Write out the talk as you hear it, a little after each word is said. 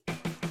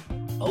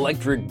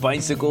Electric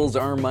bicycles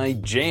are my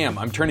jam.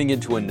 I'm turning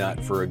into a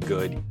nut for a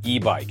good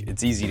e-bike.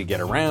 It's easy to get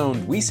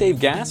around, we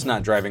save gas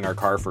not driving our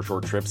car for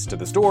short trips to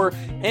the store,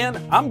 and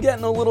I'm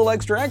getting a little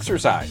extra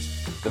exercise.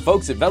 The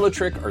folks at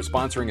Velotric are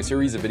sponsoring a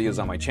series of videos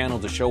on my channel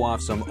to show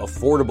off some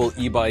affordable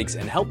e-bikes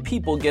and help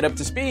people get up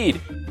to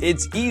speed.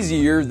 It's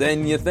easier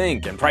than you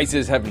think, and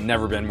prices have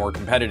never been more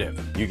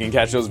competitive. You can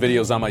catch those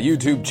videos on my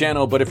YouTube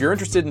channel, but if you're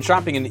interested in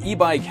shopping an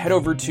e-bike, head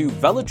over to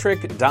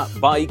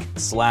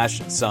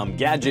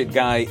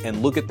velotric.bike/somegadgetguy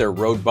and look at their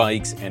road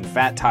bikes and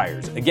fat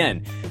tires.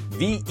 Again,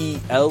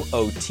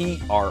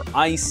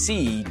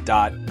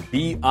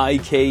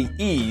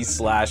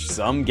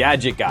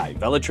 velotric.bike/somegadgetguy.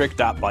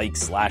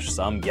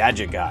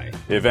 velotric.bike/somegadgetguy.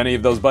 If any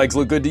of those bikes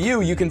look good to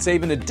you, you can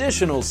save an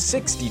additional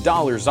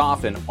 $60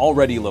 off an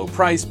already low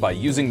price by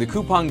using the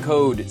coupon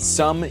code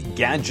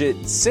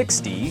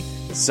SOMEGADGET60,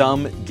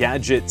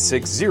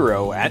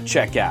 SOMEGADGET60 at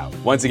checkout.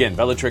 Once again,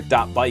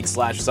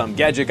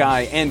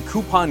 velotric.bike/somegadgetguy and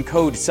coupon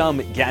code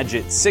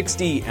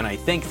SOMEGADGET60, and I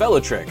thank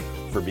Velotric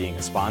for being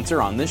a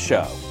sponsor on this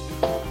show.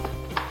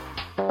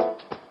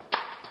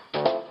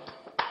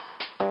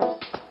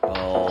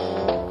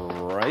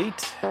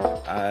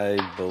 I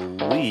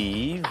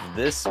believe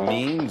this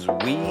means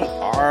we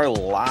are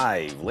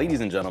live.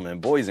 Ladies and gentlemen,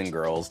 boys and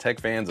girls, tech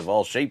fans of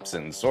all shapes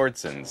and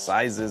sorts and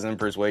sizes and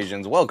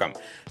persuasions, welcome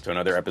to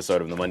another episode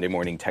of the Monday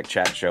Morning Tech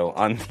Chat Show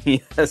on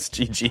the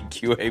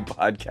SGGQA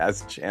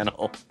podcast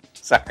channel.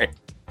 Sorry.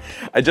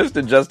 I just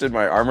adjusted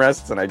my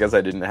armrests and I guess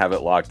I didn't have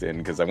it locked in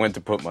because I went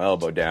to put my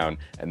elbow down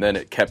and then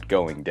it kept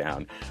going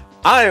down.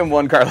 I am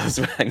Juan Carlos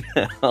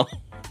Magnell,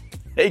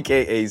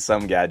 aka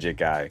Some Gadget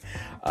Guy.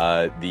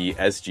 The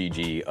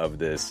SGG of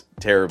this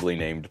terribly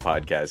named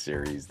podcast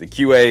series. The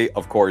QA,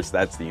 of course,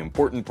 that's the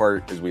important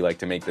part, as we like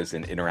to make this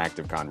an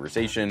interactive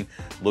conversation,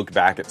 look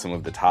back at some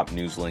of the top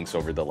news links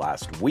over the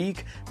last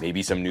week,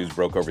 maybe some news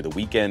broke over the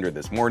weekend or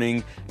this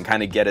morning, and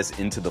kind of get us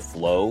into the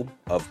flow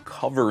of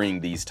covering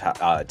these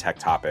tech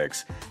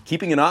topics,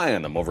 keeping an eye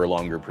on them over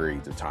longer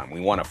periods of time. We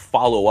want to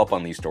follow up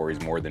on these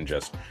stories more than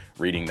just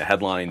reading the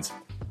headlines.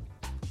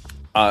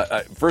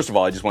 First of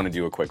all, I just want to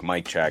do a quick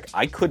mic check.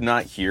 I could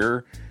not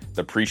hear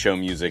the pre-show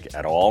music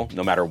at all,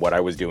 no matter what I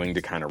was doing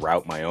to kind of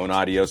route my own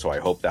audio, so I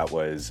hope that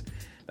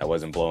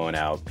wasn't blowing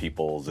out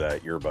people's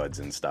earbuds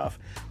and stuff.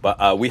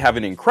 But we have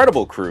an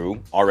incredible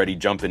crew already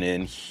jumping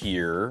in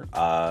here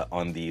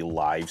on the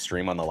live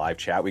stream, on the live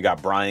chat. We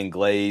got Brian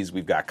Glaze,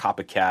 we've got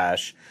Kappa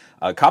Cash.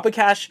 Kappa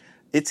Cash,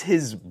 it's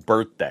his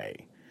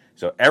birthday,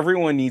 so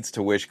everyone needs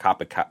to wish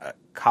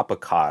Kappa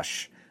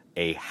Cash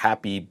a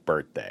happy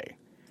birthday.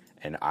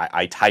 And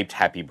I typed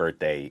happy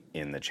birthday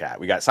in the chat.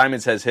 We got Simon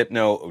Says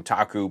Hypno,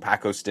 Otaku,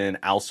 Pakostin,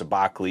 Al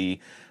Sabakli,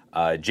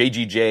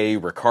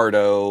 JGJ,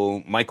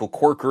 Ricardo, Michael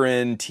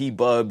Corcoran,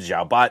 T-Bubs,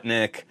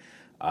 Zhaubotnik.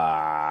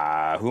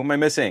 Who am I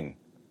missing?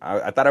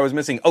 I thought I was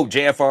missing. Oh,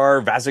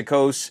 JFR,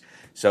 Vazikos.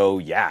 So,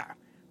 yeah.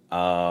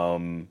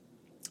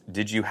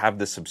 Did you have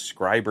the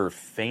subscriber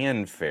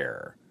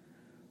fanfare?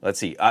 Let's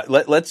see.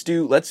 Let's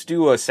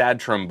do a sad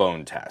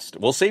trombone test.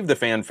 We'll save the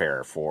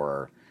fanfare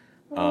for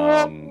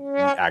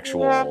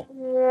actual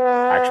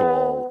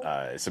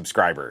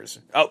subscribers.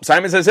 Oh,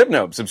 Simon Says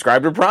Hypno,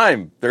 subscribe to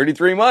Prime,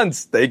 33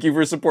 months. Thank you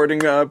for supporting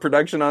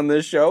production on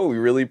this show. We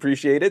really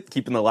appreciate it,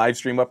 keeping the live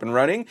stream up and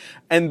running.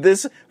 And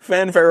this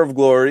fanfare of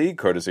glory,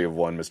 courtesy of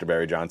one Mr.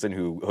 Barry Johnson,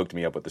 who hooked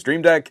me up with the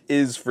Stream Deck,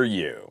 is for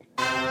you.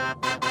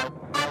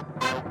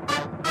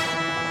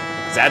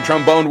 Sad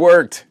trombone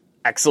worked.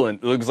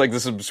 Excellent. It looks like the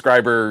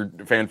subscriber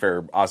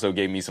fanfare also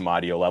gave me some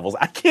audio levels.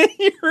 I can't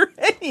hear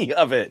any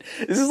of it.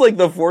 This is like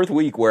the fourth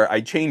week where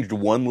I changed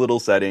one little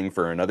setting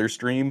for another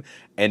stream,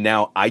 and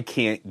now I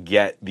can't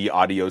get the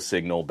audio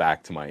signal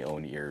back to my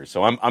own ears.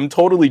 So I'm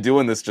totally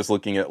doing this just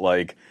looking at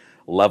like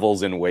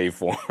levels and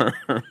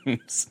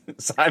waveforms.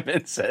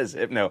 Simon Says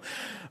Hypno.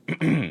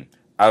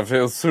 I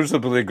feel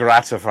suitably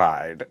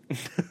gratified.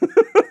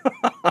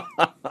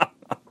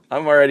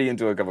 I'm already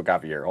into a cup of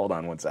coffee here. Hold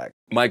on one sec.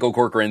 Michael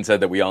Corcoran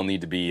said that we all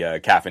need to be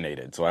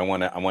caffeinated, so I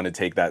want to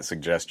take that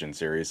suggestion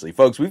seriously,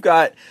 folks. We've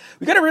got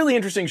a really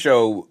interesting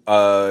show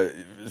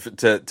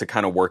to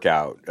kind of work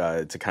out,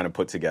 to kind of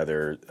put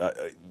together.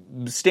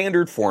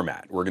 Standard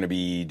format. We're going to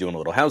be doing a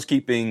little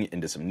housekeeping,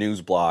 into some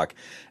news block,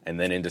 and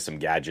then into some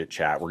gadget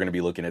chat. We're going to be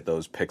looking at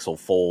those Pixel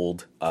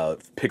Fold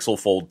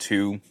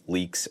 2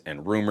 leaks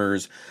and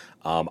rumors.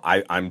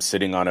 I'm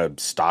sitting on a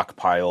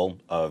stockpile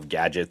of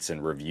gadgets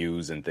and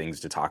reviews and things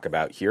to talk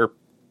about here.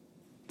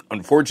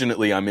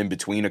 Unfortunately, I'm in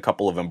between a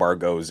couple of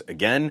embargoes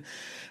again,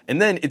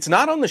 and then it's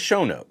not on the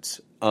show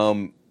notes.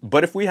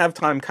 But if we have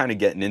time kind of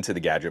getting into the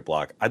gadget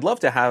block, I'd love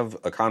to have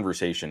a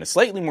conversation, a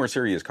slightly more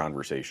serious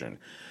conversation,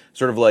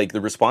 sort of like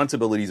the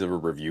responsibilities of a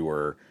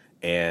reviewer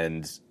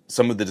and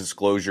some of the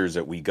disclosures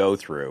that we go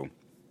through.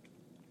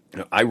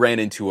 I ran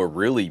into a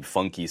really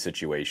funky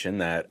situation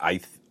that I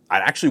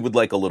actually would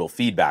like a little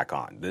feedback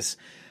on. This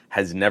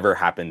has never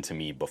happened to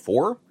me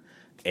before,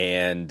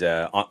 and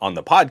on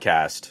the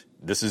podcast,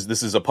 this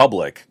is a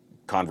public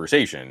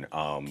conversation.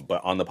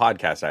 But on the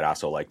podcast, I'd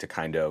also like to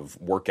kind of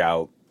work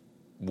out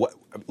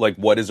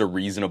what is a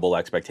reasonable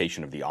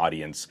expectation of the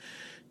audience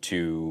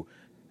to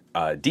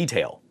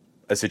detail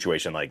a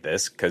situation like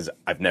this, because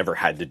I've never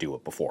had to do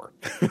it before.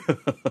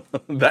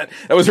 that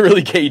was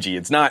really cagey.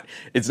 It's not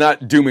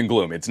doom and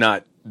gloom. It's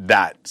not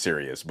that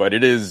serious, but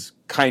it is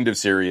kind of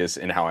serious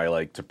in how I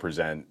like to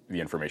present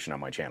the information on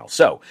my channel.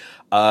 So,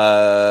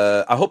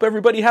 I hope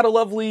everybody had a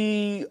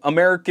lovely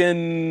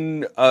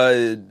American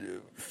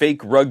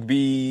fake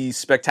rugby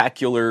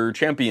spectacular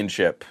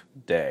championship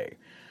day.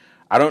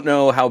 I don't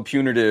know how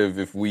punitive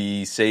if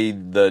we say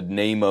the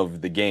name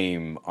of the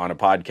game on a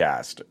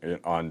podcast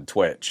on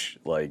Twitch.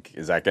 Like,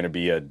 is that going to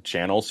be a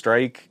channel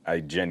strike? I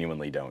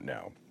genuinely don't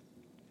know.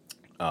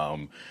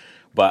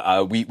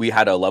 But we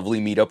had a lovely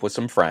meetup with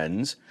some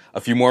friends. A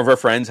few more of our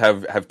friends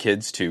have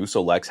kids too,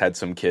 so Lex had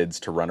some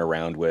kids to run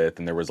around with,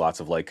 and there was lots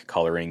of like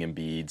coloring and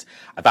beads.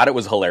 I thought it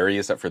was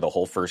hilarious that for the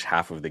whole first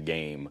half of the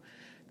game,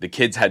 the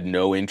kids had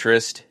no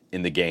interest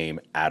in the game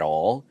at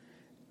all,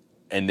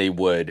 and they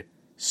would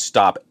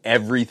stop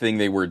everything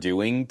they were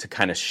doing to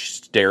kind of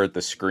stare at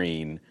the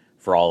screen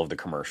for all of the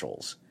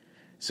commercials.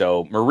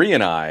 So Marie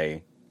and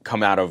I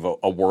come out of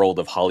a world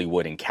of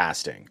Hollywood and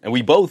casting, and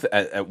we both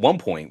at one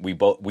point we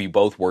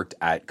both worked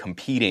at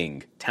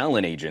competing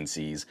talent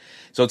agencies.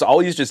 So it's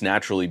always just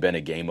naturally been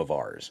a game of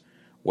ours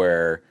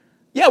where,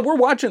 yeah, we're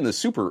watching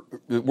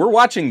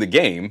the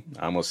game.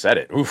 I almost said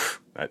it.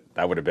 Oof,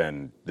 that would have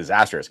been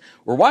disastrous.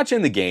 We're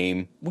watching the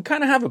game. We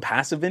kind of have a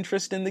passive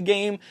interest in the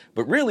game,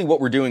 but really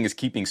what we're doing is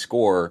keeping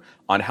score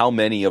on how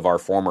many of our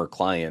former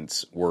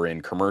clients were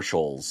in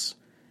commercials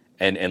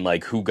and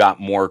like who got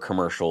more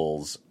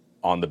commercials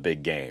on the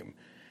big game.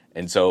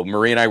 And so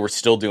Marie and I were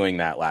still doing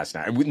that last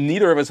night.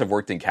 Neither of us have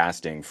worked in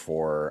casting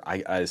for,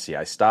 I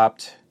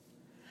stopped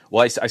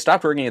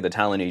working at the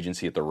talent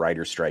agency at the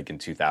writer's strike in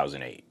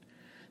 2008.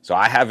 So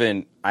I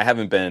haven't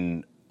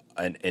been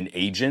an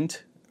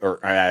agent,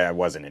 or I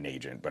wasn't an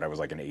agent, but I was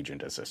like an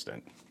agent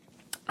assistant.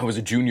 I was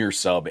a junior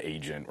sub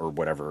agent, or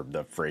whatever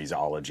the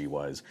phraseology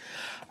was.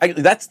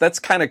 That's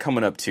kind of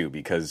coming up too,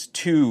 because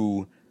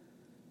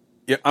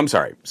I'm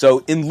sorry.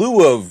 So in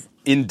lieu of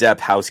in-depth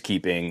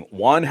housekeeping,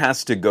 Juan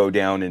has to go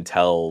down and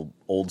tell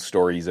old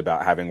stories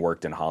about having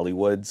worked in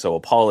Hollywood. So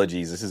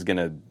apologies. This is going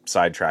to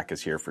sidetrack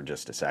us here for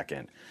just a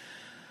second.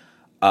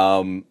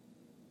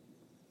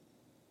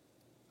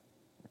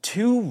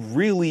 Two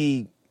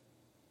really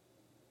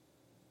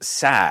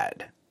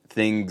sad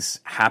things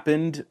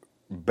happened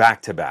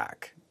back to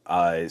back.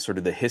 Sort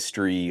of the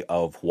history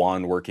of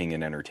Juan working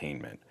in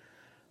entertainment.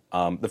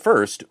 The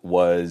first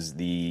was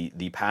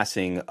the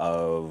passing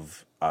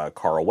of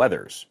Carl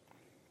Weathers.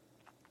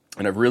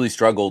 And I've really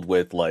struggled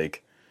with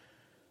like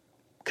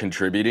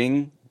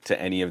contributing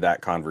to any of that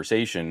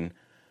conversation.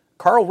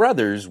 Carl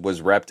Weathers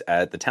was repped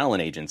at the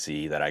talent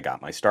agency that I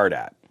got my start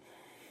at.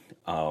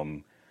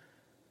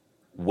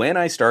 When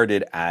I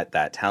started at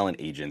that talent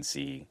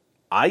agency,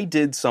 I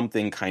did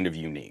something kind of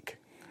unique.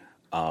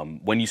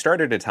 When you start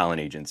at a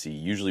talent agency,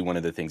 usually one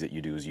of the things that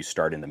you do is you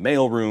start in the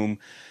mailroom,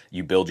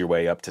 you build your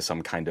way up to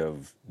some kind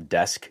of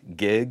desk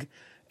gig,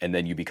 and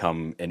then you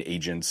become an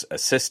agent's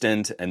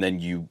assistant, and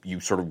then you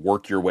sort of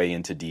work your way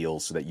into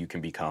deals so that you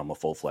can become a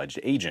full-fledged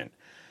agent.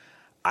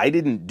 I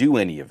didn't do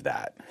any of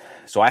that.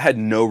 So I had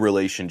no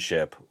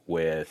relationship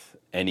with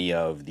any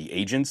of the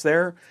agents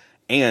there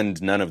and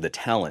none of the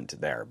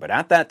talent there. But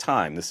at that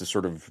time, this is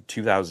sort of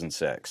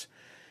 2006,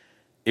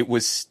 it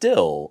was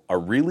still a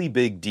really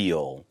big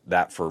deal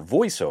that for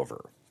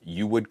voiceover,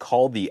 you would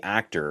call the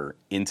actor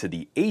into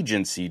the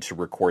agency to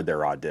record their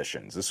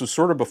auditions. This was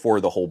sort of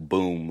before the whole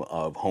boom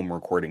of home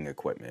recording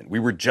equipment. We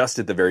were just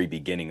at the very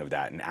beginning of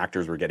that, and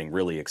actors were getting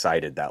really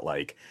excited that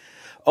like,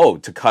 oh,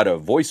 to cut a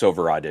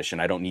voiceover audition,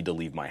 I don't need to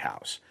leave my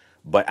house.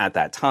 But at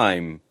that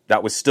time,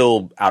 that was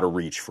still out of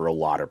reach for a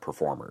lot of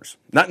performers.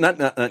 Not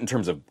in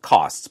terms of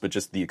costs, but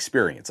just the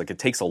experience. Like, it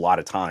takes a lot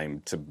of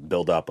time to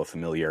build up a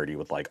familiarity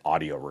with like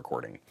audio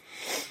recording.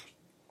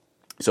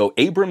 So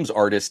Abrams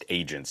Artist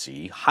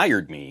Agency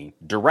hired me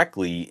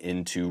directly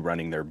into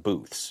running their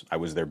booths. I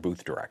was their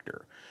booth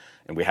director.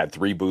 And we had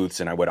 3 booths,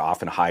 and I would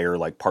often hire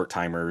like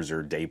part-timers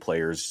or day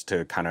players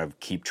to kind of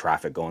keep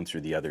traffic going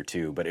through the other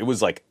 2. But it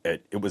was like,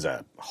 it was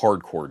a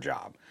hardcore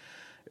job.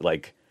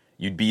 Like,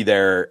 you'd be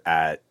there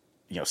at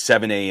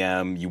 7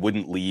 a.m. You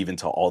wouldn't leave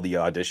until all the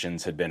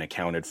auditions had been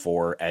accounted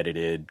for,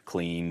 edited,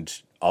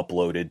 cleaned,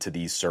 uploaded to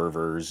these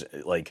servers.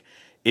 Like,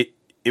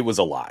 it was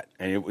a lot.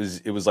 And it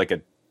was like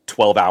a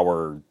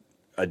 12-hour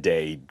a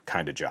day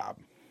kind of job.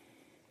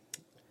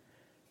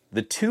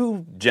 The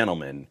 2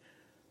 gentlemen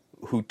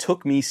who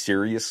took me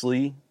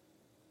seriously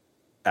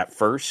at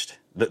first,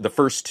 the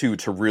first 2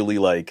 to really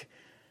like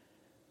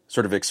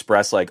sort of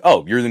express like,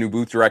 oh, you're the new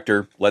booth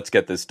director, let's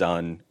get this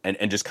done,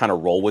 and just kind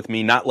of roll with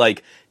me, not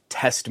like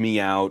test me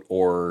out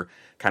or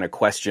kind of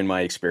question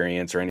my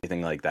experience or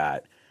anything like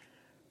that.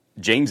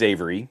 James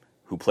Avery,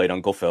 who played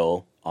Uncle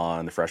Phil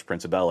on The Fresh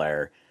Prince of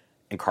Bel-Air,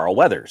 and Carl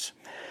Weathers.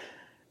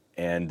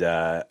 And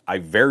I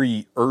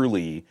very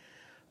early,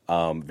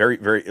 very,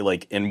 very,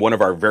 like in one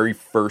of our very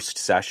first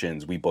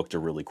sessions, we booked a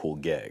really cool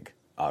gig.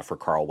 for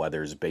Carl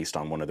Weathers based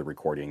on one of the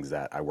recordings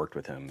that I worked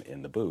with him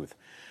in the booth.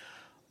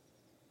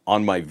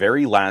 On my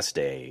very last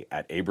day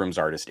at Abrams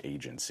Artist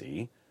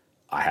Agency,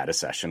 I had a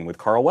session with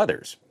Carl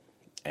Weathers,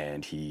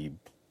 and he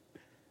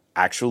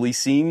actually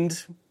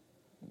seemed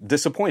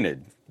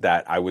disappointed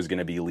that I was going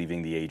to be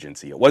leaving the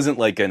agency. It wasn't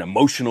like an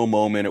emotional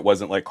moment. It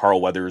wasn't like Carl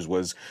Weathers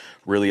was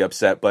really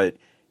upset, but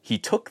he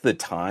took the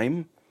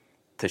time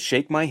to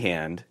shake my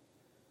hand,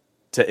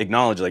 to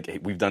acknowledge, like, hey,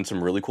 we've done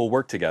some really cool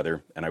work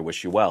together, and I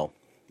wish you well.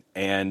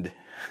 And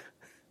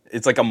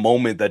it's like a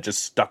moment that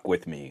just stuck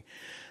with me.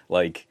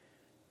 Like,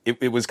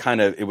 it was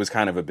kind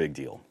of a big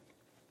deal.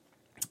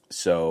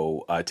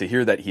 So to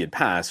hear that he had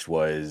passed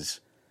was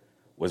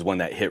one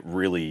that hit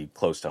really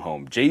close to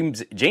home.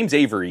 James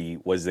Avery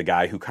was the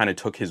guy who kind of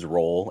took his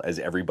role as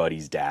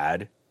everybody's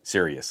dad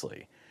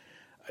seriously.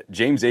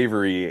 James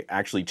Avery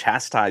actually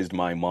chastised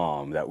my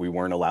mom that we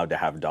weren't allowed to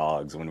have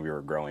dogs when we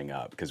were growing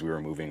up because we were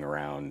moving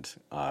around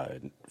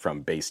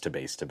from base to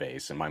base to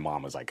base. And my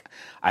mom was like,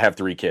 I have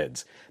 3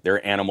 kids. There are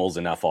animals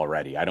enough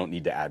already. I don't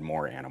need to add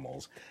more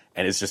animals.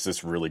 And it's just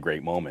this really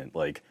great moment.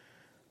 Like,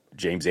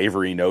 James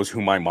Avery knows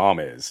who my mom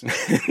is.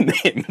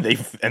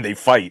 and they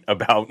fight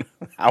about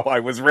how I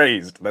was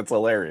raised. That's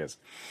hilarious.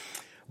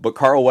 But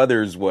Carl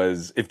Weathers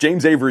was, if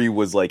James Avery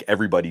was like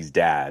everybody's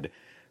dad,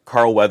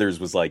 Carl Weathers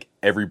was like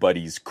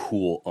everybody's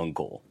cool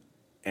uncle.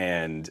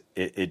 And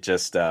it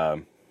just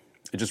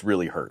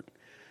really hurt.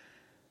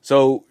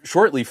 So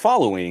shortly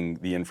following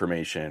the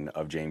information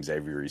of James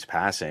Avery's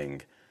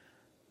passing,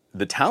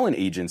 the talent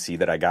agency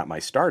that I got my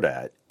start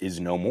at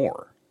is no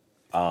more.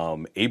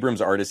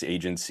 Abrams Artist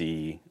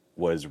Agency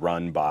was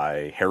run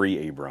by Harry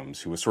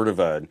Abrams, who was sort of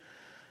a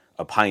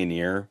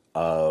pioneer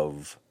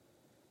of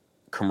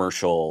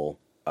commercial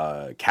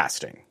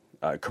casting,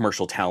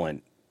 commercial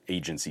talent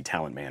agency,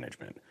 talent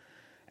management.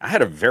 I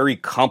had a very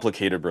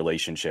complicated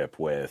relationship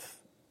with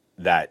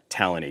that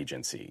talent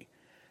agency.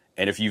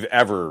 And if you've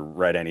ever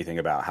read anything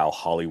about how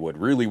Hollywood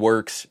really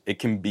works, it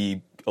can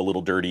be a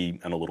little dirty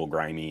and a little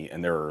grimy,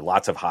 and there are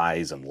lots of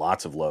highs and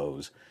lots of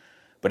lows,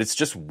 but it's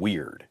just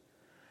weird.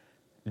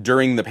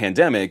 During the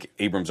pandemic,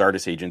 Abrams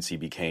Artist Agency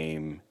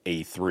became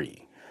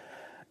A3.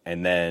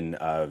 And then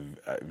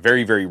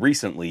very, very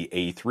recently,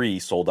 A3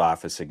 sold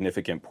off a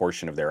significant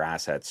portion of their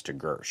assets to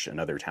Gersh,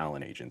 another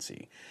talent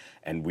agency.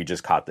 And we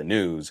just caught the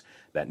news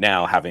that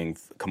now, having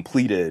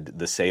completed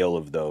the sale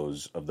of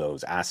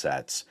those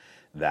assets,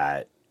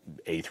 that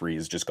A3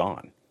 is just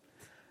gone.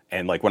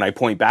 And like when I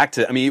point back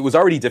to, I mean, it was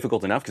already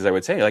difficult enough because I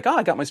would say like, oh,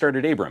 I got my start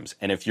at Abrams.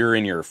 And if you're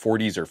in your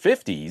 40s or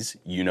 50s,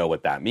 you know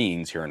what that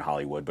means here in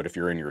Hollywood. But if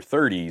you're in your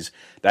 30s,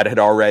 that had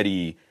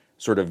already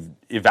sort of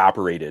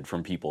evaporated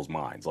from people's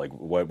minds. Like,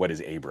 what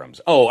is Abrams?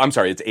 Oh, I'm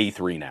sorry, it's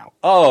A3 now.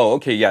 Oh,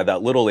 okay, yeah,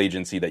 that little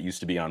agency that used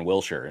to be on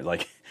Wilshire.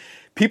 Like,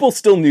 people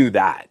still knew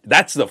that.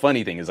 That's the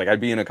funny thing is like I'd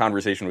be in a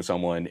conversation with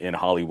someone in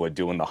Hollywood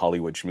doing the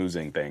Hollywood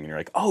schmoozing thing. And you're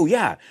like, oh,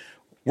 yeah.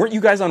 Weren't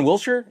you guys on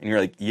Wilshire? And you're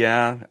like,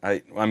 yeah,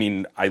 I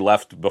mean, I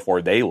left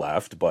before they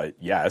left, but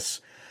yes.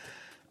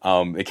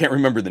 They can't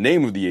remember the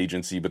name of the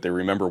agency, but they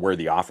remember where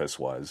the office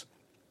was.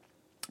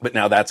 But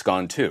now that's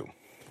gone too.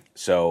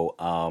 So,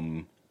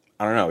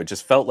 I don't know, it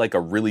just felt like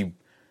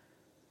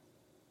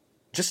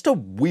just a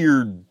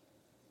weird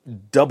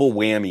double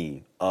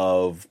whammy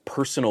of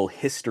personal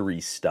history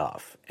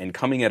stuff. And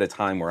coming at a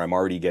time where I'm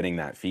already getting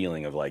that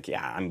feeling of like,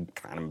 yeah, I'm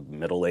kind of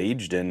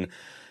middle-aged and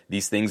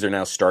these things are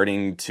now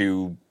starting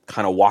to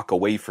kind of walk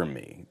away from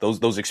me.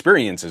 Those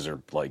experiences are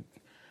like,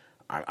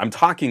 I'm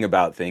talking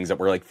about things that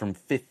were like from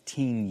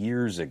 15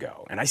 years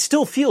ago. And I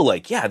still feel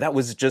like, yeah, that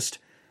was just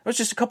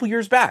a couple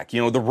years back.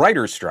 You know, the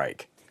writer's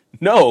strike.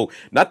 No,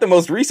 not the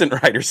most recent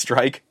writer's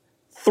strike.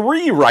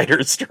 3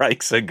 writer's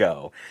strikes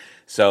ago.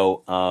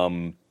 So,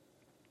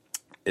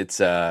 it's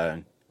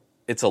a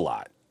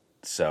lot.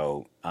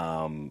 So,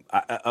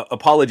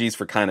 apologies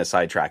for kind of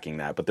sidetracking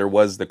that, but there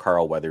was the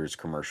Carl Weathers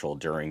commercial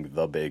during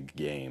the big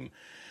game.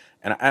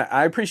 And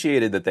I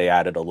appreciated that they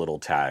added a little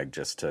tag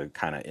just to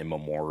kind of in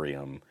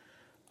memoriam,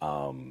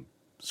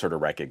 sort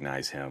of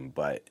recognize him.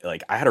 But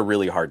like, I had a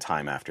really hard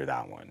time after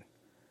that one.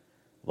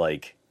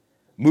 Like,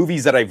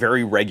 movies that I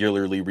very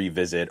regularly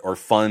revisit or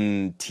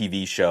fun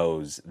TV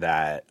shows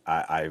that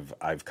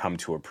I've come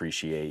to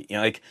appreciate. You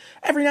know, like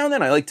every now and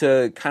then I like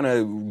to kind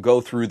of go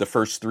through the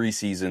first 3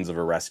 seasons of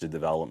Arrested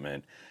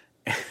Development,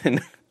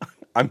 and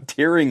I'm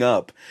tearing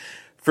up.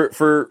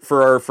 For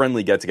our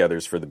friendly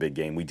get-togethers for the big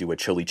game, we do a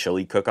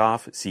chili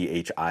cook-off,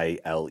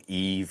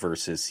 Chile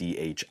versus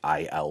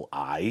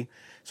Chili.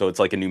 So it's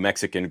like a New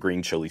Mexican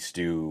green chili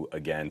stew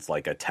against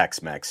like a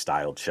Tex-Mex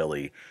style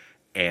chili.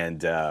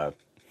 And I'm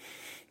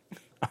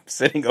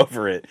sitting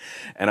over it,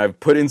 and I've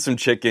put in some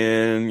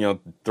chicken, you know,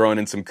 throwing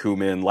in some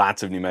cumin,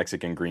 lots of New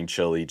Mexican green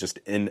chili, just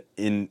an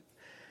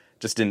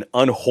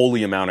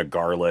unholy amount of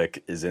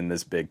garlic is in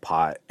this big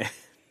pot.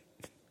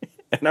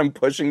 And I'm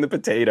pushing the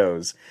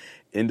potatoes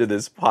into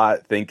this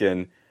pot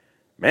thinking,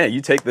 man,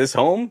 you take this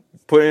home,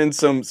 put in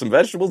some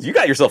vegetables, you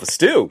got yourself a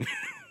stew.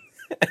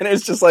 And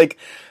it's just like,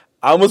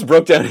 I almost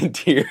broke down in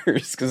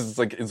tears because it's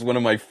like, it's one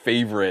of my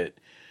favorite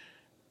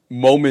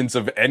moments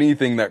of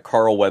anything that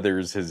Carl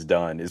Weathers has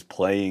done is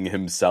playing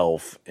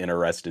himself in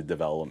Arrested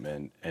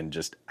Development, and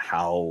just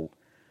how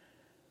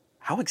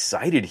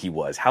excited he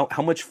was, how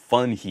much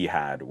fun he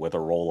had with a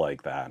role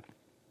like that.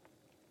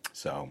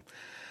 So,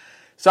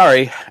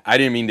 sorry, I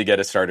didn't mean to get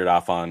us started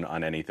off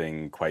on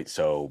anything quite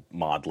so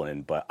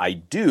maudlin, but I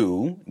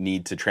do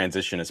need to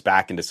transition us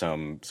back into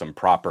some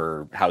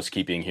proper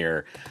housekeeping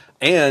here.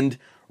 And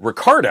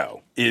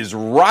Ricardo is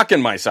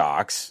rocking my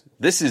socks.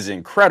 This is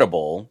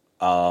incredible.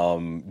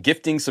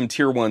 Gifting some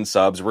tier 1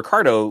 subs.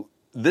 Ricardo,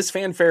 this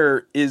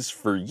fanfare is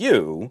for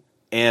you.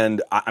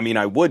 And I mean,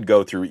 I would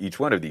go through each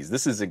one of these.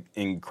 This is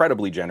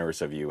incredibly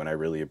generous of you, and I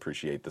really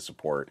appreciate the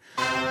support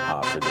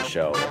for the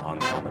show on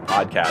the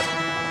podcast.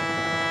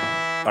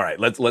 All right,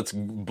 let's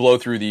blow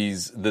through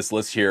this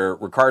list here.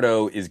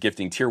 Ricardo is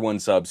gifting tier 1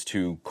 subs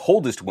to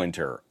Coldest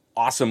Winter,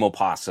 Awesome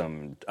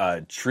Opossum,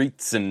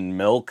 Treats and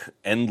Milk,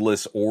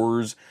 Endless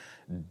Oars,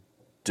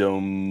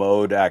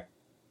 Domodacilla.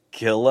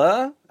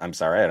 I'm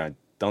sorry, I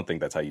don't think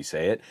that's how you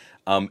say it.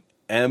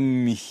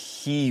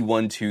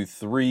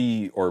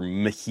 Mhe123 or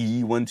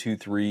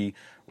Mhe123,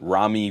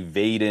 Rami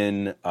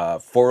Vaden,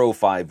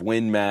 405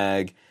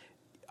 Winmag,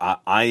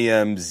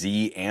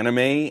 IMZ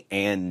Anime,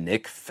 and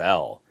Nick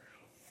Fell.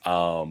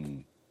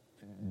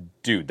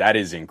 Dude, that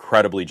is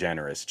incredibly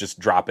generous. Just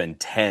dropping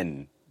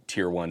 10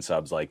 tier 1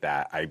 subs like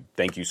that. I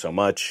thank you so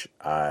much.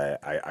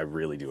 I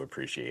really do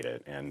appreciate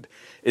it. And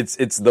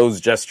it's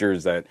those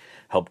gestures that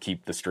help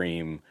keep the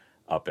stream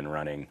up and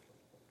running.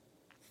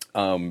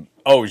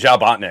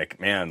 Jabotnik,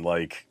 man,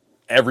 like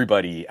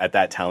everybody at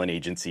that talent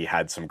agency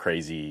had some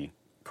crazy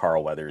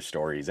Carl Weathers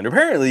stories. And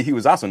apparently he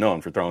was also known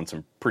for throwing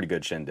some pretty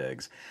good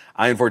shindigs.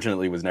 I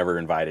unfortunately was never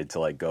invited to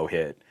like go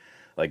hit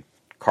like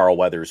Carl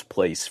Weathers'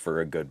 place for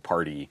a good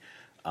party.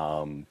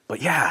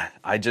 But yeah,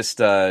 I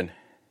just,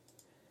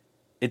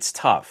 it's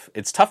tough.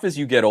 It's tough as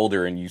you get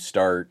older and you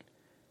start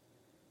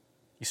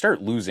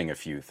losing a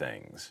few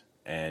things,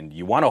 and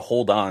you want to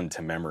hold on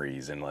to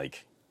memories and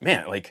like,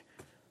 man, like,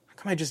 how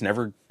come I just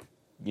never,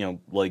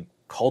 like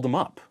called him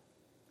up?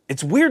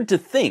 It's weird to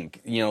think,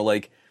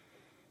 like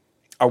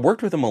I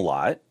worked with him a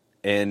lot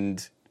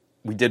and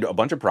we did a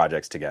bunch of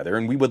projects together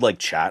and we would like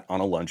chat on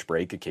a lunch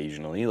break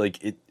occasionally.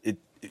 Like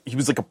he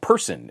was like a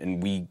person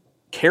and we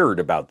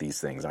cared about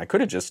these things. And I could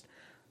have just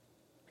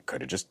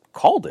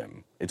called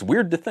him. It's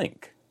weird to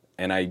think,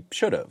 and I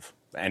should have.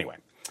 Anyway,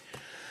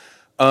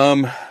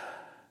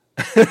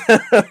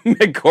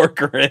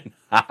 McCorcoran.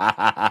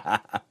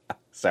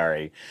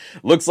 Sorry.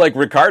 Looks like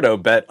Ricardo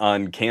bet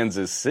on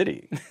Kansas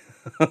City.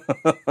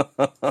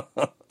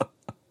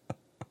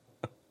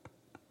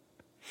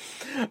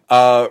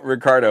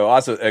 Ricardo,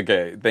 also,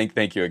 okay,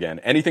 thank you again.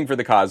 Anything for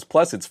the cause.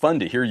 Plus, it's fun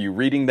to hear you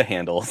reading the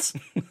handles.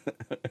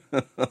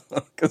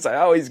 Because I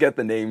always get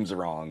the names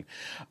wrong.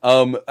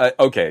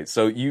 Okay,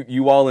 so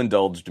you all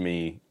indulged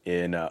me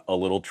in a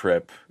little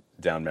trip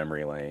down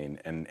memory lane,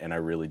 and I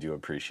really do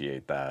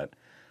appreciate that.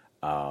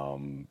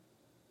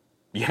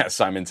 Yeah,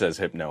 Simon says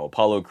Hypno,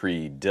 Apollo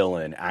Creed,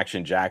 Dylan,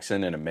 Action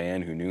Jackson, and a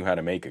man who knew how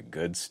to make a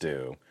good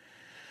stew.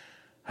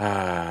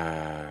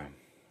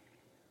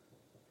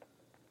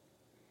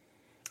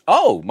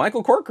 Oh,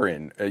 Michael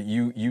Corcoran,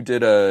 you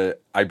did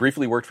I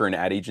briefly worked for an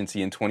ad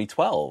agency in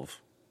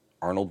 2012,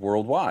 Arnold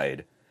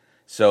Worldwide.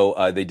 So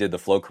they did the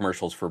Flow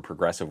commercials for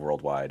Progressive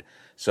Worldwide.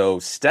 So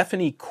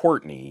Stephanie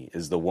Courtney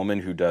is the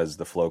woman who does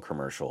the Flow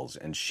commercials,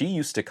 and she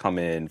used to come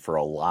in for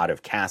a lot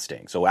of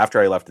casting. So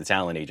after I left the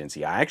talent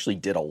agency, I actually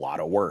did a lot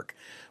of work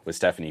with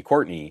Stephanie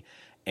Courtney,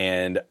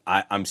 and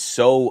I'm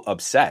so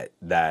upset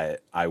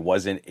that I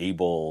wasn't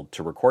able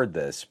to record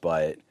this,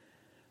 but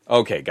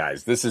okay,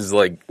 guys, this is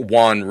like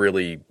Juan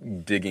really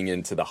digging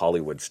into the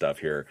Hollywood stuff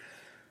here.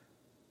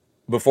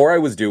 Before I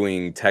was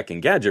doing tech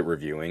and gadget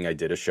reviewing, I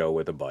did a show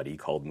with a buddy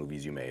called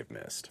Movies You May Have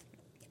Missed.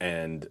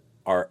 And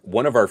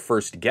one of our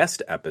first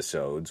guest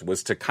episodes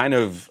was to kind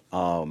of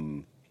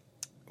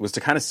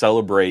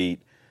celebrate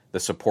the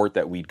support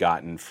that we'd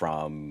gotten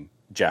from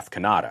Jeff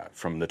Kanata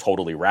from the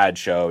Totally Rad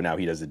show. Now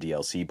he does a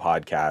DLC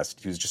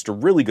podcast. He was just a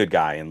really good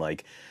guy, and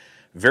like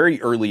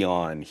very early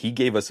on, he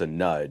gave us a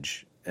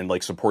nudge and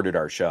like supported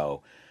our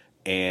show.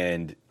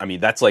 And I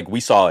mean, that's like we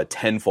saw a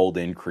tenfold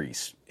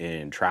increase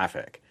in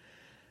traffic.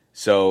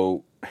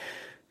 So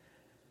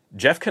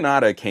Jeff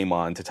Kanata came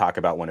on to talk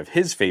about one of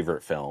his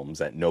favorite films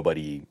that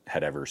nobody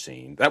had ever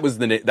seen. That was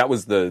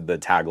the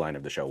tagline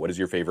of the show. What is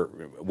your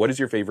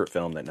favorite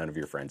film that none of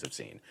your friends have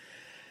seen?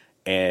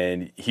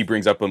 And he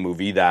brings up a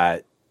movie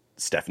that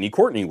Stephanie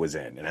Courtney was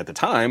in. And at the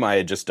time, I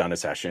had just done a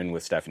session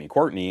with Stephanie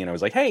Courtney, and I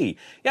was like, hey,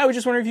 yeah, I was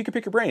just wondering if you could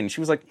pick your brain. And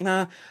she was like,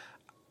 nah,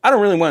 I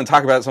don't really want to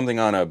talk about something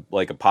on a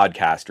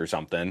podcast or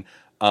something.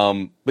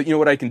 But you know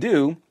what I can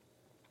do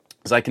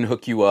is I can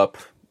hook you up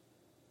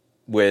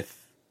with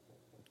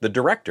the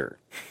director.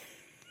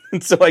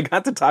 And so I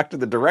got to talk to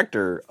the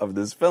director of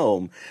this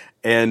film,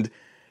 and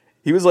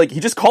he was like, he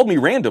just called me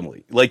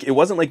randomly. Like, it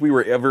wasn't like we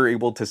were ever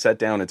able to set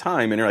down a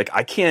time, and you're like,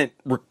 I can't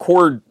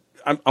record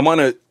I'm on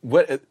a,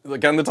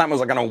 like on the time I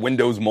was like on a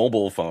Windows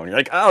mobile phone. You're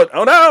like,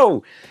 oh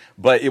no!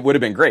 But it would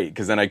have been great,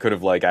 because then I could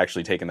have like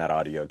actually taken that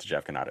audio to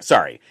Jeff Canada.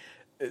 Sorry.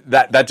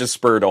 That just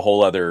spurred a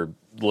whole other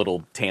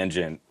little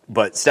tangent.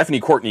 But Stephanie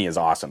Courtney is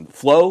awesome.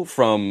 Flo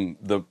from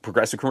the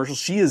Progressive commercials,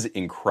 she is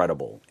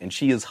incredible, and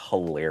she is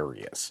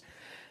hilarious.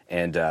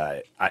 And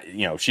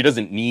she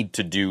doesn't need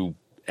to do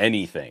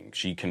anything.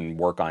 She can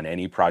work on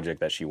any project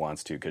that she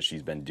wants to, because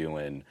she's been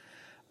doing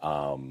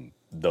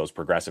those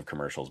Progressive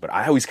commercials. But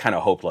I always kind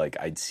of hoped like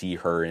I'd see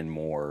her in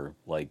more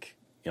like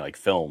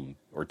film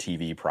or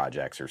TV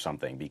projects or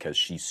something, because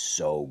she's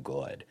so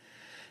good.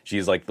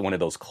 She's like one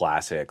of those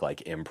classic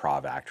like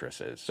improv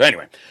actresses. So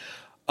anyway,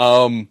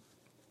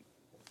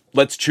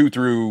 let's chew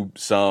through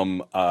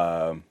some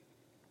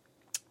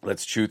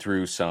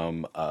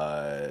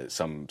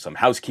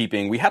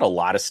housekeeping. We had a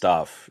lot of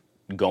stuff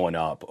going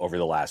up over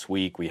the last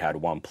week. We had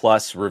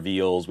OnePlus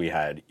reveals. We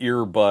had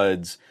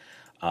earbuds.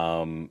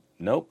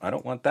 Nope, I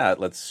don't want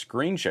that. Let's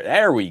screen share.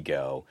 There we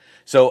go.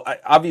 So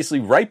obviously,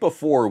 right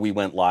before we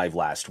went live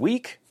last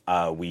week,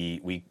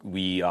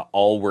 we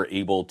all were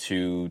able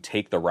to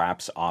take the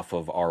wraps off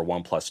of our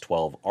OnePlus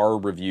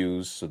 12R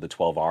reviews. So the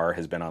 12R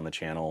has been on the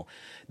channel.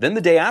 Then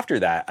the day after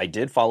that, I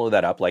did follow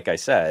that up, like I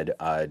said,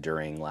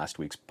 during last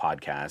week's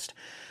podcast.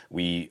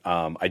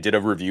 I did a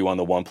review on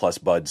the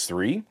OnePlus Buds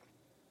 3,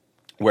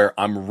 where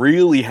I'm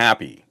really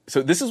happy.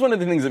 So this is one of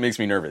the things that makes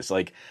me nervous.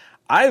 Like,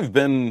 I've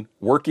been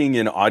working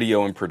in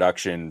audio and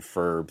production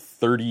for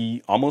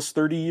almost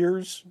 30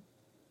 years.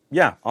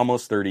 Yeah,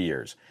 almost 30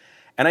 years.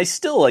 And I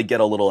still like get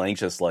a little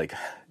anxious, like,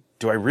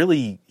 do I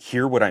really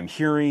hear what I'm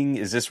hearing?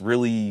 Is this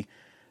really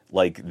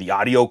like the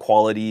audio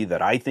quality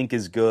that I think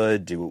is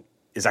good?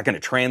 Is that going to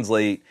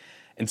translate?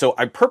 And so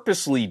I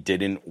purposely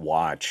didn't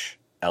watch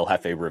El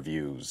Jefe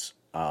Reviews,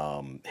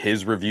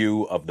 his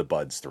review of the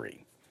Buds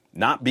 3.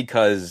 Not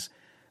because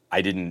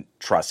I didn't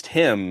trust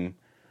him.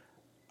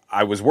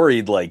 I was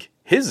worried like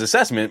his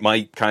assessment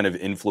might kind of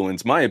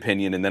influence my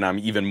opinion, and then I'm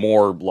even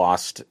more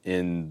lost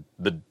in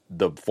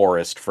the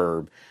forest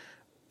for,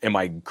 am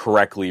I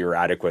correctly or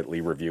adequately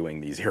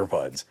reviewing these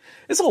earbuds?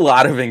 It's a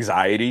lot of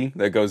anxiety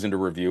that goes into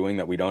reviewing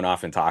that we don't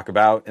often talk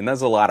about, and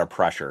that's a lot of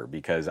pressure,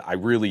 because I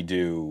really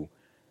do,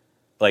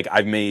 like,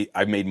 I've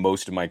made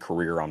most of my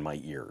career on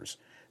my ears.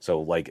 So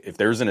like if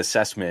there's an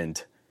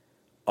assessment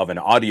of an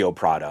audio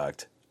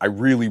product, I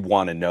really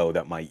want to know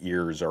that my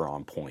ears are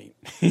on point.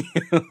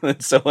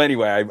 So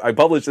anyway, I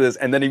published this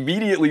and then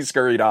immediately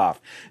scurried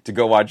off to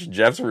go watch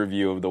Jeff's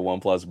review of the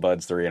OnePlus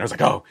Buds 3. And I was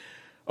like, oh,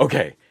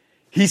 okay.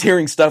 He's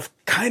hearing stuff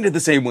kind of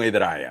the same way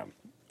that I am.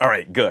 All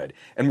right, good.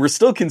 And we're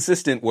still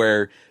consistent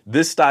where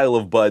this style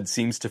of bud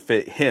seems to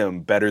fit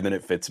him better than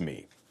it fits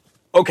me.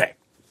 Okay,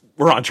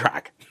 we're on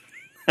track.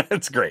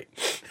 That's great.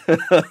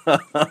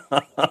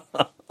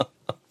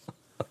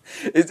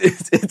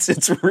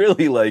 It's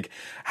really like,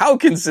 how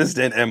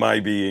consistent am I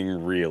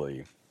being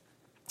really?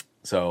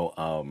 So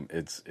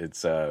it's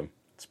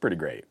pretty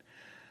great.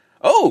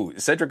 Oh,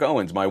 Cedric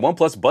Owens, my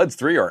OnePlus Buds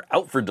 3 are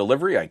out for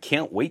delivery. I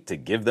can't wait to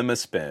give them a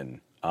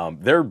spin.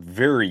 They're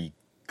very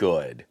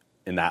good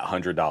in that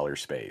 $100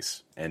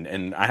 space,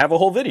 and I have a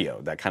whole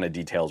video that kind of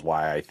details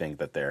why I think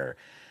that they're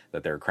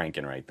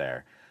cranking right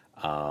there.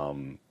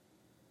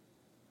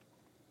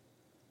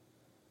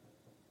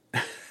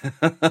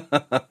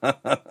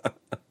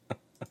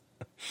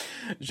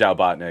 Zhao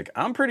Botnick,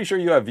 I'm pretty sure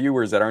you have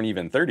viewers that aren't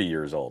even 30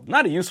 years old.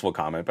 Not a useful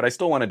comment, but I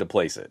still wanted to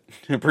place it.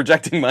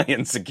 Projecting my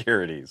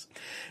insecurities.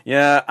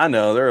 Yeah, I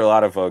know. There are a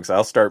lot of folks.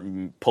 I'll start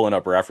pulling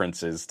up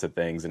references to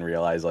things and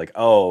realize like,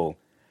 oh,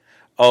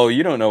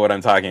 you don't know what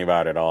I'm talking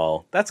about at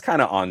all. That's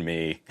kind of on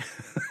me.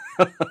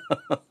 All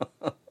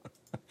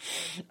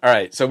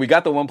right, so we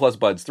got the OnePlus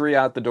Buds 3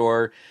 out the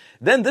door.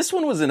 Then this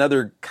one was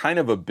another kind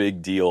of a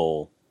big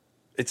deal.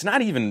 It's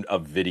not even a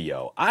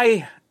video.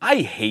 I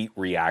hate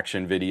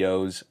reaction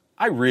videos.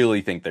 I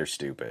really think they're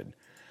stupid.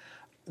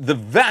 The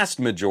vast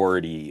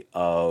majority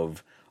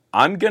of,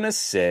 I'm going to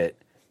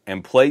sit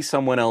and play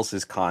someone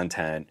else's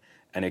content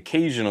and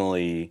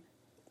occasionally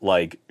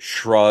like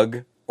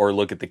shrug or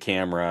look at the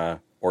camera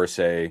or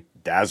say,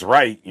 that's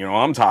right, you know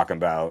what I'm talking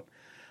about.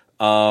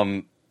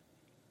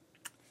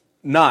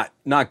 Not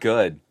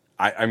good.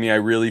 I mean, I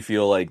really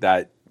feel like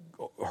that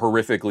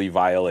horrifically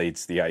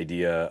violates the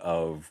idea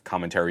of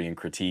commentary and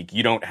critique.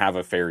 You don't have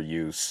a fair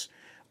use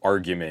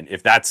argument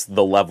if that's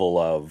the level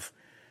of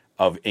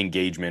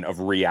engagement, of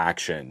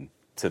reaction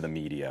to the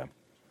media.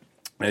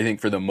 And I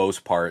think for the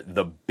most part,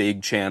 the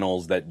big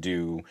channels that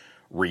do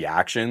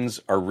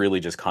reactions are really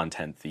just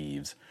content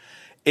thieves.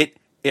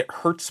 It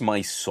hurts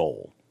my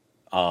soul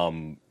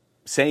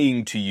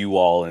saying to you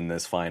all in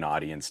this fine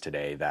audience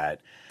today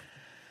that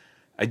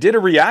I did a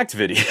react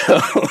video.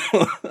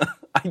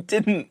 I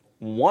didn't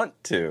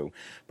want to,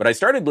 but I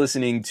started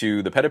listening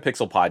to the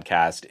Petapixel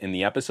podcast in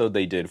the episode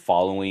they did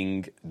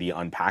following the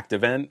Unpacked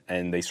event,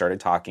 and they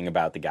started talking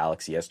about the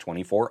Galaxy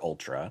S24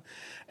 Ultra,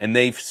 and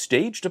they've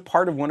staged a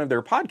part of one of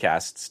their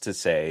podcasts to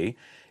say,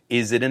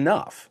 is it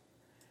enough?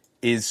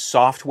 Is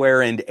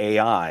software and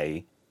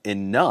AI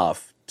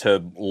enough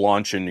to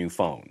launch a new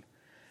phone?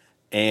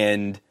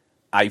 And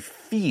I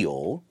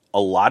feel a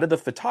lot of the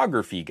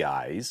photography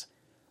guys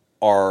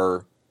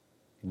are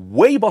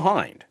way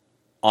behind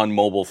on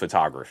mobile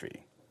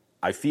photography.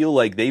 I feel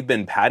like they've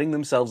been patting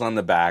themselves on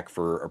the back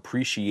for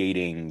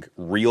appreciating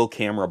real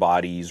camera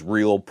bodies,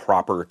 real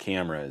proper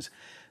cameras,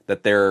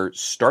 that they're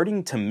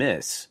starting to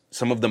miss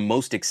some of the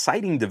most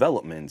exciting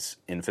developments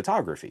in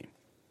photography.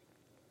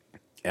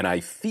 And I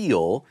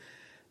feel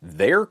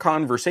their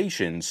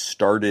conversation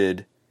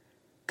started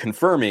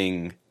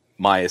confirming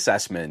my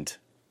assessment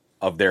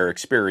of their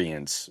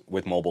experience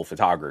with mobile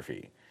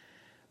photography.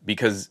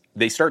 Because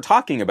they start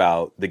talking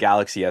about the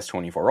Galaxy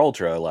S24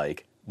 Ultra,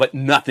 like, but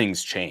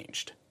nothing's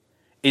changed.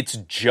 It's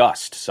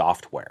just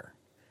software.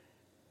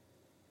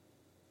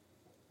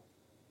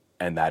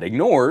 And that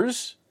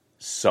ignores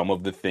some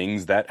of the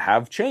things that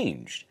have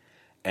changed.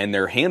 And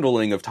their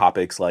handling of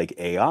topics like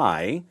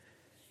AI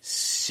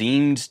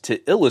seemed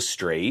to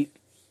illustrate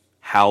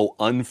how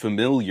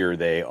unfamiliar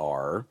they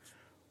are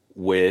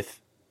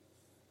with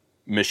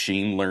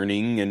machine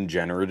learning and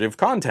generative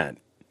content.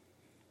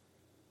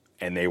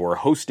 And they were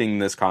hosting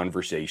this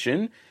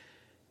conversation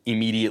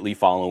immediately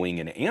following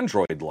an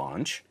Android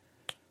launch,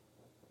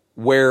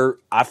 where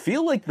I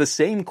feel like the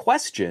same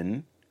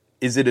question,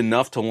 is it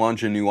enough to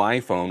launch a new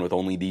iPhone with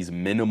only these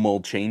minimal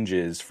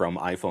changes from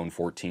iPhone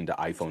 14 to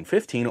iPhone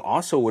 15,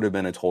 also would have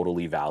been a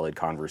totally valid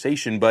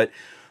conversation. But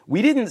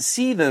we didn't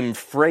see them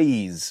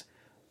phrase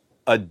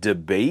a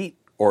debate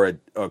or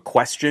a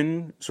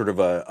question, sort of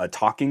a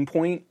talking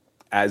point,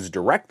 as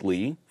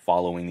directly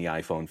following the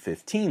iPhone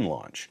 15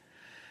 launch.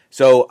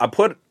 So I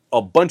put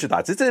a bunch of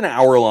thoughts. It's an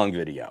hour-long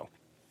video.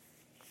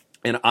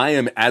 And I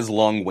am as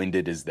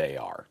long-winded as they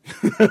are.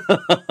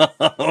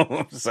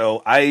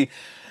 So I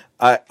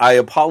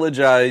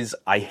apologize.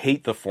 I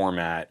hate the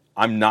format.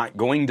 I'm not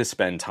going to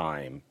spend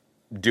time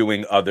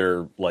doing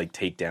other like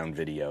takedown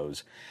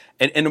videos.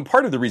 And a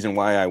part of the reason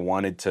why I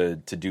wanted to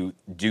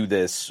do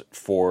this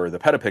for the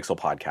Petapixel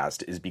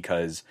podcast is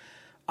because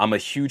I'm a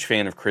huge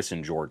fan of Chris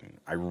and Jordan.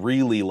 I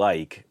really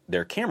like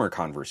their camera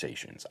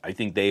conversations. I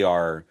think they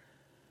are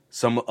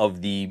some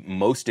of the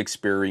most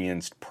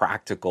experienced,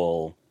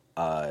 practical,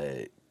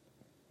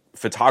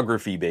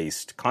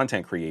 photography-based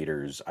content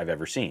creators I've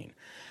ever seen.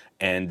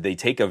 And they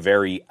take a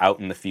very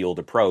out-in-the-field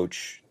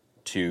approach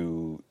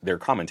to their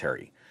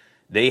commentary.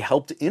 They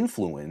helped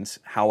influence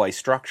how I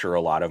structure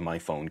a lot of my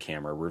phone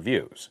camera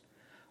reviews.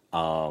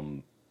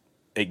 Again,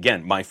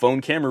 my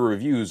phone camera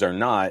reviews are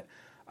not,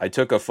 I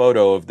took a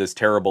photo of this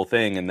terrible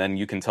thing, and then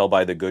you can tell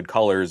by the good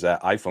colors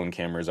that iPhone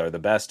cameras are the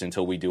best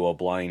until we do a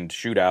blind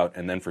shootout,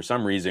 and then for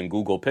some reason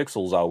Google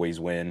Pixels always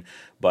win,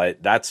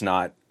 but that's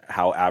not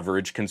how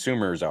average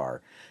consumers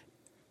are.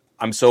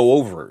 I'm so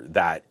over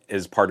that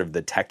as part of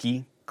the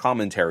techie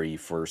commentary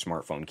for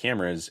smartphone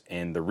cameras,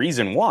 and the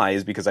reason why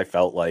is because I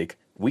felt like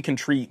we can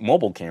treat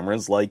mobile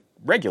cameras like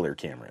regular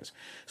cameras.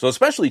 So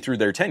especially through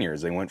their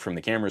tenures, they went from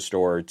the camera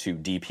store to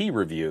DP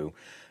review.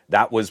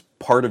 That was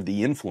part of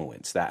the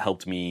influence that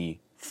helped me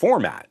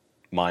format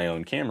my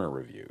own camera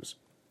reviews.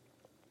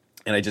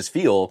 And I just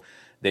feel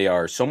they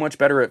are so much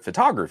better at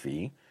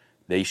photography,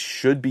 they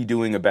should be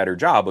doing a better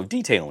job of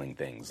detailing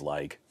things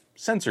like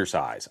sensor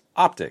size,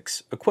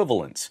 optics,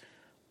 equivalence.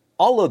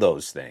 All of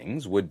those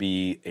things would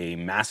be a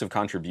massive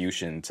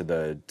contribution to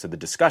the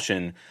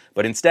discussion,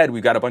 but instead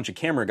we've got a bunch of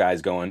camera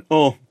guys going,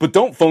 oh, but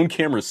don't phone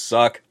cameras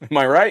suck? Am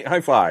I right?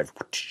 High five.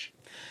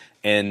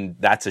 And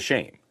that's a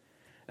shame.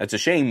 That's a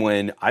shame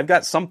when I've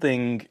got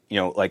something,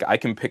 like I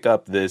can pick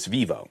up this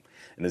Vivo,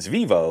 and this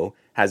Vivo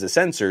has a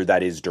sensor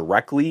that is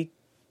directly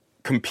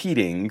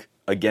competing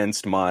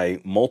against my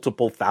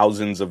multiple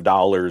thousands of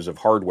dollars of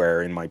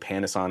hardware in my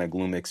Panasonic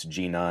Lumix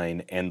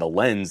G9 and the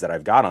lens that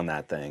I've got on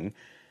that thing.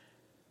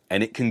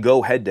 And it can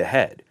go head to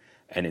head.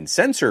 And in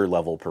sensor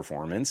level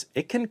performance,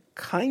 it can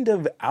kind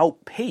of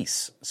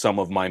outpace some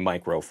of my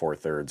Micro Four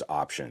Thirds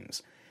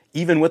options,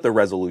 even with the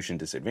resolution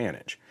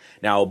disadvantage.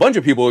 Now, a bunch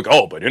of people are like,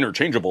 oh, but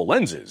interchangeable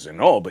lenses,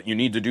 and oh, but you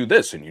need to do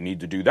this, and you need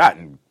to do that,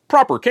 and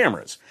proper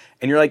cameras.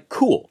 And you're like,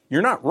 cool,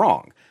 you're not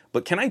wrong.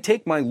 But can I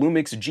take my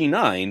Lumix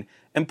G9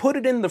 and put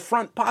it in the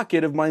front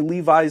pocket of my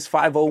Levi's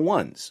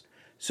 501s?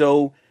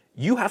 So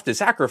you have to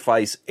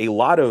sacrifice a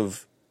lot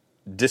of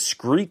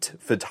discrete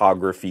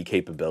photography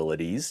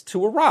capabilities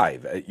to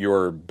arrive at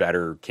your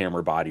better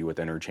camera body with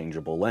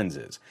interchangeable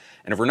lenses.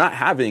 And if we're not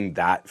having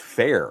that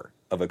fair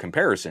of a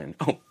comparison,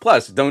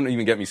 plus don't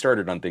even get me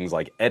started on things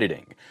like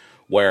editing,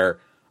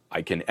 where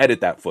I can edit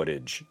that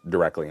footage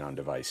directly on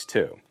device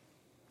too.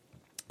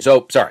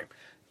 So, sorry,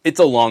 it's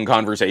a long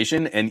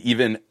conversation, and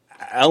even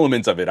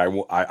elements of it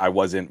I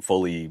wasn't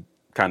fully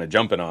kind of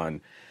jumping on.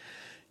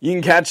 You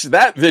can catch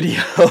that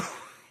video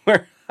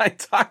where I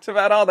talked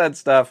about all that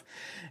stuff.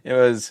 It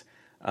was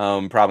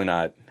probably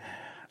not.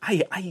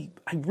 I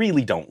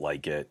really don't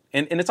like it,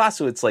 and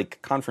it's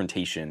like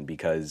confrontation,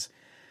 because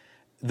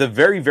the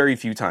very, very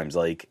few times,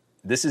 like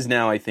this is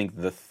now I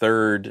think the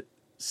third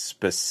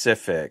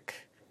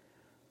specific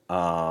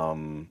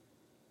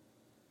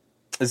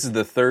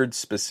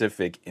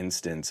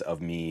instance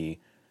of me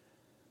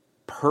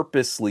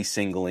purposely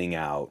singling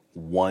out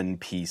one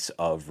piece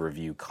of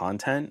review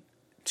content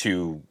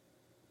to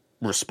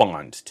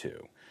respond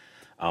to.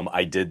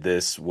 I did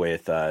this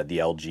with the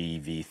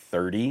LG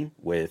V30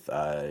 with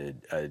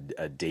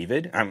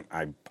David.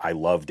 I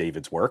love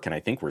David's work, and I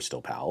think we're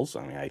still pals.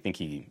 I mean, I think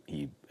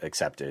he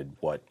accepted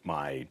what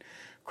my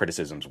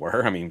criticisms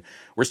were. I mean,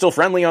 we're still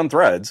friendly on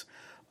Threads.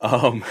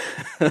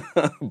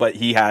 But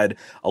he had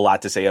a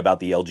lot to say about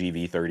the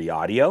LG V30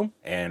 audio,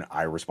 and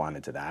I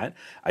responded to that.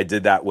 I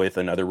did that with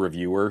another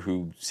reviewer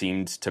who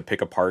seemed to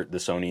pick apart the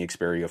Sony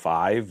Xperia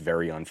 5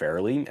 very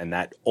unfairly, and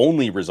that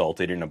only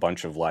resulted in a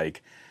bunch of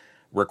like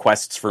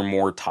requests for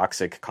more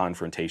toxic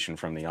confrontation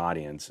from the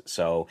audience.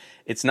 So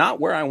it's not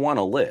where I want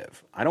to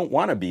live. I don't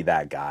want to be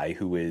that guy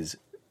who is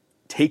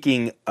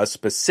taking a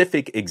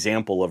specific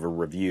example of a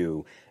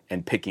review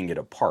and picking it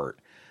apart.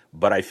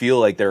 But I feel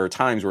like there are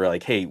times where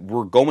like, hey,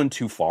 we're going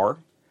too far.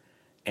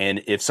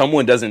 And if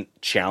someone doesn't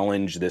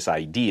challenge this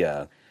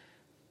idea,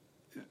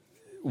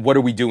 what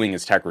are we doing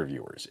as tech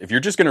reviewers? If you're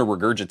just going to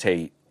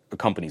regurgitate a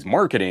company's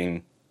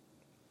marketing,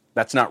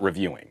 that's not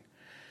reviewing.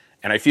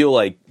 And I feel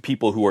like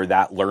people who are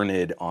that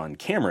learned on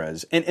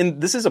cameras, and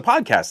this is a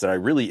podcast that I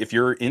really, if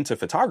you're into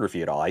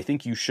photography at all, I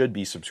think you should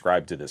be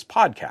subscribed to this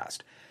podcast.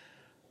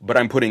 But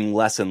I'm putting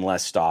less and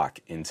less stock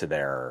into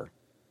their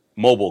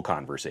mobile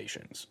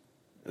conversations.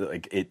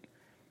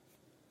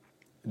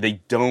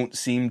 They don't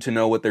seem to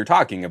know what they're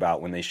talking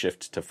about when they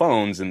shift to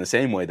phones in the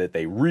same way that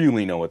they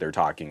really know what they're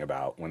talking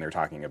about when they're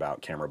talking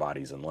about camera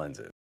bodies and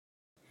lenses.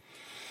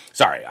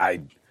 Sorry,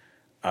 I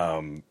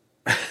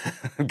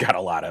got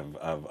a lot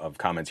of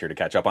comments here to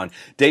catch up on.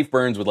 Dave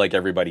Burns would like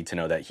everybody to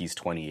know that he's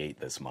 28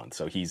 this month,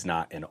 so he's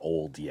not an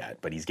old yet,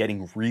 but he's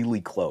getting really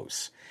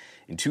close.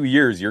 In 2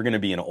 years, you're going to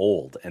be an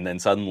old, and then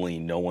suddenly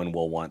no one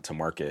will want to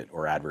market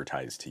or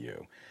advertise to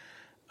you.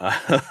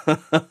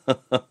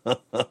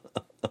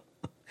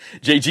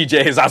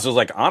 JGJ is also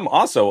like, I'm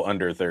also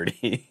under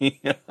 30.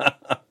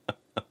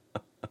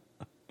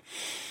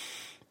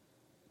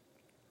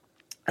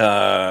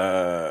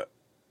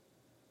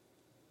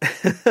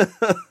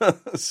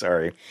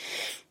 Sorry.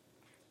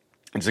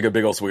 I just took a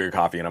big old swig of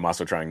coffee, and I'm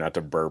also trying not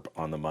to burp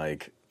on the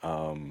mic.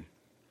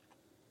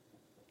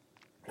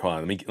 Hold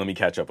on, let me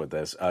catch up with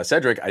this.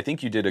 Cedric, I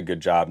think you did a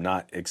good job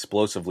not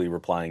explosively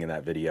replying in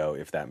that video,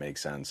 if that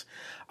makes sense.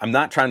 I'm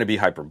not trying to be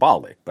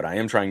hyperbolic, but I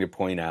am trying to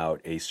point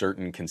out a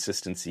certain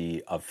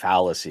consistency of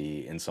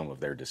fallacy in some of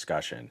their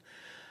discussion.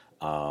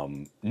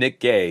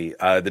 Nick Gay,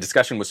 the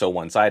discussion was so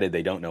one-sided,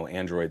 they don't know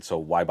Android, so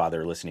why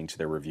bother listening to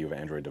their review of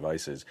Android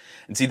devices?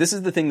 And see, this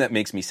is the thing that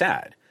makes me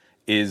sad,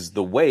 is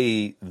the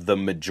way the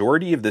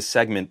majority of this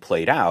segment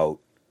played out.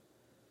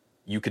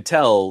 You could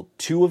tell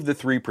 2 of the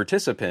 3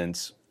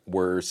 participants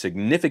were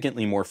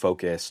significantly more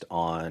focused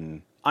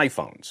on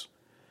iPhones.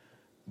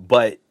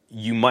 But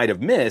you might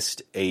have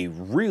missed a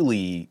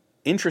really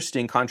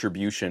interesting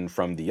contribution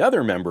from the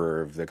other member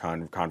of the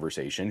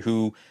conversation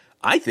who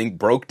I think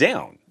broke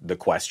down the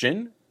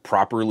question,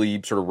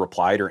 properly sort of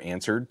replied or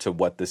answered to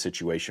what the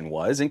situation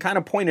was, and kind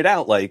of pointed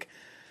out, like,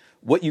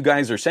 what you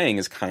guys are saying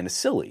is kind of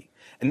silly.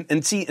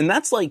 And see, and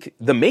that's like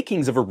the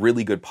makings of a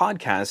really good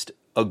podcast,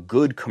 a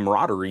good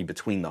camaraderie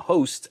between the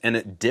hosts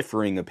and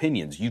differing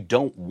opinions. You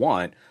don't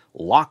want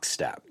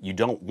lockstep. You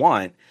don't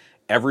want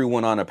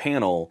everyone on a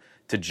panel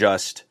to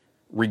just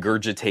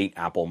regurgitate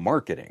Apple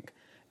marketing.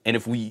 And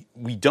if we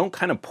don't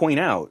kind of point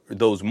out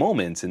those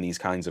moments in these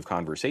kinds of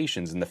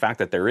conversations, and the fact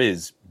that there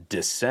is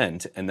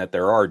dissent and that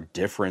there are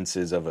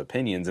differences of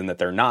opinions, and that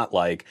they're not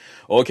like,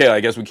 okay, I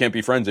guess we can't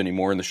be friends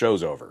anymore and the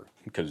show's over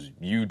because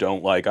you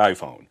don't like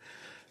iPhone.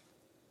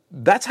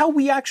 That's how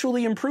we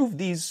actually improve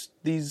these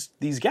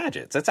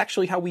gadgets. That's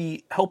actually how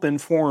we help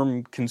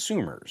inform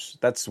consumers.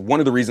 That's one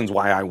of the reasons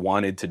why I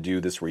wanted to do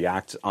this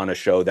React on a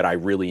show that I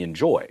really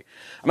enjoy.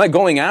 I'm not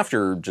going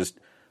after just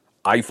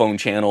iPhone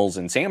channels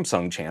and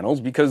Samsung channels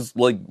because,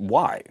 like,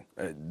 why?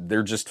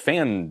 They're just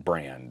fan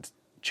brand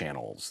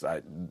channels.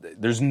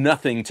 There's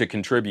nothing to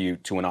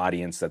contribute to an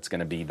audience that's going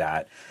to be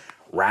that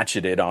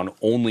ratcheted on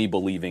only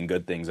believing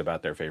good things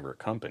about their favorite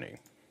company.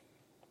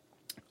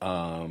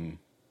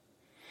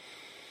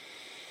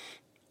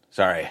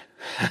 Sorry.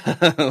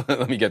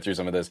 Let me get through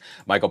some of this.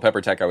 Michael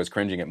Peppertech, I was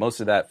cringing at most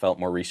of that. Felt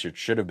more research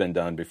should have been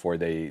done before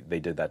they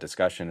did that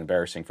discussion.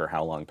 Embarrassing for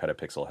how long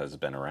Petapixel has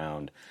been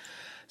around.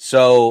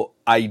 So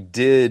I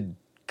did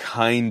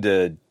kind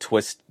of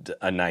twist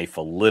a knife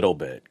a little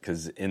bit,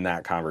 because in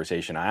that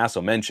conversation, I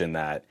also mentioned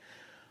that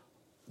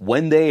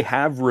when they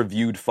have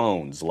reviewed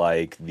phones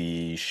like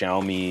the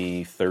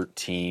Xiaomi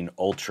 13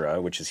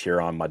 Ultra, which is here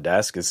on my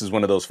desk, this is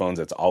one of those phones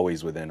that's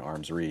always within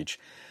arm's reach,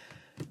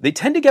 they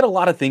tend to get a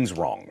lot of things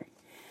wrong.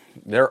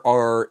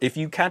 If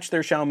you catch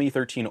their Xiaomi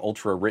 13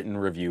 Ultra written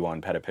review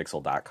on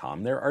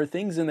petapixel.com, there are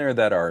things in there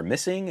that are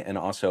missing and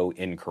also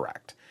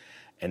incorrect.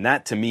 And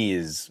that, to me,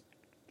 is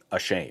a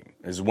shame.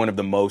 It's one of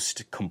the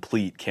most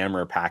complete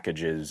camera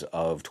packages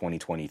of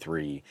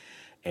 2023.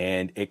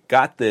 And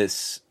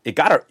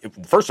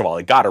first of all,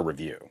 it got a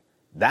review.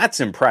 That's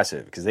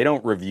impressive, because they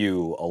don't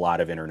review a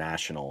lot of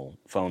international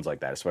phones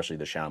like that, especially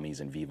the Xiaomis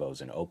and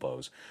Vivos and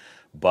Oppos.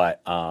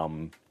 But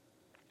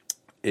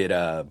it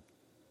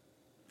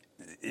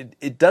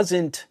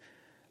doesn't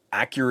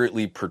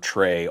accurately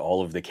portray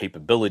all of the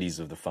capabilities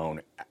of the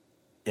phone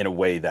in a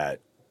way that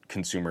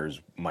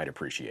consumers might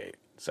appreciate.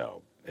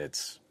 So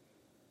it's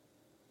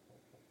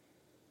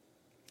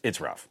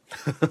rough.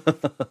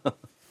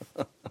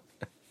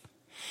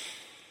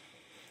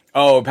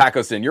 Oh,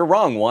 Pacoston, you're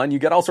wrong, Juan. You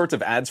get all sorts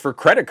of ads for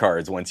credit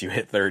cards once you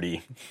hit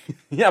 30.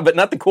 Yeah, but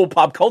not the cool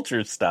pop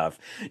culture stuff.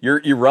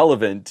 You're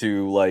irrelevant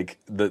to, like,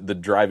 the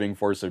driving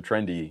force of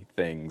trendy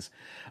things.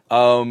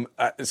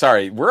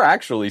 Sorry, we're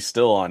actually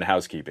still on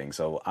housekeeping,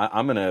 so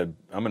I'm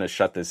gonna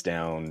shut this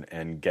down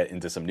and get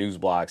into some news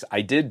blocks.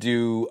 I did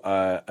do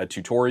a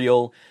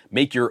tutorial,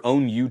 make your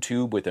own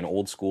YouTube with an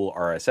old school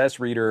RSS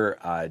reader,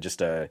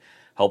 just a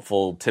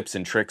helpful tips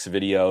and tricks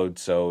video.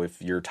 So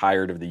if you're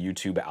tired of the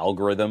YouTube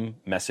algorithm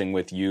messing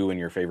with you and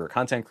your favorite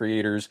content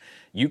creators,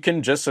 you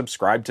can just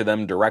subscribe to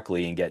them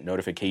directly and get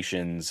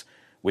notifications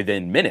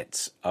within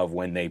minutes of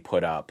when they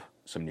put up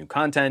some new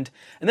content.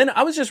 And then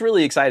I was just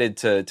really excited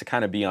to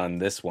kind of be on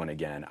this one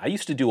again. I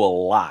used to do a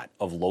lot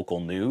of local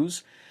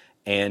news,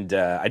 and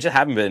I just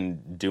haven't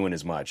been doing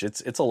as much.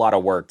 It's a lot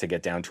of work to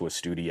get down to a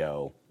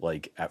studio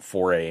like at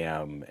 4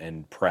 a.m.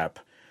 and prep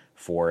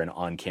for an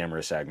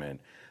on-camera segment.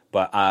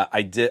 But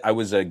I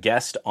was a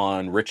guest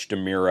on Rich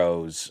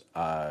DeMiro's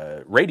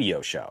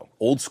radio show,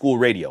 old school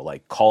radio,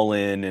 like call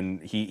in,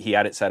 and he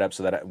had it set up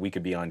so that we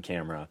could be on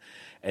camera.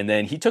 And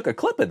then he took a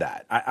clip of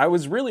that. I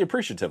was really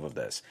appreciative of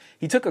this.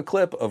 He took a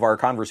clip of our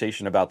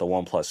conversation about the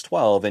OnePlus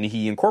 12, and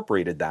he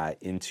incorporated that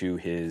into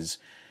his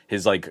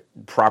like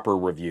proper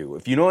review.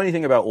 If you know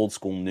anything about old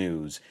school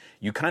news,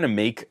 you kind of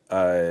make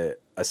a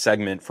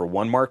segment for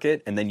one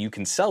market, and then you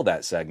can sell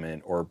that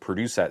segment or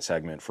produce that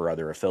segment for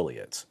other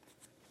affiliates.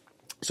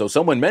 So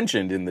someone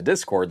mentioned in the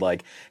Discord,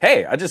 like,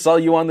 hey, I just saw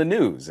you on the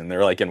news, and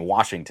they're like in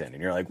Washington,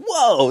 and you're like,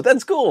 whoa,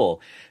 that's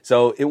cool.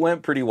 So it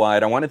went pretty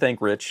wide. I want to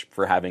thank Rich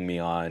for having me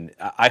on.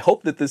 I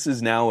hope that this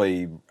is now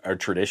a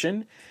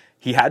tradition.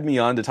 He had me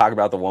on to talk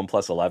about the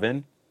OnePlus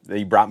 11.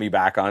 He brought me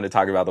back on to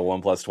talk about the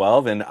OnePlus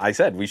 12, and I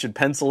said we should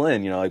pencil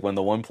in, like when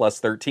the OnePlus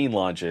 13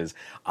 launches,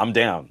 I'm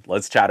down.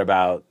 Let's chat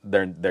about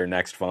their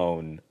next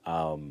phone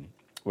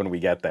when we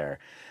get there.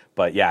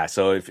 But yeah,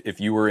 so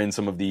if you were in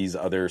some of these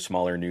other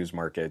smaller news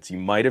markets, you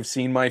might have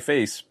seen my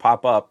face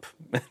pop up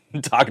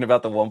talking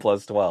about the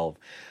OnePlus 12.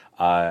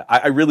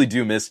 I really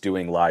do miss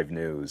doing live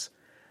news.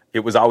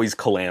 It was always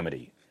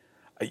calamity.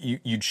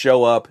 You'd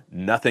show up,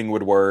 nothing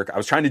would work. I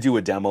was trying to do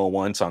a demo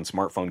once on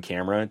smartphone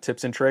camera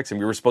tips and tricks, and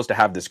we were supposed to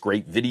have this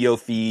great video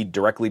feed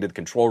directly to the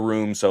control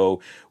room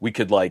so we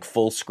could like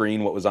full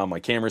screen what was on my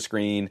camera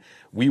screen.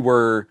 We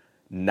were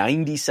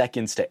 90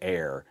 seconds to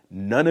air.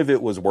 None of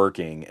it was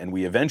working, and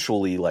we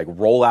eventually like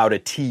roll out a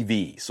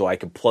TV so I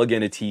could plug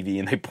in a TV,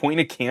 and they point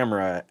a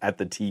camera at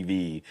the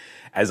TV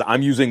as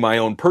I'm using my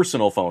own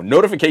personal phone.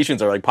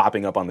 Notifications are like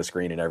popping up on the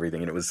screen and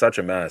everything, and it was such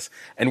a mess,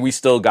 and we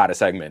still got a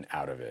segment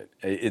out of it.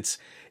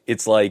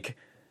 It's like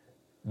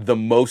the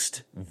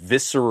most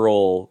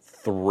visceral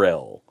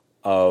thrill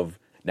of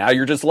now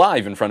you're just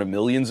live in front of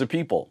millions of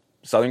people.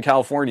 Southern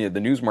California,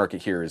 the news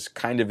market here is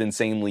kind of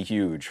insanely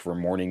huge for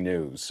morning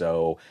news,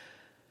 so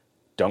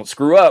don't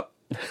screw up.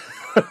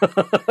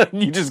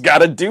 You just got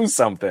to do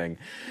something.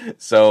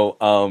 So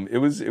it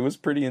was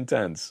pretty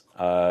intense.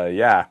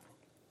 Yeah,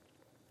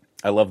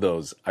 I love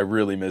those. I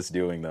really miss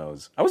doing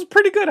those. I was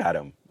pretty good at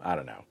them. I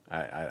don't know.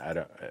 I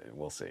don't.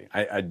 We'll see.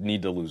 I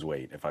need to lose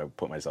weight if I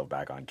put myself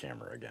back on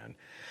camera again.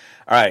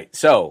 All right.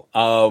 So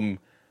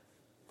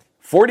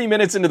 40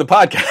 minutes into the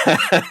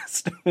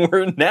podcast,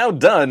 we're now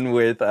done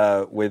with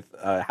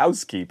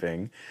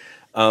housekeeping.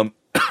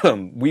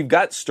 We've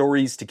got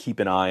stories to keep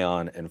an eye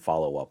on and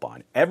follow up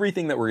on.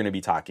 Everything that we're going to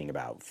be talking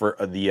about for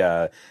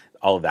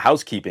all of the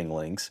housekeeping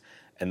links,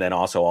 and then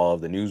also all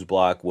of the news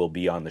block will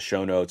be on the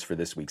show notes for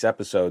this week's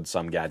episode,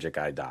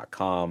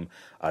 somegadgetguy.com.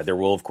 There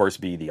will, of course,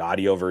 be the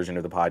audio version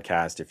of the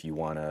podcast if you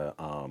want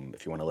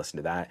to listen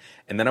to that.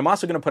 And then I'm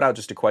also going to put out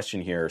just a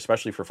question here,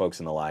 especially for folks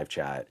in the live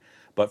chat,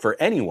 but for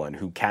anyone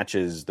who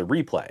catches the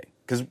replay,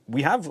 because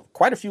we have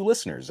quite a few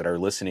listeners that are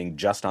listening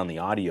just on the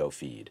audio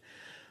feed.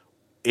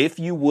 If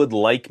you would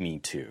like me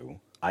to,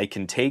 I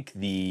can take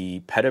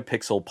the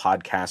Petapixel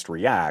Podcast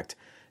React,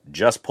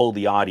 just pull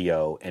the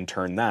audio, and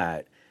turn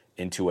that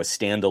into a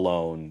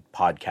standalone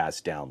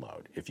podcast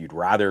download. If you'd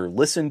rather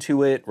listen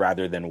to it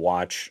rather than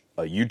watch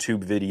a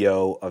YouTube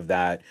video of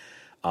that,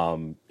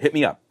 hit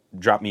me up.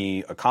 Drop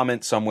me a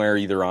comment somewhere,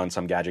 either on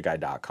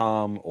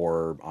somegadgetguy.com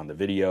or on the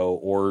video,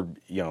 or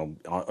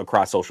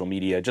across social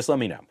media. Just let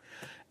me know,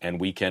 and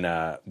we can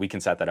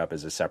set that up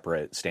as a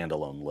separate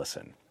standalone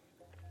listen.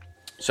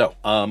 So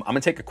I'm going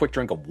to take a quick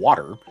drink of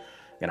water.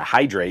 I'm going to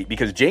hydrate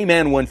because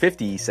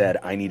JMan150 said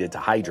I needed to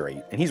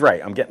hydrate. And he's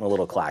right. I'm getting a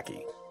little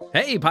clacky.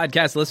 Hey,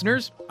 podcast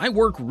listeners. I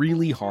work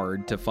really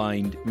hard to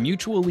find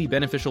mutually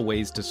beneficial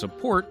ways to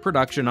support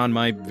production on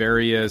my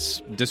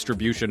various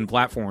distribution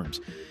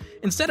platforms.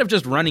 Instead of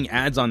just running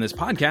ads on this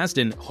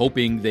podcast and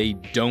hoping they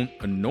don't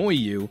annoy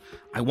you,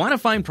 I want to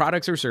find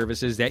products or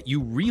services that you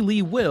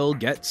really will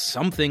get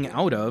something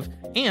out of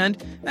and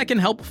that can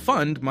help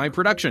fund my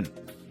production.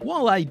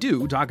 while I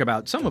do talk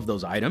about some of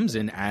those items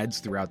in ads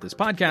throughout this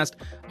podcast,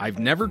 I've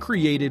never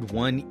created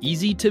one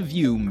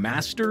easy-to-view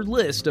master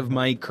list of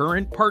my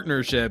current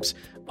partnerships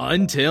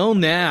until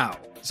now.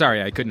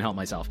 Sorry, I couldn't help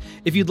myself.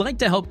 If you'd like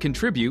to help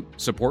contribute,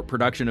 support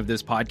production of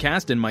this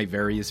podcast and my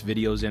various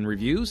videos and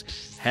reviews,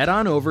 head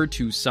on over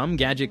to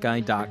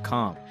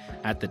somegadgetguy.com.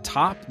 At the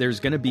top, there's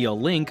going to be a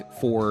link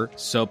for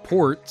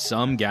Support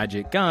Some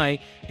Gadget Guy,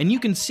 and you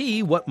can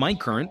see what my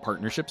current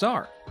partnerships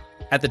are.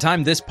 At the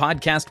time this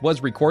podcast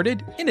was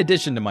recorded, in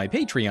addition to my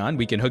Patreon,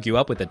 we can hook you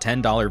up with a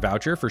 $10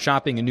 voucher for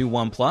shopping a new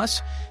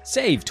OnePlus,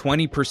 save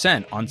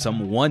 20% on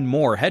some One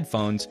More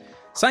headphones,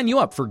 sign you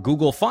up for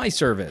Google Fi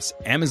service,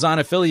 Amazon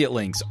affiliate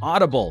links,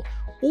 Audible,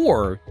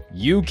 or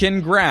you can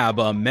grab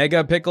a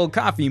Mega Pickle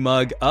coffee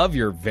mug of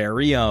your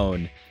very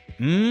own.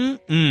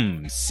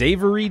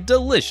 Savory,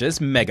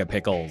 delicious Mega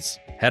Pickles.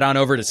 Head on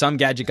over to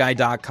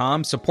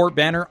somegadgetguy.com, support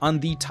banner on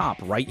the top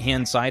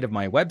right-hand side of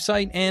my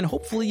website, and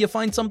hopefully you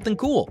find something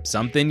cool,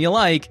 something you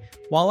like,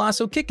 while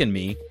also kicking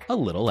me a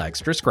little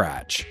extra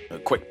scratch. A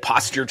quick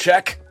posture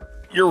check.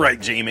 You're right,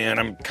 J-Man.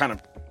 I'm kind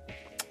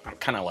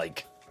of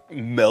like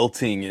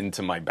melting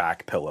into my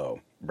back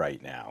pillow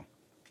right now.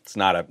 It's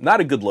not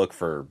a good look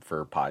for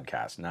a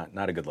podcast,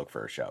 not a good look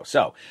for a show.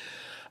 So,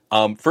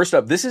 first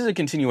up, this is a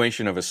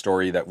continuation of a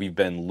story that we've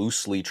been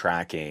loosely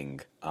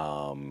tracking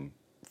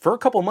for a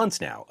couple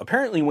months now.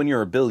 Apparently, when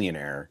you're a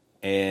billionaire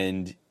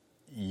and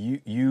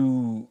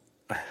you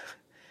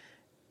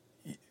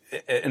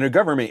in a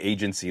government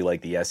agency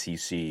like the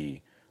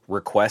SEC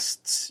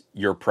requests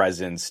your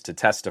presence to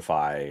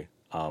testify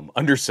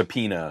under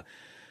subpoena,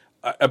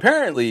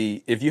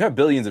 apparently, if you have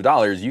billions of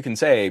dollars, you can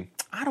say,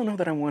 I don't know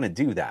that I want to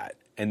do that.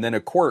 And then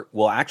a court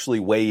will actually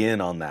weigh in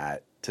on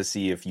that to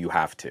see if you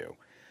have to.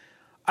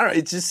 I don't know.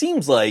 It just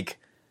seems like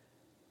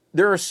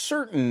there are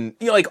certain,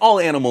 like all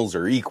animals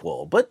are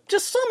equal, but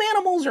just some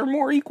animals are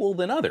more equal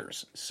than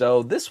others.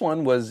 So this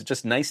one was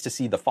just nice to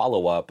see the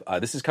follow-up.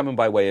 This is coming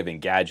by way of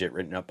Engadget,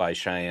 written up by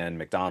Cheyenne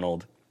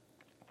McDonald.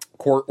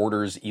 Court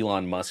orders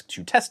Elon Musk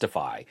to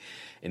testify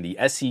in the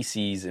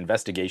SEC's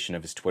investigation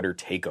of his Twitter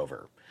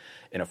takeover.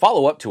 In a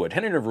follow-up to a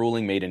tentative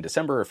ruling made in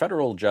December, a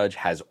federal judge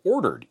has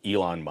ordered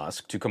Elon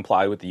Musk to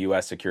comply with the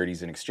U.S.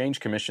 Securities and Exchange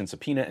Commission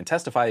subpoena and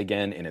testify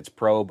again in its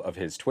probe of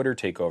his Twitter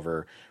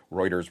takeover,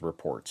 Reuters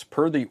reports.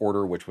 Per the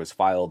order, which was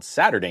filed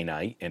Saturday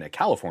night in a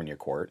California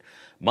court,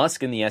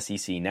 Musk and the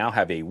SEC now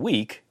have a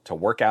week to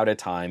work out a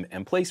time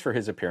and place for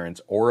his appearance,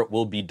 or it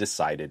will be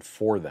decided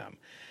for them.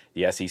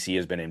 The SEC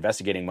has been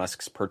investigating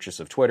Musk's purchase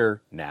of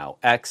Twitter, now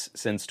X,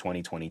 since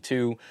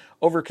 2022,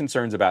 over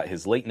concerns about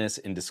his lateness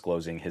in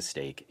disclosing his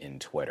stake in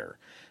Twitter.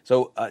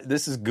 So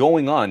this is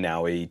going on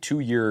now, a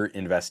 2-year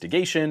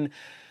investigation,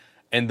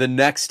 and the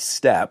next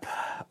step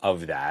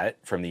of that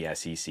from the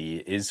SEC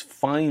is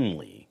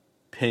finally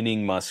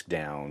pinning Musk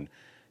down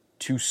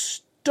to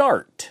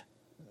start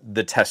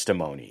the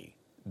testimony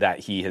that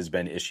he has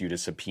been issued a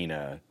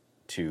subpoena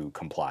to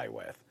comply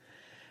with.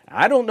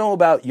 I don't know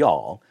about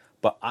y'all,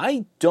 but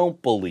I don't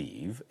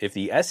believe if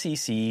the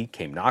SEC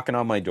came knocking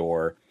on my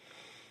door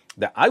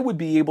that I would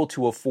be able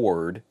to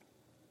afford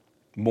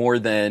more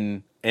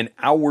than an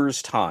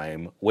hour's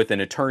time with an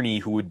attorney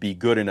who would be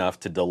good enough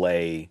to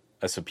delay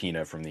a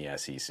subpoena from the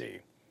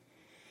SEC.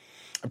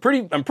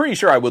 I'm pretty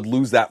sure I would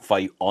lose that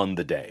fight on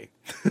the day.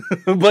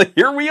 But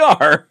here we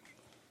are.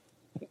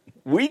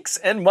 Weeks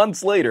and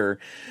months later,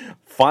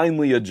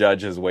 finally a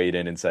judge has weighed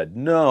in and said,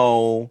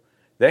 no,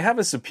 they have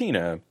a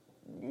subpoena.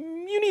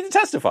 You need to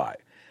testify.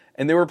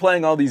 And they were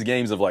playing all these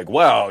games of like,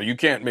 well, you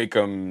can't make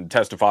him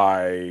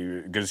testify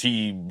because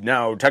he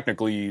now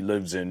technically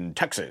lives in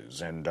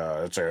Texas and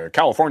it's a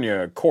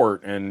California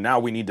court. And now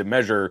we need to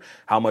measure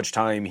how much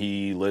time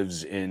he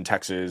lives in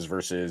Texas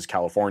versus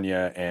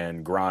California.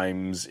 And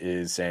Grimes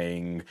is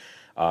saying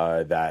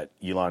that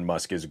Elon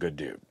Musk is a good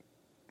dude,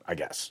 I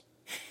guess.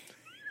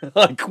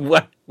 Like,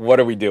 what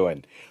are we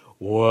doing?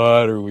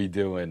 What are we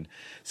doing?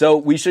 So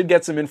we should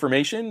get some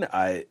information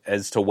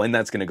as to when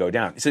that's going to go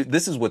down. So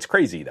this is what's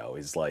crazy, though,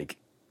 is like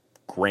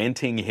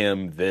granting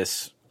him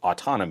this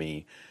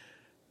autonomy.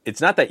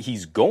 It's not that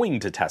he's going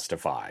to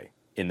testify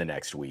in the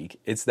next week.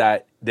 It's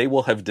that they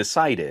will have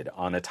decided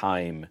on a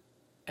time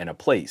and a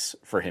place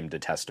for him to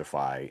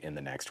testify in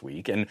the next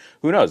week. And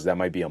who knows, that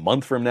might be a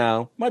month from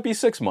now, might be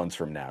 6 months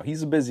from now.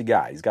 He's a busy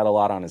guy. He's got a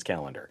lot on his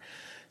calendar.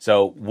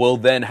 So we'll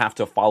then have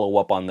to follow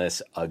up on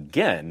this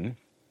again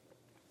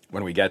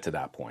when we get to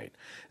that point.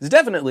 It's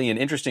definitely an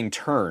interesting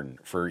turn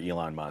for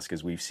Elon Musk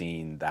as we've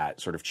seen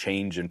that sort of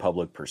change in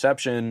public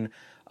perception.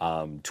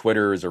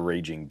 Twitter is a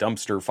raging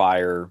dumpster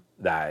fire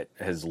that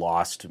has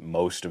lost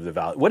most of the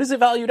value. What is it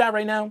valued at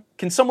right now?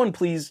 Can someone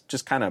please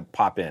just kind of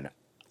pop in?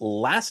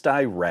 Last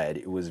I read,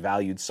 it was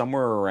valued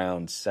somewhere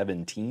around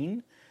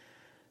 17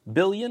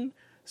 billion.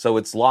 So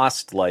it's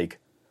lost like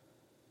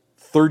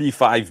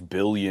 35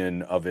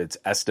 billion of its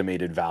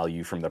estimated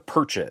value from the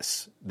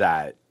purchase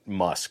that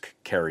Musk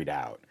carried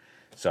out.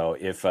 So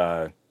if,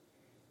 I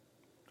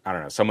I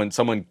don't know,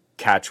 someone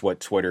catch what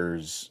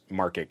Twitter's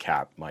market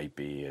cap might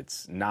be.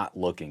 It's not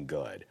looking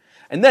good.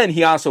 And then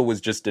he also was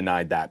just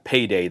denied that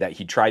payday that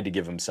he tried to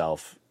give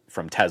himself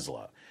from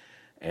Tesla.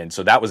 And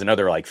so that was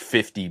another like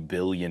 $50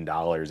 billion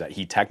that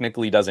he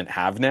technically doesn't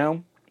have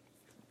now.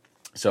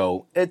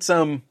 So it's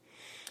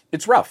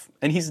rough.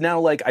 And he's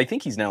now I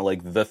think he's now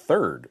like the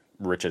third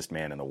richest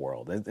man in the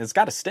world. It's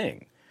got to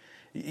sting.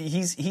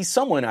 He's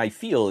someone I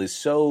feel is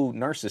so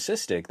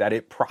narcissistic that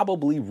it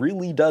probably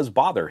really does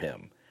bother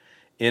him.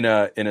 In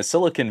a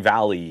Silicon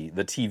Valley,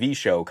 the TV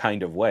show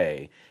kind of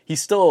way,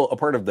 he's still a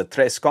part of the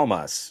Tres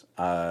Comas,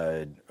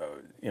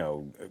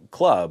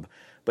 club,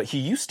 but he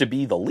used to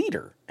be the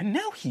leader, and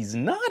now he's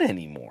not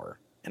anymore.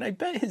 And I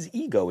bet his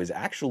ego is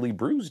actually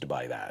bruised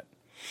by that.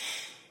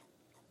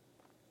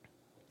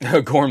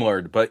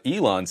 Gormlord, but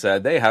Elon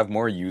said they have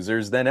more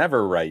users than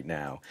ever right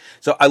now.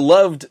 So I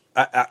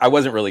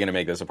wasn't really going to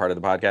make this a part of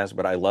the podcast,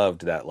 but I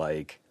loved that,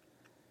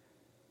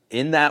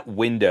 in that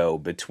window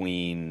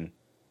between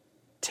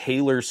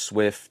Taylor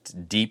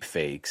Swift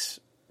deepfakes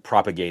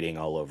propagating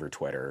all over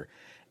Twitter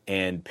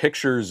and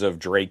pictures of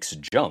Drake's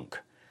junk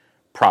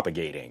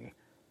propagating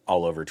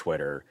all over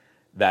Twitter,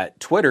 that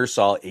Twitter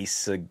saw a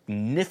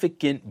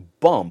significant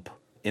bump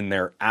in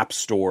their App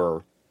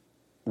Store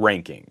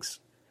rankings.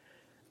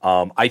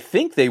 I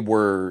think they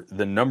were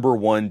the number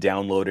one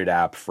downloaded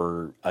app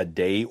for a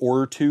day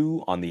or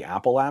two on the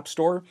Apple App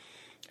Store,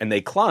 and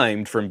they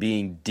climbed from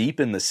being deep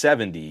in the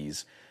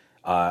 70s.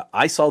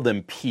 I saw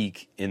them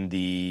peak in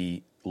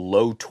the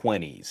low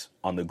 20s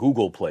on the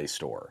Google Play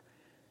Store.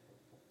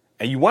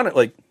 And you want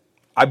to,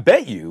 I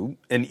bet you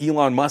an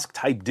Elon Musk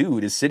type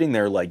dude is sitting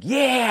there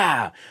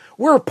yeah,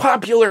 we're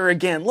popular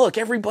again. Look,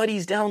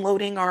 everybody's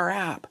downloading our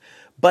app.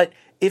 But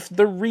if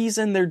the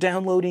reason they're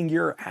downloading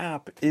your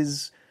app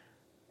is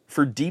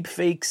for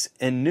deepfakes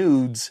and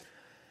nudes,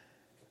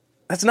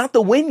 that's not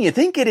the win you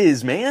think it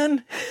is,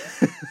 man.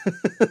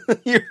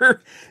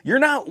 You're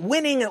not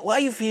winning at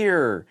life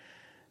here.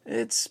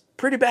 It's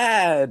pretty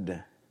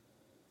bad.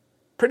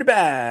 Pretty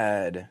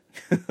bad.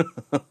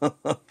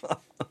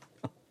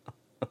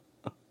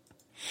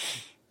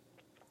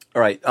 All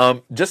right,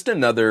 just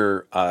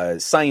another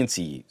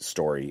science-y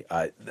story.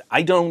 I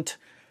don't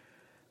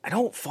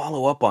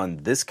follow up on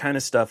this kind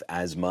of stuff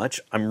as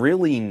much. I'm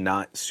really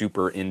not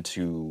super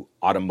into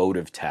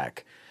automotive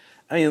tech.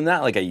 I mean,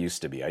 not like I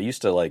used to be. I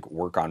used to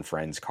work on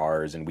friends'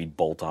 cars, and we'd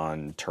bolt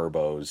on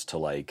turbos to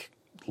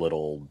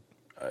little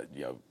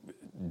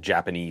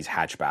Japanese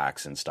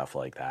hatchbacks and stuff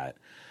like that.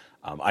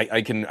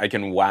 I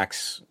can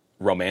wax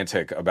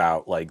romantic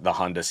about the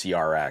Honda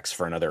CRX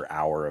for another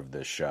hour of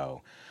this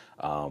show.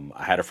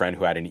 I had a friend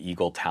who had an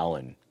Eagle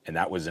Talon, and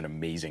that was an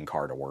amazing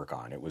car to work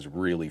on. It was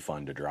really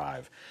fun to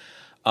drive.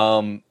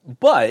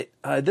 But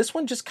this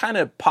one just kind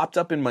of popped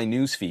up in my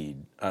newsfeed,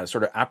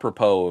 sort of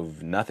apropos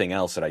of nothing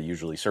else that I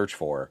usually search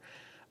for.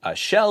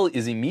 Shell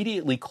is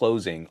immediately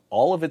closing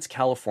all of its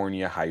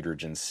California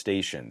hydrogen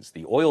stations.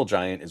 The oil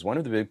giant is one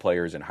of the big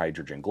players in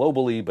hydrogen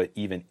globally, but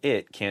even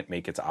it can't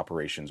make its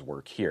operations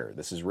work here.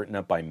 This is written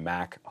up by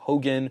Mac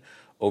Hogan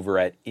over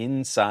at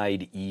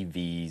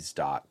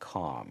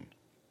InsideEVs.com.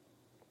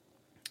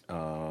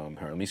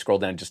 Let me scroll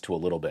down just to a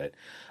little bit.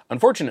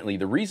 Unfortunately,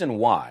 the reason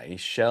why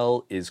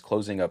Shell is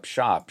closing up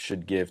shop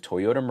should give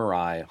Toyota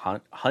Mirai,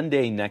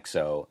 Hyundai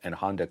Nexo, and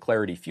Honda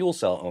Clarity fuel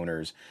cell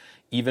owners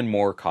even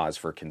more cause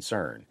for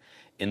concern.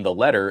 In the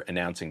letter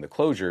announcing the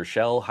closure,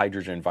 Shell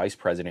Hydrogen Vice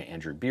President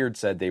Andrew Beard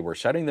said they were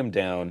shutting them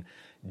down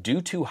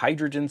due to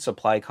hydrogen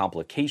supply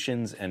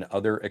complications and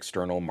other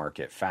external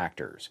market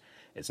factors.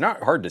 It's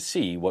not hard to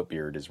see what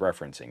Beard is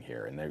referencing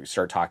here, and they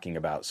start talking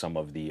about some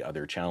of the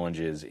other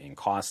challenges in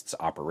costs,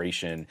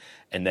 operation,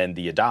 and then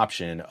the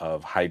adoption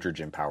of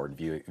hydrogen-powered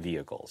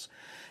vehicles.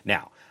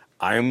 Now,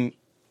 I'm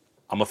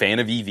a fan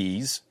of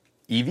EVs.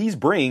 EVs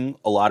bring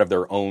a lot of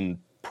their own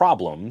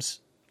problems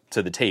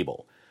to the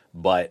table,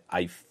 but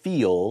I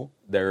feel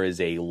there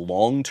is a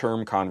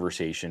long-term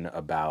conversation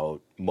about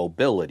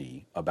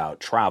mobility, about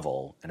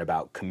travel, and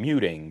about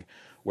commuting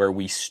where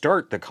we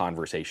start the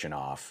conversation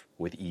off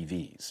with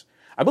EVs.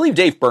 I believe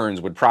Dave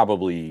Burns would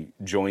probably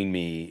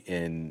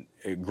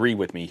agree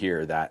with me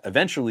here that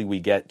eventually we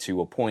get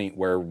to a point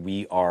where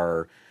we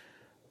are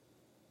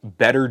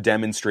better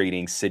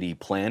demonstrating city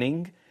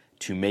planning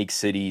to make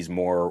cities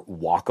more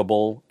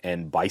walkable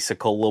and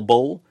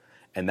bicycleable,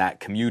 and that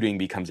commuting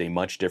becomes a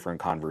much different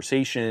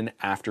conversation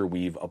after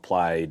we've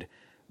applied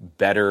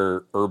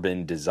better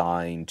urban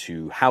design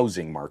to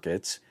housing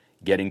markets,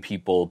 getting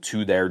people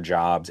to their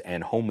jobs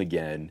and home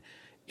again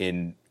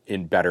in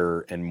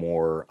better and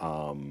more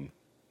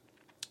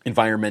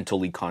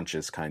environmentally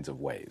conscious kinds of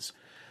ways.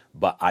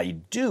 But I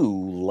do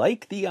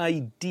like the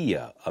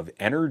idea of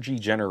energy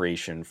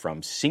generation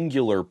from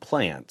singular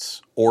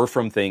plants or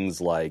from things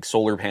like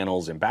solar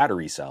panels and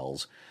battery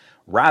cells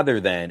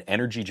rather than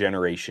energy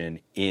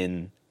generation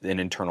in an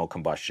internal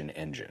combustion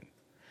engine.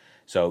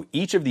 So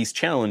each of these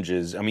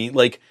challenges,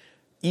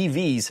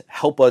 EVs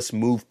help us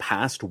move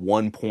past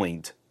one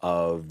point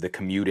of the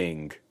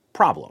commuting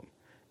problem.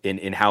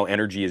 in how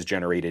energy is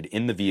generated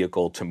in the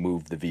vehicle to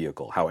move the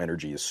vehicle, how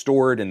energy is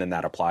stored, and then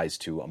that applies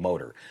to a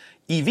motor.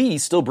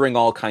 EVs still bring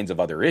all kinds of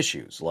other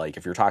issues. Like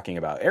if you're talking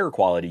about air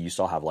quality, you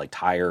still have like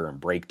tire and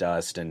brake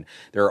dust, and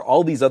there are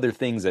all these other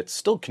things that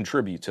still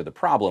contribute to the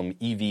problem.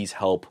 EVs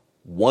help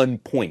one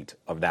point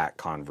of that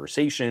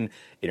conversation.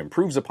 It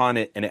improves upon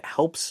it, and it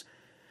helps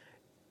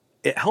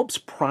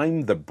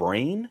prime the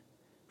brain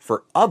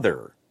for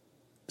other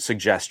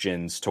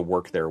suggestions to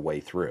work their way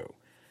through.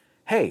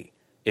 Hey,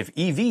 if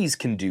EVs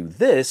can do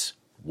this,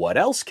 what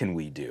else can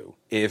we do?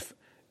 If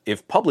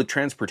public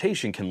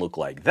transportation can look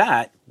like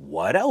that,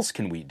 what else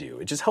can we do?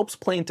 It just helps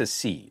plant a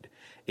seed.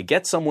 It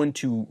gets someone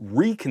to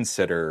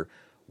reconsider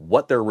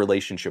what their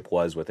relationship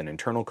was with an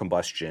internal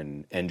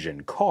combustion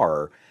engine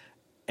car.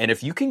 And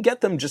if you can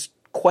get them just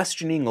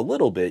questioning a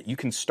little bit, you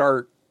can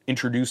start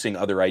introducing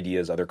other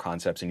ideas, other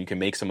concepts, and you can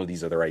make some of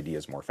these other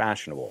ideas more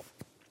fashionable.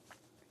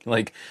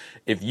 Like,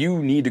 if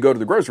you need to go to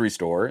the grocery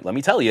store, let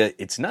me tell you,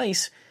 it's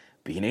nice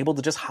being able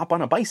to just hop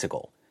on a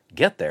bicycle.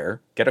 Get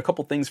there, get a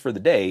couple things for the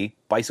day,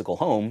 bicycle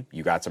home,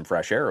 you got some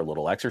fresh air, a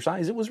little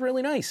exercise, it was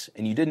really nice.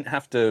 And you didn't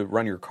have to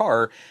run your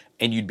car,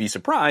 and you'd be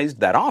surprised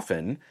that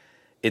often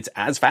it's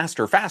as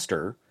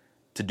faster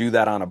to do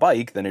that on a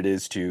bike than it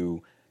is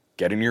to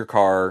get in your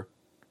car,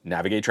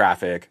 navigate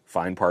traffic,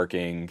 find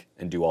parking,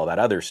 and do all that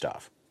other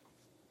stuff.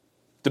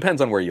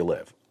 Depends on where you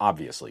live,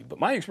 obviously, but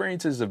my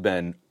experiences have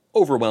been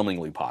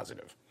overwhelmingly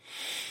positive.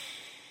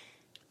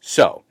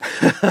 So,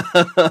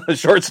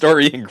 short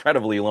story,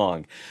 incredibly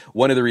long.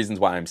 One of the reasons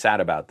why I'm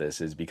sad about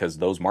this is because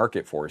those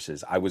market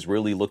forces, I was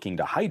really looking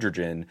to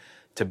hydrogen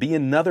to be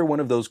another one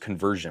of those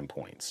conversion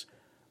points.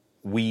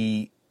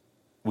 We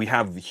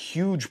have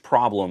huge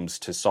problems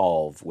to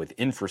solve with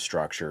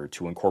infrastructure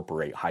to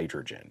incorporate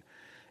hydrogen.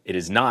 It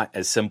is not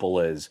as simple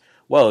as,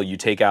 well, you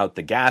take out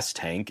the gas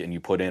tank and you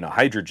put in a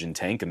hydrogen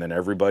tank and then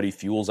everybody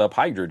fuels up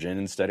hydrogen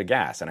instead of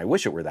gas. And I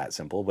wish it were that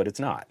simple, but it's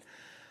not.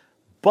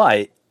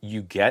 But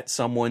you get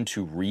someone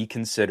to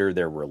reconsider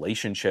their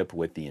relationship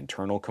with the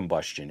internal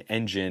combustion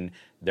engine.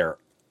 They're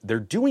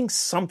doing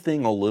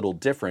something a little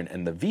different,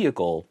 and the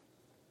vehicle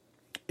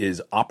is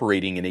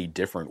operating in a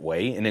different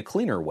way, in a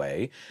cleaner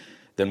way,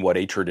 than what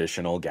a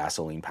traditional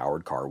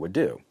gasoline-powered car would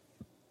do.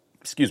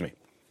 Excuse me.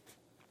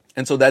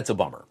 And so that's a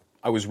bummer.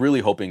 I was really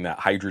hoping that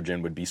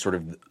hydrogen would be sort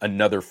of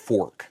another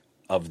fork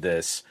of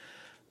this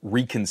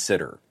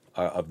reconsider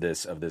of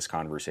this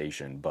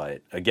conversation.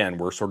 But again,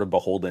 we're sort of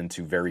beholden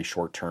to very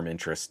short-term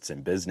interests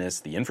in business.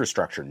 The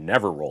infrastructure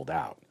never rolled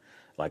out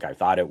like I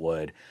thought it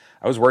would.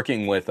 I was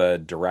working with a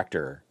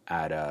director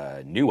at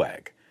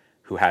Newegg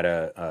who had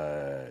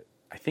I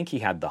think he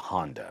had the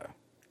Honda.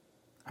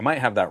 I might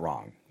have that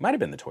wrong. It might have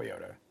been the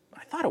Toyota.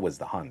 I thought it was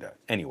the Honda.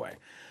 Anyway.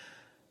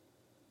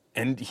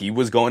 And he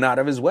was going out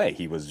of his way.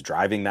 He was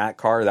driving that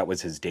car. That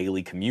was his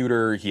daily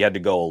commuter. He had to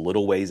go a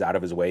little ways out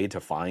of his way to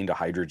find a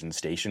hydrogen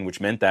station,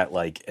 which meant that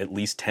like at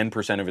least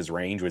 10% of his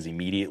range was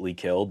immediately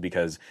killed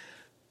because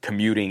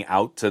commuting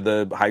out to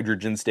the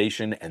hydrogen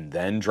station and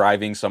then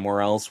driving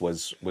somewhere else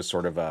was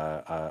sort of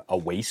a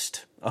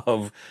waste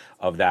of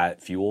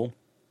that fuel.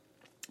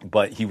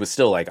 But he was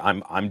still like,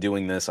 I'm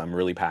doing this. I'm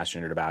really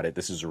passionate about it.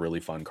 This is a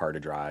really fun car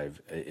to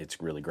drive.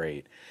 It's really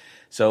great.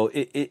 So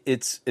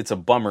it's a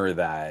bummer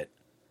that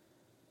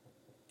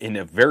in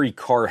a very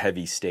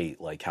car-heavy state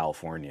like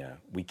California,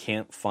 we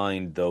can't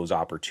find those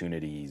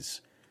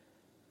opportunities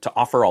to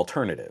offer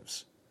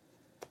alternatives.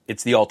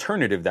 It's the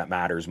alternative that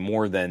matters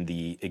more than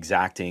the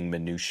exacting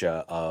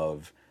minutia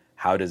of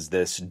how does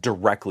this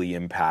directly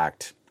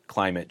impact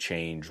climate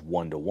change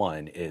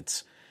one-to-one.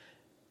 It's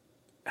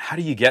how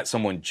do you get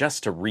someone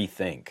just to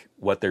rethink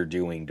what they're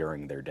doing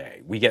during their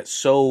day? We get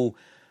so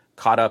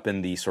caught up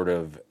in the sort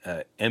of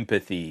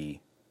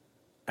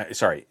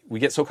we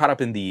get so caught up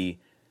in the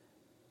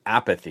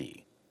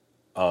apathy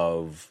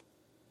of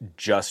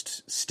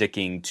just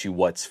sticking to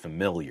what's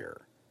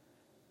familiar.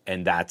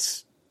 And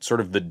that's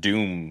sort of the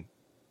doom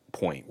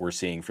point we're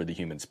seeing for the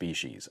human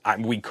species.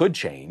 We could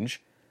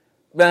change,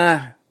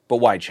 but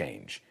why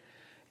change?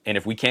 And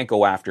if we can't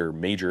go after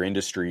major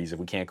industries, if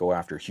we can't go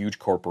after huge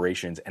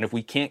corporations, and if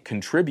we can't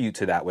contribute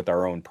to that with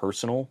our own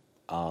personal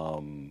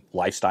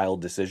lifestyle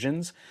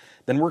decisions,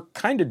 then we're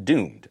kind of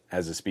doomed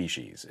as a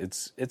species.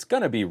 It's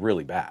going to be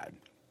really bad.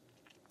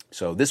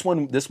 So this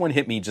one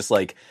hit me just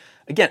like,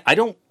 again, I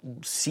don't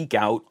seek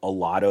out a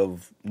lot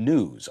of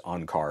news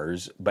on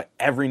cars, but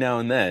every now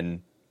and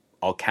then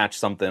I'll catch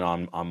something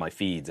on my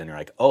feeds and you're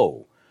like,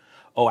 oh,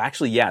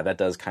 actually, yeah, that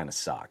does kind of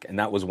suck. And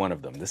that was one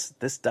of them.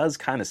 This does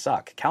kind of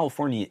suck.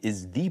 California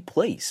is the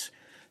place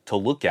to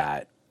look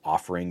at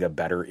offering a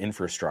better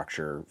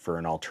infrastructure for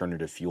an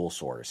alternative fuel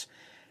source.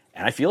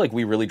 And I feel like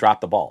we really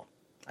dropped the ball.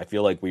 I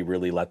feel like we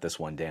really let this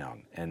one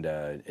down. And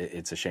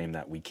it's a shame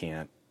that we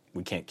can't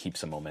keep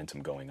some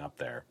momentum going up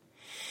there.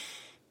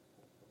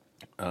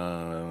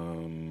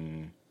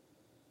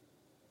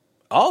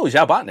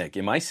 Zhaubotnik,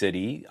 in my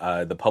city,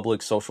 the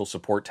public social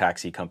support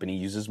taxi company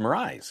uses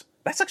Mirais.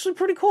 That's actually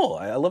pretty cool.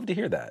 I love to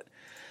hear that.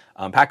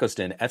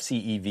 Pakistan,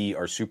 FCEV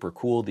are super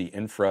cool. The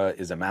infra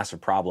is a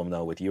massive problem,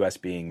 though, with US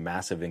being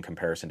massive in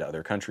comparison to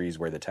other countries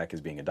where the tech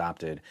is being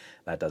adopted.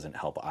 That doesn't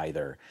help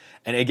either.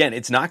 And again,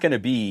 it's not going to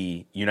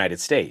be United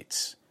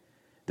States.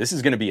 This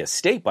is going to be a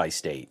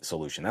state-by-state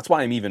solution. That's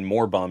why I'm even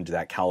more bummed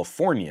that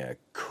California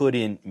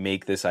couldn't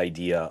make this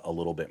idea a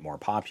little bit more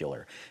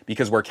popular.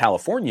 Because where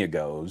California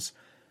goes,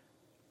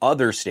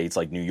 other states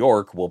like New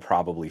York will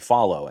probably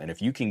follow. And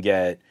if you can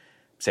get,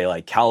 say,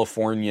 like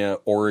California,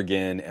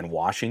 Oregon, and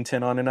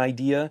Washington on an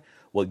idea,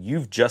 well,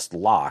 you've just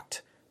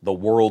locked the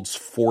world's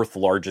fourth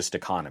largest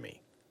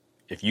economy.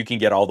 If you can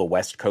get all the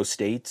West Coast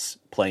states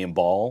playing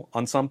ball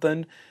on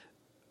something,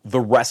 the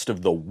rest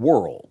of the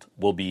world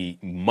will be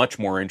much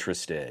more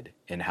interested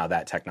in how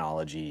that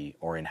technology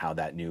or in how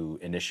that new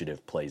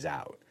initiative plays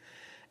out.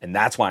 And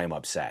that's why I'm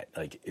upset.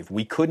 Like, if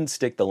we couldn't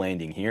stick the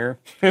landing here,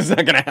 it's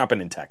not going to happen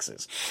in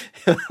Texas.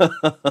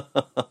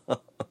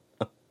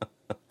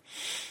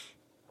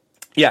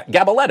 Yeah,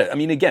 Gabaletta. I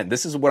mean, again,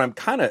 this is what I'm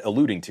kind of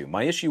alluding to.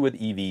 My issue with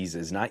EVs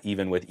is not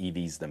even with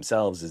EVs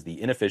themselves, is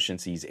the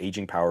inefficiencies,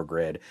 aging power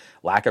grid,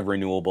 lack of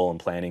renewable and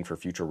planning for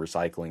future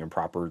recycling and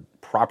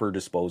proper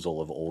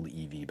disposal of old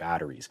EV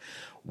batteries.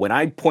 When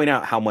I point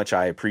out how much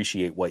I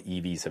appreciate what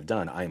EVs have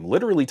done, I am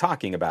literally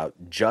talking about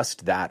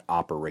just that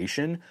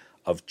operation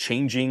of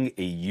changing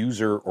a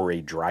user or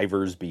a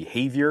driver's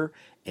behavior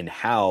in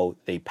how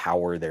they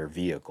power their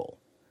vehicle.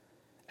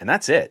 And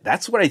that's it.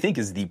 That's what I think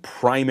is the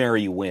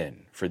primary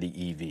win for the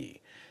EV.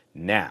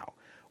 Now,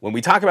 when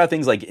we talk about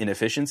things like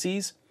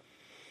inefficiencies,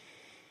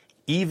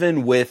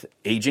 even with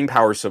aging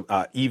power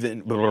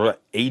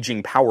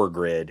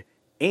grid,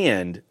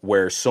 and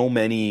where so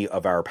many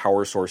of our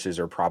power sources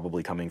are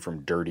probably coming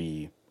from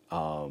dirty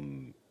power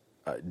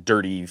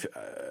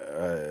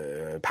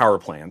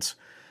plants,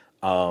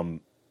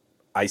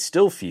 I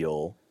still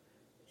feel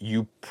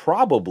you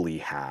probably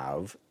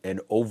have an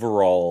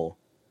overall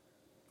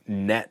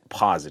net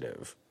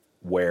positive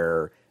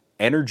where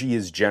energy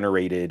is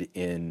generated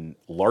in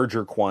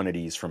larger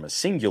quantities from a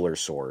singular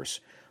source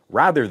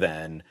rather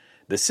than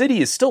the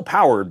city is still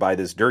powered by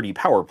this dirty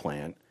power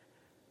plant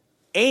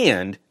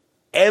and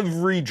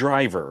every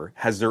driver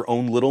has their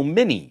own little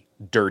mini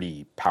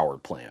dirty power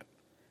plant.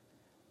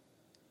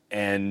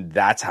 And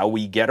that's how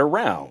we get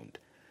around.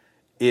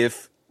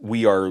 If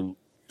we are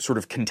sort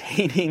of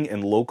containing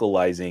and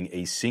localizing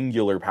a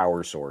singular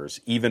power source,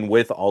 even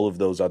with all of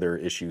those other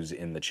issues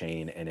in the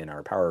chain and in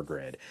our power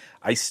grid,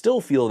 I still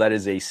feel that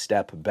is a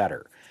step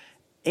better.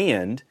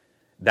 And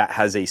that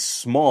has a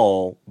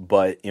small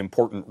but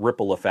important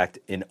ripple effect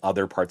in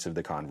other parts of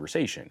the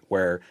conversation,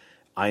 where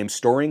I am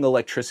storing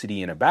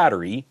electricity in a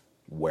battery.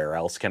 Where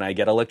else can I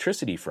get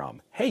electricity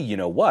from? Hey, you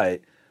know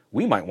what?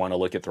 We might want to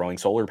look at throwing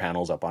solar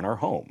panels up on our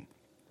home.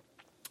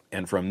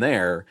 And from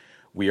there,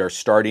 we are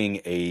starting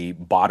a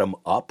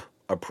bottom-up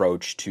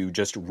approach to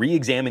just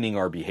re-examining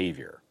our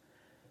behavior.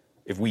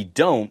 If we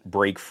don't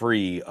break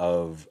free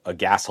of a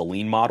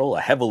gasoline model,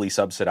 a heavily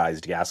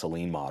subsidized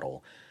gasoline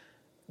model,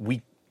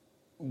 we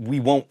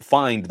won't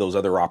find those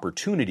other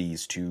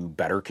opportunities to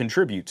better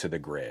contribute to the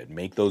grid,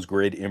 make those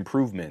grid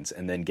improvements,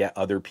 and then get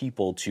other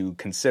people to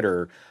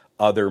consider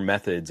other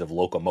methods of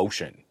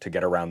locomotion to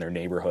get around their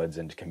neighborhoods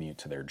and to commute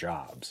to their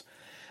jobs.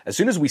 As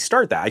soon as we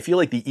start that, I feel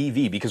like the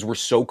EV, because we're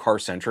so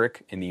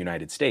car-centric in the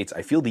United States,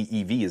 I feel the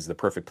EV is the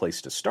perfect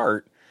place to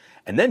start.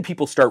 And then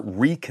people start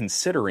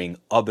reconsidering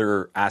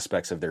other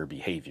aspects of their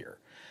behavior.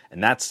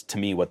 And that's, to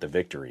me, what the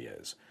victory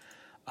is.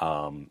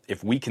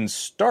 If we can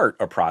start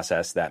a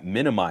process that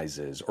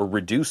minimizes or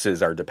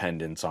reduces our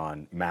dependence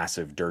on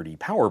massive, dirty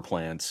power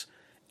plants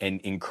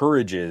and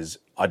encourages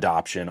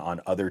adoption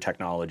on other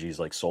technologies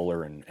like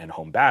solar and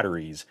home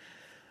batteries,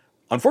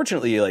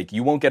 unfortunately, like,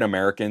 you won't get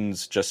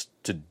Americans just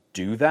to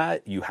do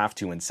that. You have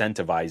to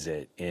incentivize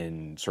it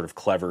in sort of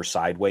clever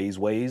sideways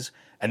ways,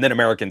 and then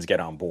Americans get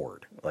on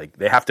board. Like,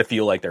 they have to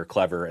feel like they're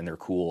clever and they're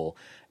cool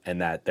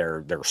and that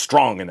they're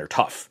strong and they're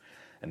tough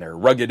and they're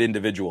rugged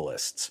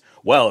individualists.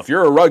 Well, if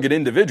you're a rugged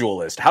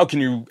individualist, how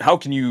can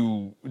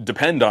you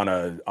depend on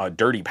a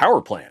dirty power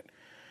plant?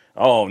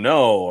 Oh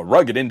no, a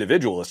rugged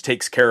individualist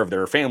takes care of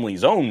their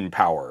family's own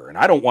power, and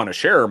I don't want to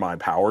share my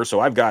power, so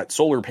I've got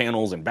solar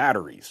panels and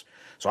batteries.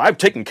 So I've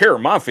taken care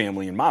of my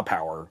family and my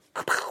power.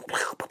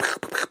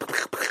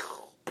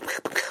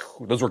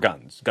 Those were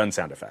gun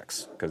sound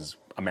effects, because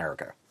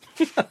America.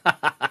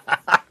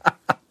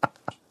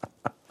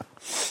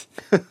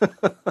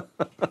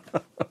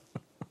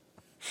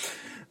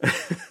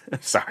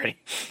 Sorry.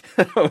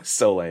 That was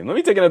so lame. Let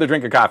me take another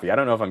drink of coffee. I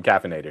don't know if I'm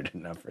caffeinated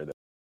enough for this.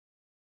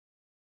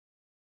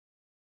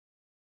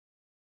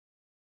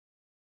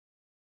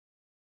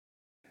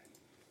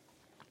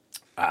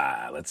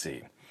 Let's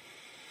see.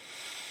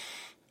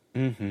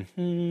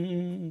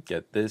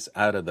 Get this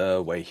out of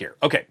the way here.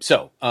 Okay,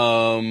 so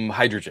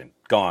hydrogen,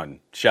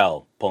 gone.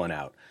 Shell, pulling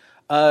out.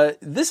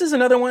 This is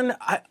another one.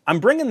 I'm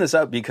bringing this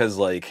up because,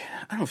 like,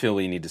 I don't feel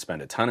we need to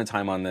spend a ton of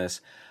time on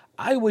this.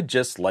 I would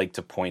just like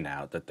to point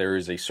out that there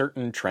is a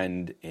certain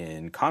trend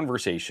in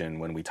conversation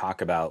when we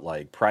talk about,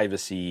 like,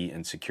 privacy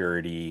and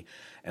security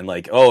and,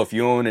 like, oh, if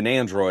you own an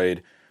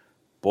Android,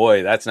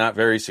 boy, that's not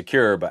very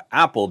secure, but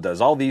Apple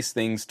does all these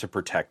things to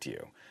protect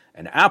you.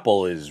 And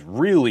Apple is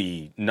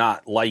really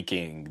not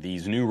liking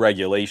these new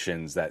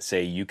regulations that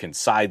say you can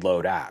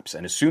sideload apps.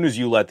 And as soon as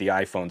you let the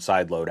iPhone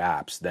sideload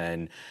apps,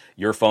 then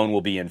your phone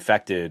will be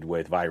infected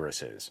with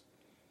viruses.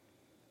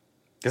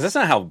 Because that's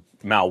not how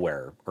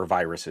malware or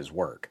viruses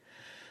work.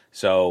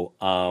 So,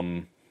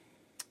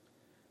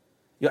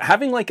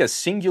 having like a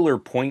singular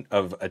point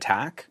of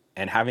attack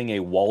and having a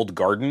walled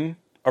garden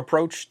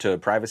approach to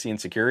privacy and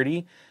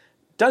security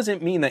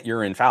doesn't mean that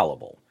you're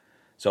infallible.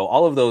 So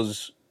all of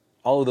those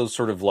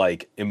sort of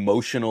like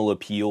emotional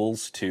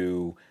appeals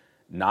to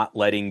not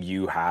letting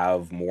you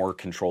have more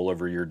control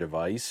over your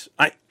device,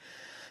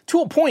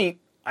 to a point,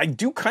 I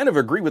do kind of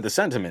agree with the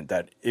sentiment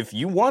that if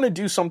you want to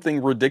do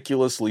something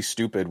ridiculously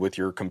stupid with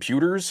your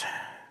computers,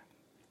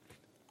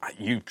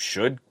 you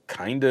should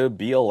kind of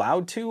be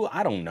allowed to.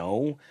 I don't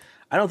know.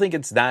 I don't think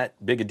it's that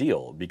big a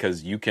deal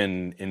because you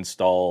can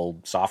install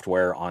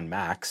software on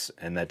Macs,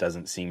 and that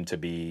doesn't seem to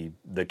be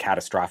the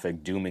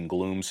catastrophic doom and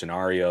gloom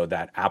scenario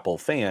that Apple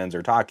fans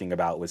are talking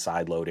about with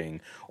sideloading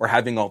or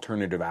having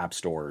alternative app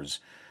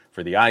stores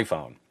for the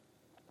iPhone.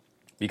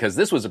 Because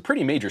this was a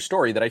pretty major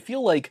story that I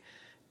feel like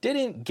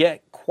didn't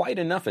get quite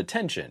enough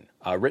attention.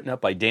 Written up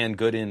by Dan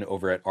Gooden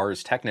over at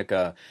Ars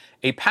Technica,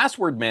 a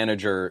password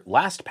manager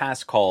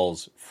LastPass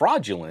calls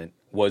fraudulent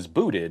was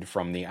booted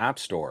from the App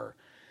Store.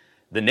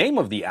 The name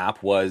of the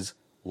app was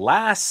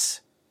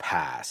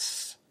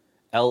LastPass,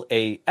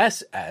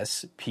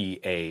 LASSPASS,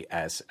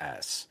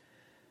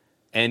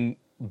 and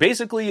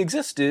basically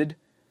existed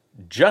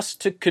just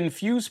to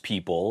confuse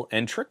people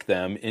and trick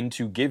them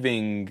into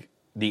giving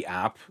the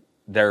app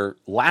their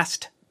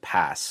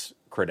LastPass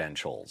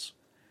credentials.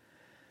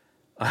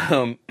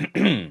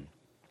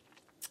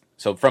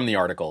 So from the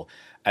article,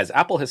 as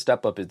Apple has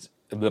stepped up its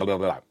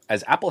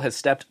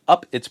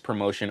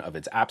promotion of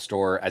its App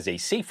Store as a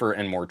safer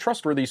and more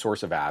trustworthy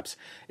source of apps,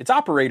 its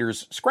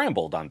operators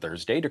scrambled on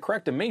Thursday to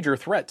correct a major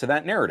threat to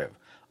that narrative.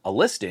 A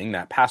listing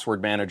that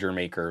password manager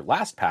maker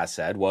LastPass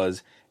said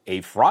was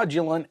a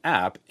fraudulent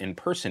app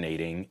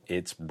impersonating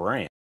its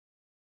brand.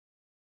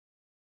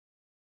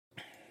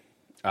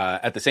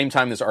 At the same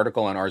time this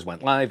article on Ars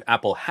went live,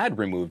 Apple had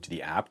removed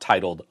the app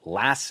titled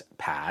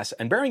LastPass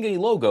and bearing a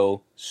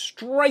logo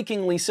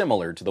strikingly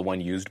similar to the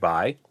one used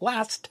by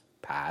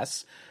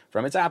LastPass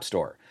from its App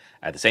Store.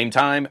 At the same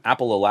time,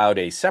 Apple allowed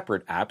a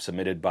separate app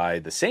submitted by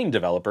the same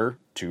developer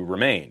to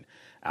remain.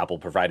 Apple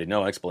provided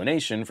no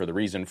explanation for the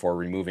reason for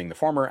removing the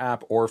former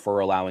app or for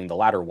allowing the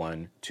latter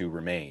one to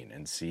remain.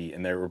 And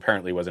there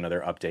apparently was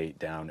another update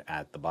down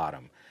at the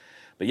bottom.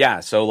 But yeah,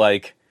 so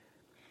like,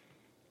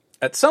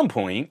 at some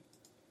point,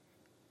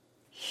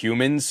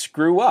 humans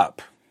screw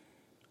up.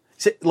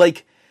 So,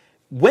 like,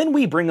 when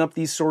we bring up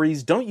these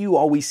stories, don't you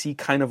always see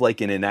kind of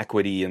like an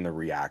inequity in the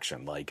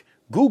reaction? Like,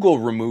 Google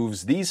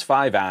removes these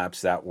 5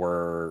 apps that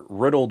were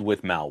riddled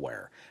with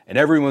malware. And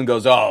everyone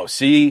goes, oh,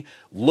 see,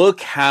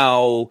 look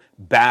how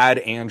bad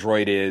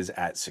Android is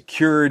at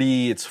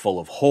security. It's full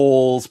of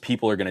holes.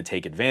 People are going to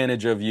take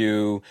advantage of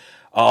you.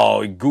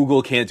 Oh,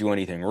 Google can't do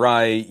anything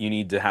right. You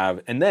need to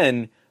have... And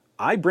then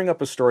I bring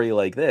up a story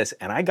like this,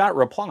 and I got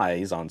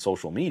replies on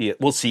social media.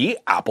 Well, see,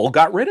 Apple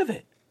got rid of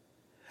it.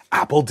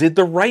 Apple did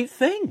the right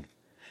thing.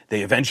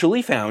 They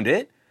eventually found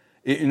it.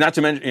 Not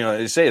to mention,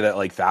 they say that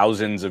like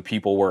thousands of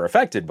people were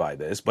affected by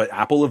this, but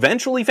Apple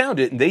eventually found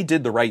it, and they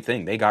did the right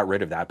thing. They got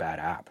rid of that bad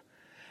app.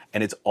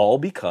 And it's all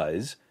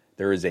because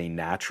there is a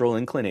natural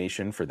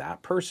inclination for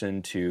that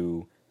person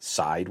to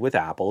side with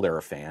Apple. They're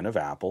a fan of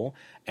Apple,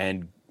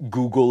 and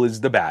Google is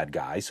the bad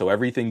guy, so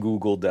everything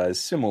Google does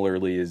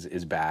similarly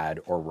is bad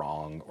or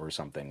wrong or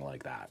something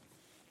like that.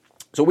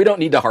 So we don't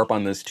need to harp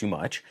on this too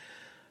much.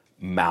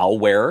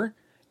 Malware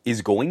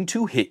is going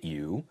to hit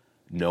you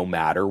no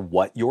matter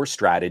what your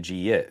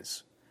strategy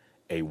is.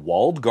 A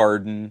walled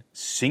garden,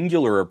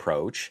 singular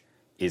approach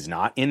is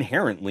not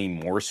inherently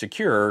more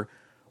secure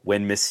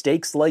when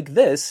mistakes like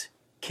this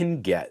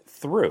can get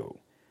through.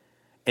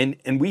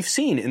 And we've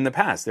seen in the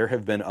past, there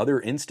have been other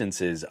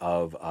instances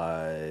of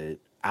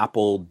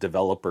Apple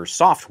developer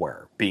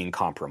software being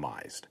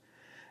compromised.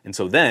 And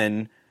so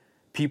then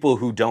people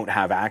who don't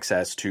have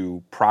access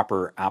to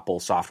proper Apple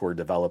software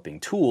developing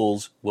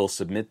tools will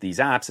submit these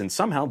apps, and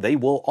somehow they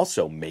will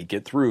also make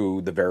it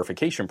through the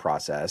verification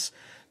process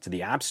to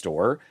the App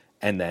Store,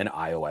 and then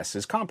iOS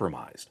is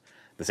compromised.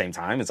 At the same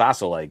time, it's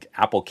also like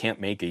Apple can't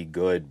make a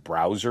good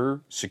browser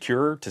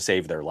secure to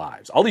save their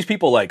lives. All these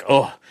people like,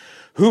 oh,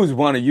 who'd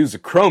want to use a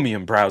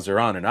Chromium browser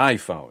on an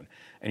iPhone?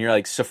 And you're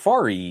like,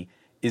 Safari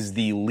is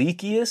the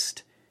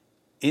leakiest,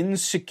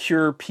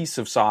 insecure piece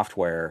of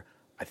software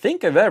I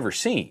think I've ever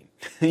seen.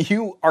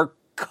 You are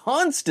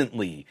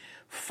constantly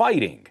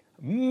fighting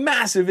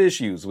massive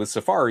issues with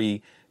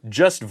Safari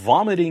just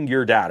vomiting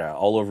your data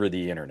all over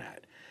the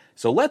internet.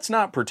 So let's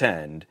not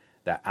pretend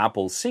that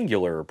Apple's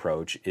singular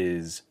approach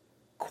is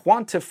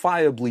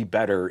quantifiably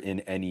better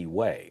in any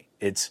way.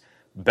 It's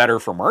better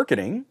for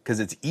marketing because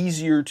it's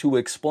easier to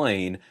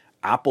explain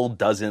Apple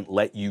doesn't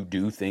let you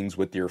do things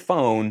with your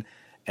phone,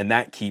 and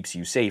that keeps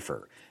you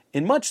safer.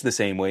 in much the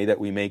same way that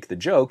we make the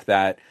joke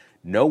that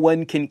no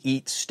one can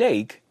eat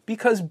steak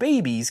because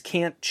babies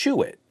can't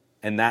chew it.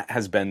 And that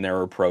has been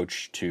their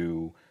approach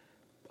to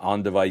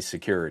on-device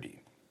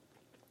security.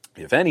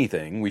 If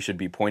anything, we should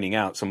be pointing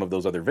out some of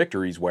those other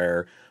victories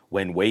where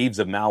when waves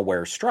of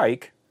malware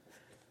strike,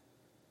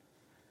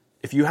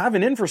 if you have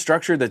an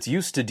infrastructure that's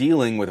used to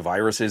dealing with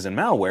viruses and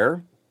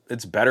malware,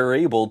 it's better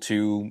able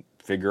to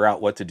figure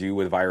out what to do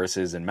with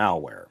viruses and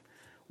malware,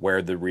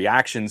 where the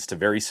reactions to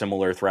very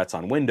similar threats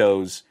on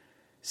Windows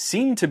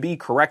seem to be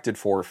corrected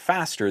for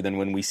faster than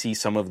when we see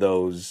some of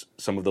those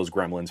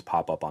gremlins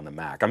pop up on the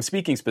Mac. I'm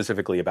speaking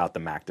specifically about the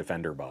Mac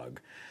Defender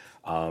bug.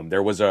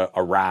 There was a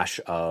rash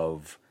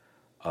of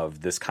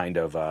this kind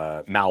of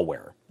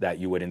malware that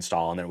you would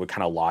install, and then it would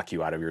kind of lock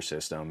you out of your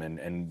system.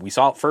 And we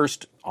saw it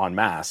first en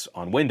masse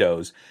on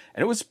Windows,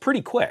 and it was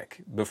pretty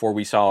quick before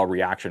we saw a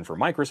reaction from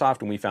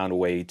Microsoft, and we found a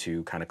way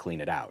to kind of clean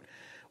it out.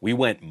 We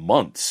went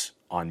months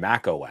on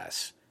Mac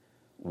OS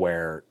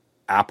where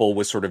Apple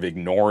was sort of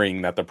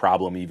ignoring that the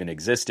problem even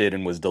existed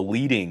and was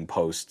deleting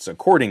posts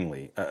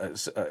accordingly,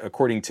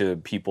 according to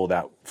people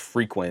that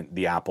frequent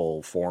the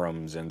Apple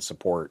forums and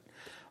support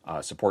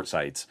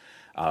sites,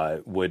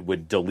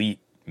 would delete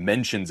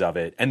mentions of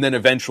it, and then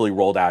eventually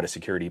rolled out a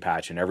security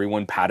patch, and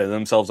everyone patted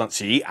themselves on.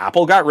 See,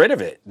 Apple got rid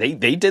of it.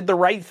 They did the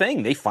right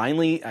thing. They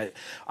finally,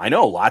 I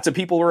know lots of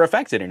people were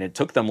affected, and it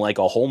took them like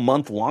a whole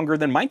month longer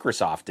than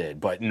Microsoft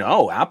did. But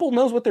no, Apple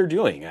knows what they're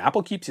doing.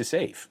 Apple keeps you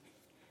safe.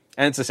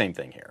 And it's the same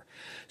thing here.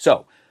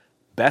 So,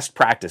 best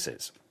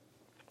practices.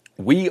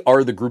 We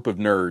are the group of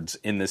nerds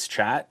in this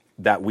chat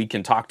that we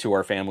can talk to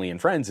our family and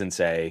friends and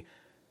say,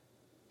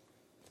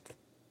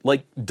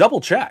 like,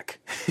 double check.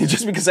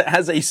 Just because it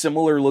has a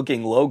similar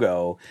looking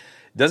logo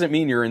doesn't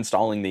mean you're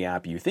installing the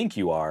app you think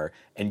you are,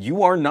 and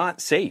you are not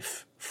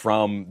safe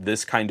from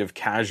this kind of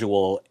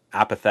casual,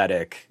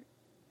 apathetic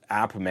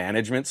app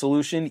management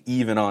solution,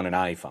 even on an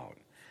iPhone.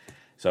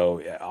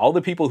 So all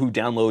the people who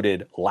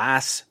downloaded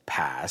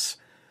LastPass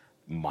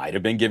might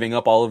have been giving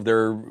up all of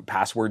their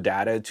password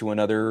data to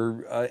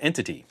another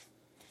entity.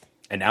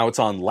 And now it's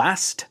on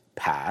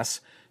LastPass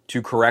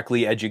to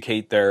correctly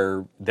educate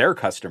their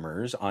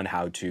customers on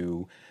how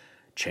to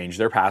change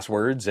their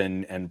passwords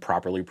and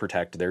properly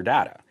protect their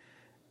data.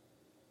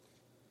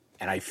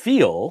 And I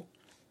feel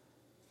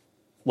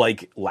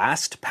like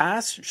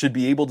LastPass should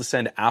be able to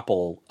send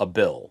Apple a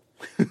bill.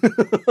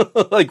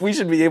 Like, we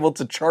should be able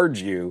to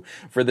charge you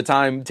for the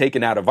time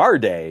taken out of our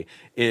day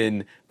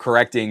in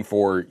correcting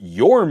for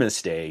your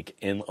mistake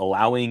in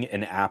allowing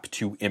an app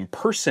to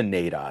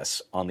impersonate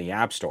us on the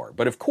App Store.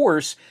 But of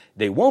course,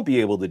 they won't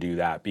be able to do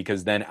that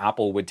because then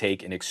Apple would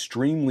take an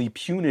extremely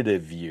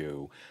punitive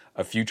view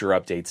of future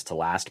updates to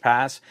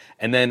LastPass.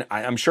 And then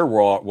I'm sure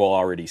we'll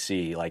already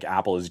see, like,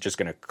 Apple is just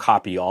going to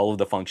copy all of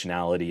the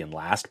functionality in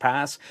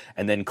LastPass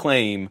and then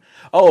claim,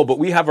 oh, but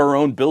we have our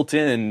own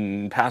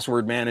built-in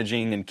password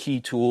managing and key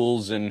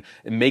tools, and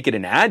make it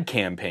an ad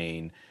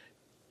campaign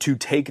to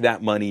take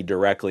that money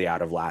directly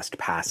out of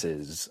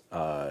LastPass's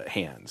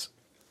hands.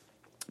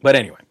 But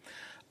anyway,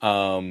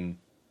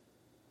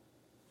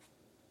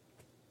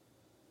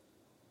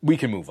 we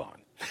can move on.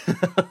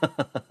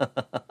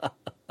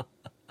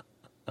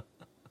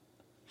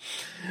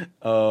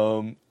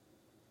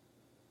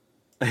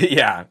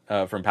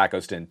 From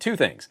Pacoston, two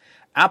things.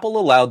 Apple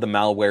allowed the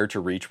malware to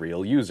reach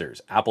real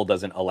users. Apple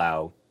doesn't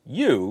allow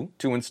you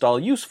to install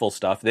useful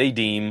stuff they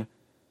deem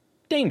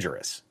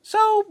dangerous.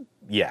 So,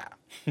 yeah.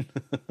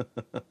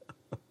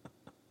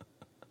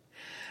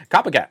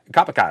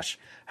 Kapakash,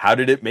 how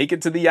did it make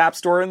it to the App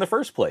Store in the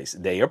first place?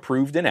 They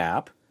approved an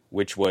app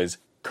which was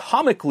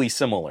comically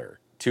similar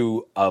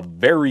to a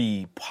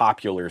very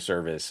popular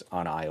service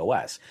on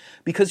iOS,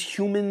 because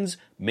humans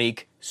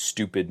make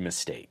stupid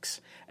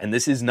mistakes. And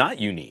this is not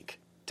unique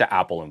to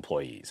Apple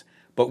employees.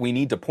 But we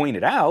need to point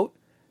it out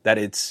that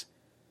it's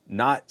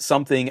not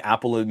something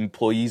Apple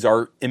employees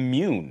are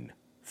immune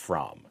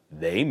from.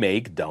 They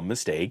make dumb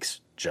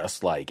mistakes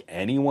just like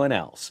anyone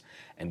else.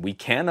 And we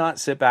cannot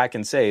sit back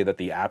and say that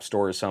the App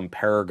Store is some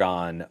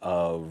paragon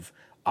of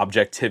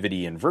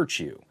objectivity and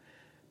virtue.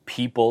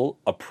 People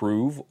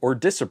approve or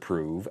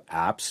disapprove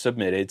apps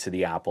submitted to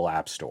the Apple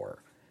App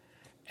Store.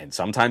 And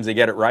sometimes they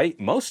get it right,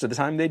 most of the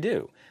time they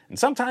do. And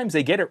sometimes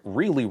they get it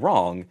really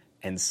wrong,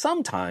 and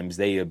sometimes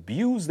they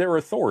abuse their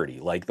authority,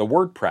 like the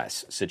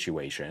WordPress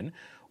situation,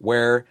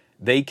 where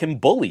they can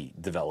bully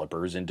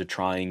developers into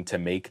trying to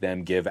make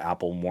them give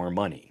Apple more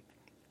money.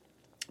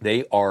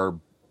 They are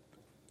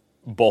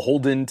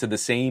beholden to the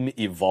same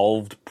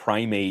evolved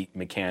primate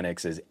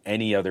mechanics as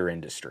any other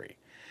industry.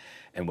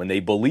 And when they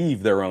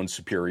believe their own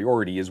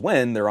superiority is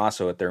when they're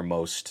also at their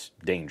most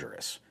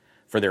dangerous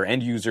for their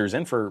end users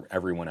and for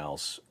everyone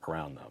else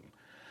around them.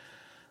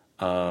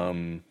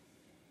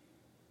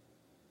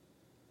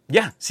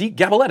 See,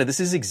 Gabaletta, this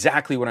is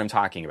exactly what I'm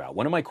talking about.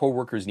 One of my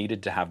coworkers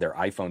needed to have their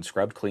iPhone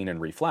scrubbed clean and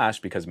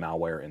reflashed because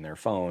malware in their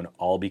phone,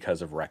 all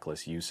because of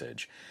reckless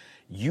usage.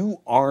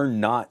 You are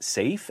not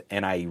safe,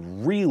 and I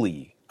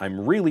really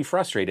I'm really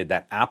frustrated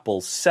that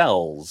Apple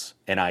sells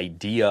an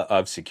idea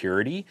of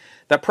security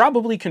that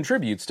probably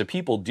contributes to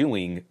people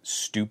doing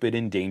stupid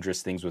and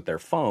dangerous things with their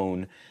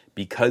phone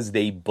because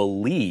they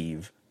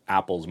believe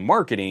Apple's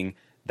marketing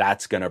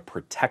that's going to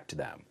protect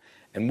them.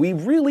 And we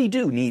really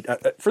do need,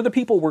 for the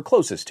people we're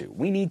closest to,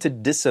 we need to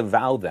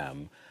disavow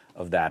them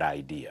of that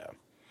idea.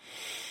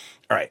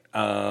 All right.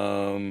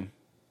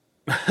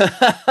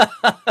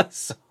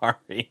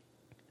 Sorry.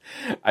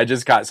 I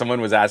just got,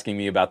 someone was asking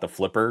me about the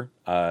flipper,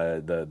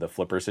 the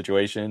flipper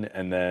situation.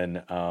 And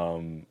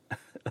then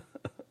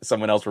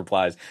someone else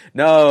replies,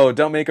 no,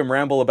 don't make them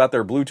ramble about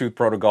their Bluetooth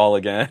protocol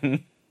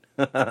again.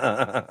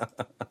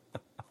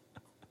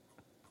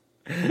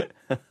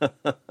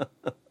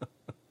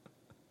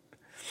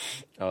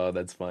 Oh,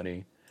 that's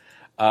funny.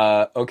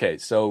 Okay,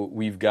 so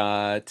we've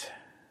got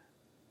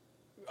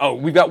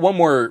one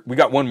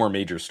more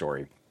major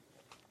story.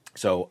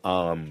 So,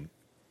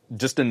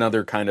 just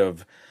another kind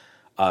of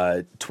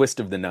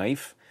twist of the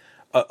knife.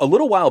 A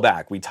little while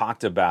back, we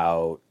talked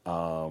about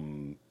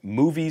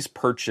movies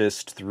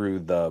purchased through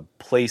the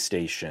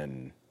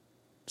PlayStation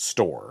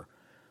Store.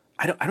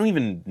 I don't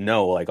even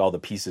know like all the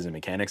pieces and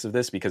mechanics of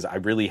this because I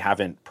really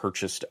haven't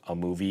purchased a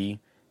movie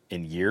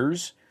in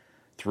years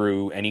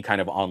through any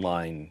kind of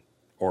online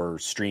or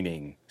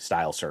streaming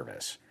style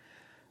service.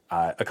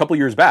 A couple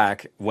years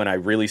back, when I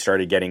really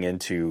started getting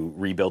into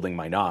rebuilding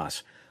my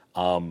NOS,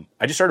 I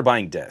just started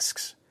buying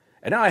discs.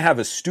 And now I have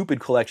a stupid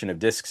collection of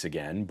discs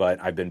again, but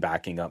I've been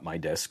backing up my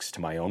discs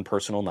to my own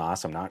personal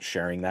NOS. I'm not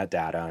sharing that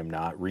data. I'm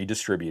not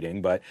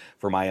redistributing, but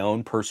for my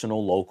own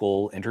personal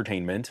local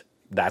entertainment,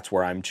 that's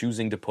where I'm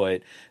choosing to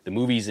put the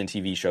movies and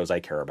TV shows I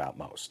care about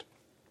most.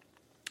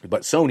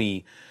 But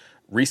Sony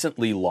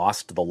recently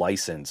lost the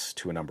license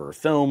to a number of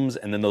films,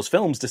 and then those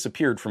films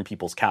disappeared from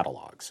people's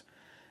catalogs.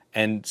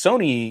 And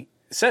Sony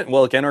said,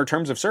 well, again, our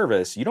terms of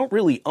service, you don't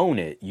really own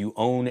it. You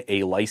own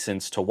a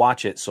license to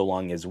watch it so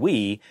long as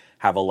we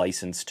have a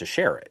license to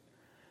share it.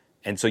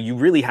 And so you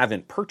really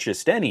haven't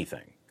purchased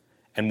anything.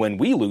 And when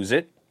we lose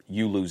it,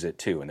 you lose it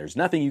too. And there's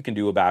nothing you can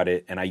do about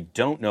it. And I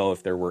don't know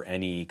if there were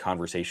any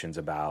conversations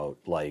about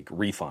like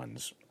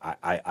refunds.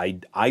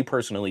 I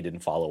personally didn't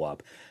follow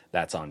up.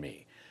 That's on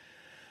me.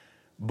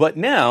 But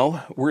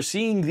now we're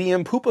seeing the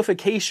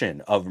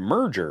impoopification of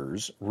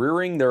mergers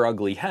rearing their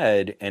ugly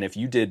head. And if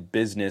you did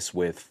business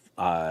with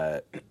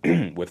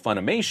with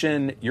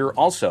Funimation, you're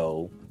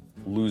also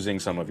losing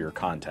some of your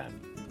content.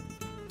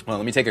 Well,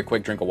 let me take a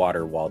quick drink of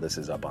water while this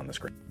is up on the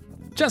screen.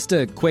 Just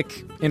a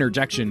quick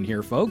interjection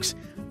here, folks.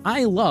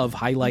 I love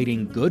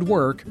highlighting good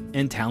work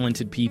and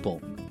talented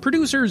people,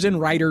 producers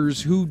and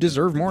writers who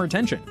deserve more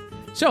attention.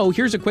 So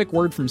here's a quick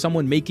word from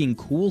someone making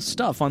cool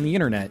stuff on the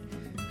internet,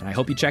 and I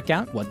hope you check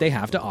out what they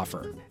have to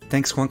offer.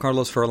 Thanks, Juan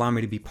Carlos, for allowing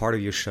me to be part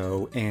of your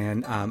show.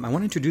 And I want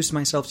to introduce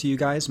myself to you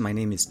guys. My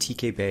name is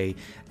TK Bay,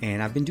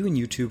 and I've been doing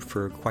YouTube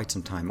for quite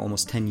some time,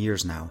 almost 10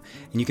 years now.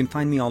 And you can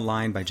find me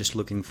online by just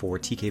looking for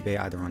TK Bay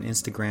either on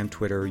Instagram,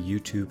 Twitter,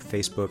 YouTube,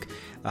 Facebook.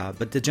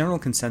 But the general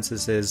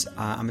consensus is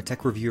I'm a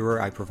tech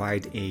reviewer. I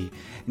provide an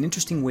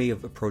interesting way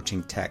of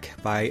approaching tech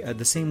by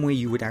the same way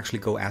you would actually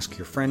go ask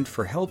your friend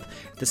for help.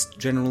 That's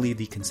generally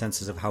the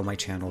consensus of how my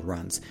channel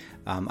runs.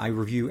 I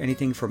review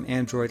anything from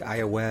Android,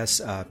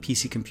 iOS,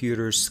 PC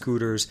computers,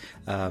 scooters,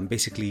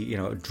 basically,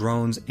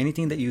 drones,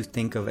 anything that you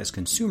think of as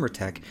consumer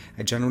tech.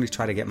 I generally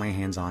try to get my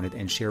hands on it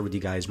and share with you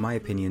guys my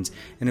opinions,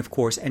 and of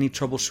course, any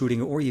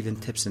troubleshooting or even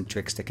tips and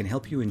tricks that can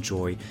help you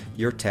enjoy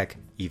your tech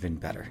even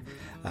better.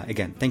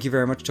 Again, thank you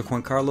very much to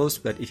Juan Carlos,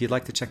 but if you'd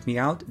like to check me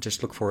out,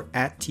 just look for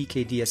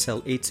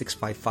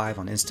 @TKDSL8655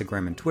 on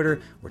Instagram and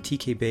Twitter, or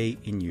TK Bay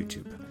in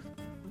YouTube.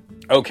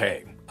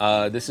 Okay.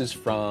 This is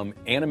from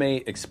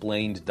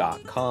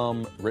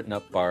animeexplained.com, written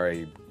up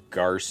by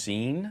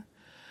Garcine.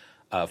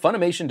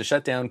 Funimation to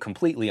shut down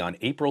completely on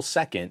April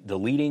 2nd,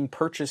 deleting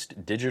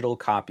purchased digital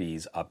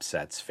copies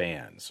upsets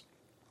fans.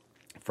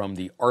 From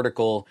the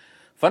article,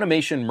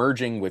 Funimation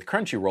merging with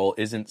Crunchyroll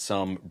isn't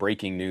some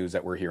breaking news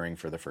that we're hearing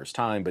for the first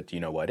time, but do you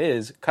know what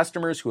is?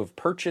 Customers who have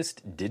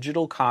purchased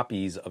digital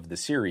copies of the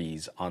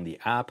series on the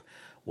app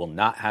will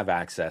not have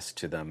access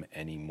to them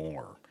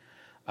anymore.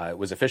 It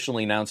was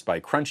officially announced by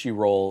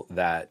Crunchyroll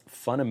that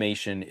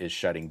Funimation is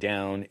shutting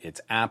down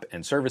its app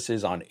and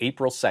services on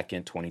April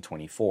 2nd,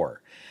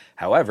 2024.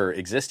 However,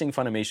 existing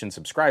Funimation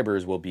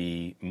subscribers will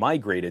be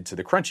migrated to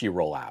the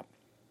Crunchyroll app.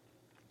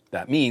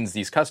 That means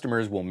these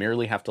customers will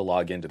merely have to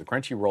log into the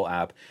Crunchyroll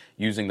app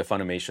using the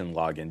Funimation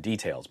login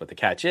details. But the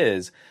catch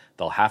is,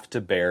 they'll have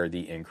to bear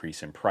the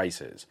increase in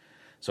prices.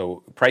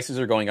 So prices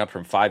are going up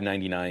from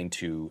 $5.99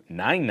 to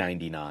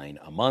 $9.99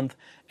 a month.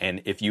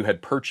 And if you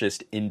had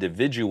purchased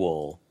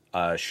individual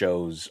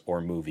shows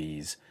or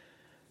movies,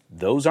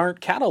 those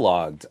aren't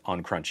cataloged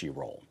on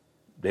Crunchyroll.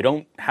 They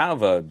don't have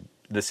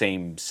the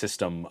same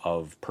system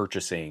of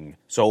purchasing.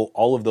 So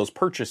all of those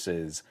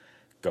purchases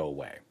go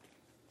away.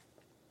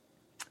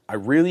 I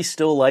really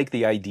still like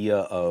the idea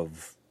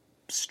of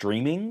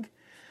streaming.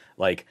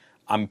 Like,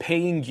 I'm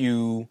paying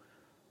you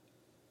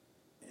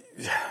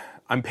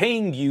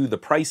the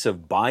price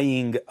of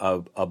buying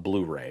a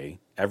Blu-ray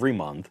every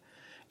month,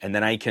 and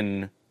then I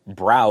can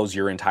browse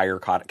your entire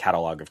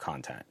catalog of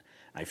content.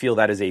 I feel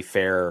that is a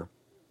fair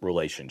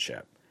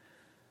relationship.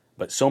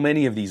 But so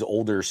many of these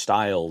older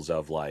styles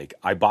of like,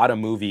 I bought a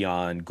movie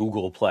on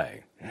Google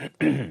Play,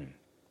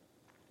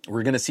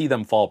 we're going to see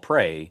them fall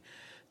prey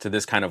to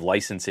this kind of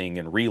licensing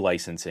and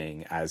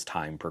relicensing as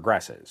time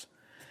progresses.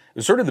 It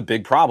was sort of the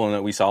big problem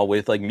that we saw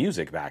with like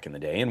music back in the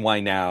day, and why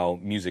now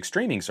music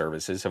streaming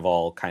services have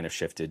all kind of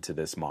shifted to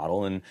this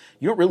model. And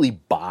you don't really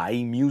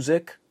buy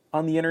music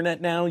on the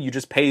internet now. You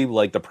just pay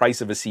like the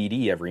price of a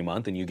CD every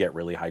month and you get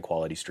really high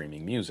quality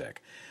streaming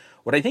music.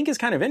 What I think is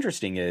kind of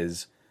interesting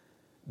is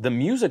the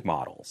music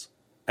models,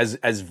 as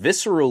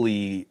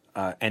viscerally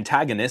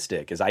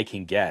antagonistic as I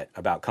can get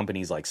about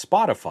companies like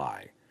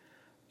Spotify.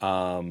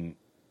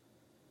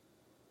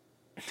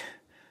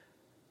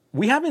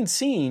 We haven't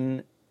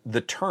seen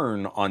the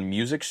turn on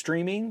music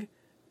streaming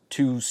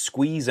to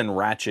squeeze and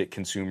ratchet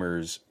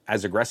consumers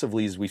as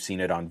aggressively as we've seen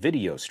it on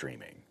video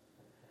streaming,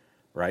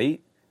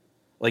 right?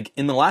 Like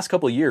in the last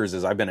couple of years,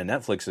 as I've been a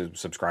Netflix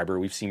subscriber,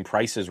 we've seen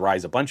prices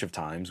rise a bunch of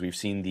times. We've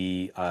seen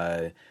the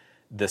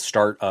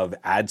start of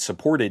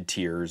ad-supported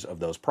tiers of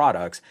those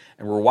products,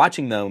 and we're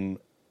watching them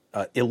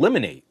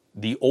eliminate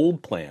the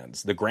old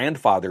plans, the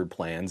grandfathered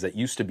plans that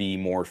used to be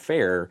more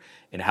fair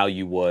in how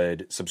you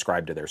would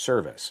subscribe to their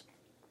service.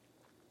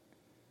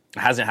 It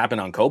hasn't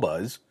happened on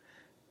Qobuz.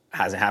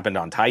 Hasn't happened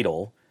on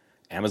Tidal.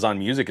 Amazon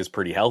Music is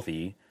pretty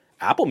healthy.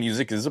 Apple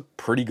Music is a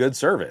pretty good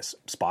service.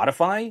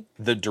 Spotify,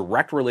 the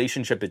direct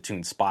relationship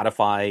between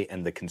Spotify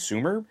and the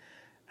consumer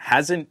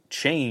hasn't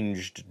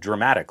changed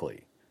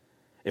dramatically.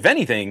 If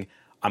anything,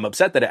 I'm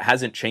upset that it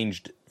hasn't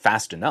changed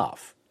fast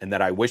enough, and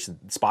that I wish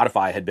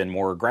Spotify had been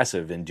more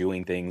aggressive in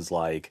doing things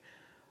like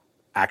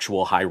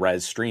actual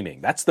high-res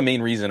streaming. That's the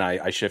main reason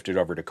I shifted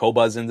over to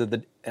Qobuz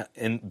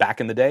back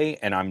in the day,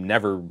 and I'm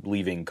never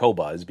leaving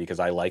Qobuz because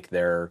I like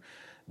their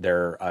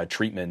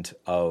treatment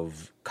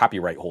of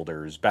copyright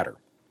holders better.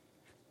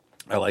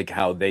 I like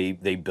how they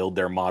build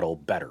their model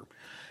better,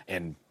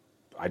 and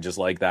I just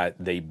like that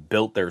they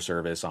built their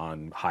service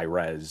on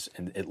high-res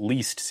and at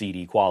least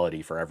CD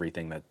quality for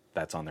everything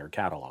that's on their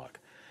catalog.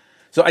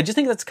 So I just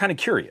think that's kind of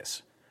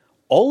curious.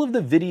 All of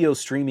the video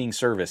streaming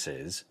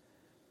services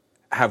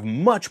have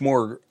much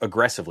more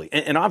aggressively,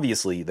 and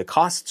obviously the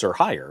costs are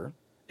higher.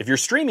 If you're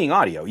streaming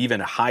audio,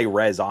 even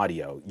high-res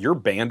audio, your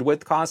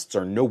bandwidth costs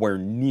are nowhere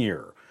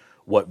near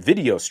what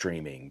video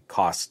streaming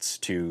costs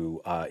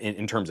to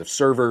in terms of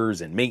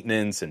servers and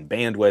maintenance and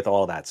bandwidth,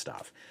 all that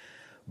stuff.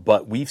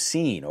 But we've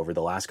seen over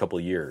the last couple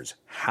of years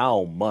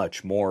how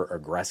much more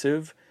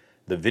aggressive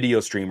the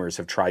video streamers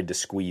have tried to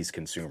squeeze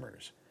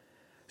consumers.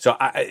 So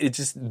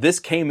this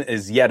came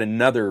as yet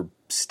another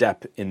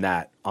step on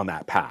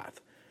that path.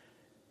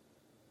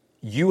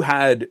 You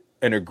had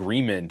an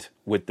agreement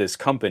with this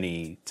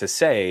company to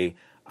say,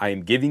 I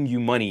am giving you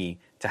money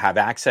to have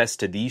access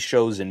to these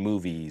shows and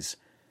movies,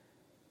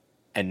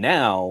 and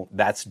now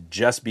that's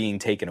just being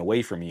taken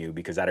away from you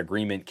because that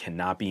agreement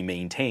cannot be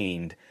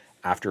maintained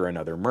after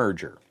another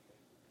merger.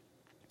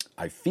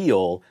 I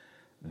feel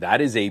that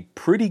is a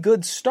pretty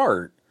good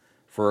start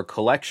for a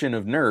collection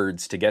of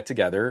nerds to get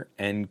together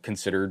and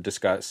consider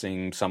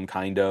discussing some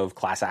kind of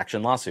class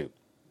action lawsuit.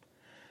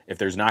 If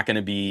there's not going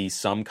to be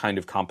some kind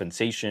of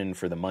compensation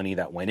for the money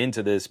that went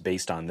into this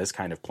based on this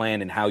kind of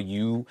plan and how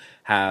you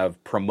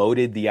have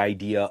promoted the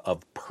idea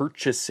of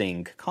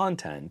purchasing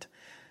content,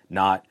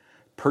 not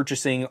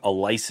purchasing a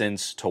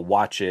license to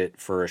watch it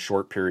for a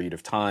short period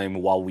of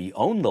time while we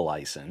own the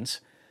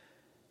license,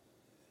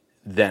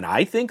 then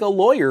I think a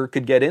lawyer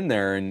could get in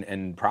there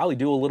and probably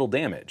do a little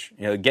damage.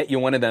 Get you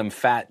one of them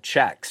fat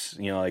checks,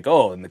 like,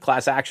 oh, in the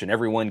class action,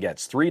 everyone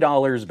gets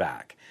 $3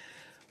 back.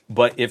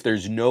 But if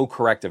there's no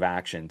corrective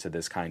action to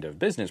this kind of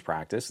business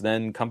practice,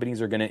 then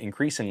companies are going to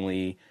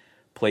increasingly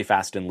play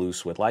fast and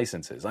loose with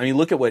licenses. I mean,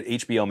 look at what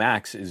HBO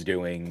Max is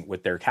doing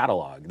with their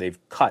catalog. They've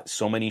cut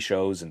so many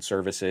shows and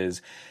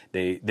services.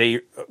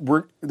 They're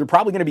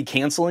probably going to be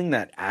canceling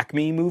that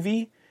Acme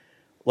movie.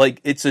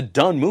 Like, it's a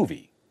done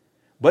movie.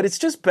 But it's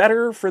just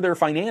better for their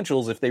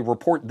financials if they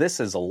report this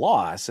as a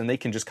loss and they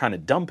can just kind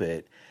of dump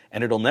it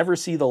and it'll never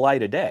see the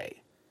light of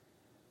day.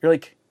 You're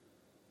like,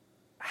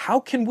 how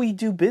can we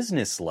do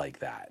business like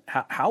that?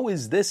 How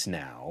is this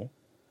now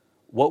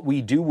what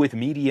we do with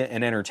media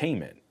and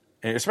entertainment?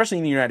 And especially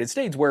in the United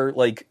States, where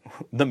like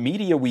the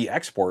media we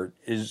export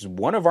is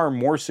one of our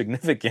more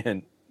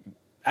significant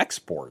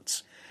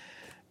exports.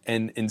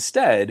 And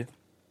instead,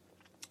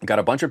 got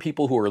a bunch of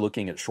people who are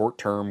looking at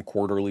short-term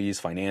quarterlies,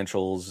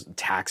 financials,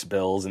 tax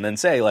bills, and then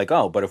say like,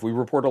 oh, but if we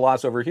report a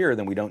loss over here,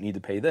 then we don't need to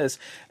pay this.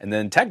 And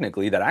then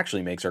technically that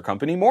actually makes our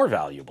company more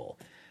valuable.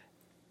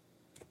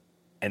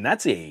 And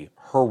that's a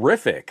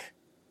horrific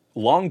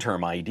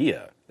long-term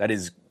idea that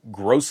is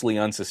grossly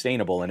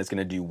unsustainable, and it's going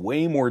to do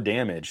way more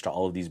damage to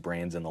all of these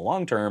brands in the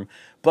long term.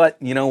 But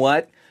you know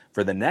what?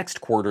 For the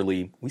next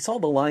quarterly, we saw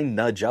the line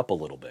nudge up a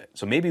little bit.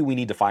 So maybe we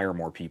need to fire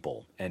more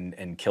people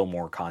and kill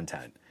more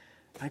content.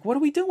 Like, what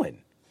are we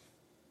doing?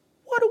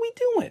 What are we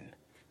doing?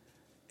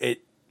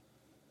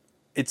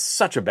 it's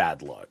such a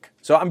bad look.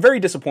 So I'm very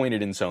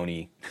disappointed in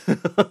Sony.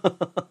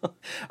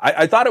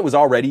 I thought it was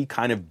already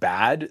kind of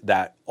bad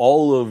that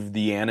all of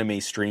the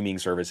anime streaming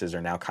services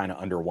are now kind of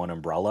under one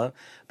umbrella,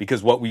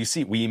 because what we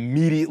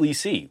immediately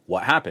see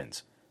what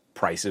happens.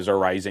 Prices are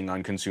rising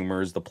on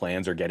consumers, the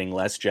plans are getting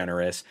less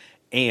generous,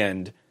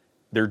 and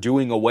they're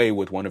doing away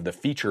with one of the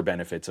feature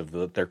benefits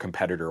of their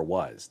competitor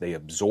was. They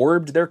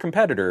absorbed their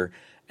competitor,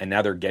 and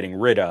now they're getting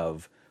rid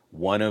of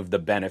one of the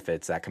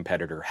benefits that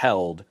competitor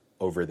held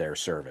over their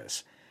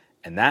service.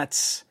 And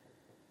that's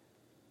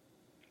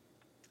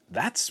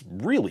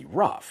really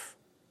rough.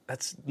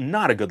 That's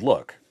not a good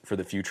look for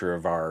the future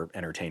of our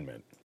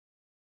entertainment.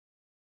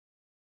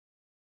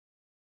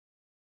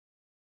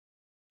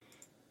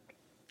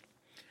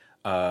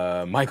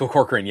 Michael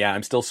Corcoran, yeah,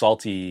 I'm still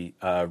salty.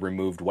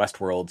 Removed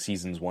Westworld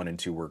seasons 1 and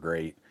 2 were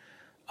great.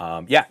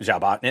 Yeah,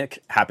 Jabotnik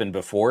happened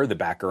before. The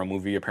Batgirl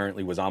movie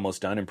apparently was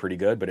almost done and pretty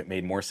good, but it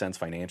made more sense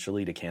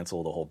financially to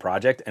cancel the whole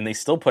project. And they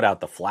still put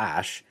out The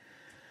Flash.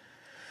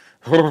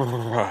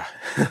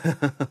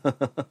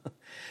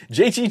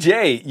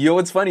 JGJ, you know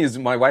what's funny is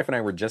my wife and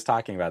I were just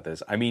talking about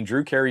this. I mean,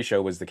 Drew Carey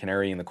Show was the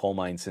canary in the coal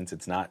mine since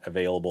it's not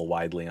available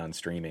widely on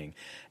streaming.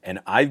 And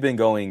I've been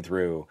going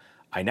through,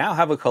 I now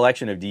have a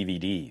collection of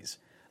DVDs.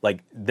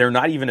 Like, they're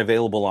not even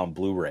available on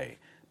Blu-ray,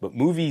 but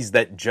movies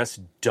that just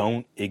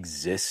don't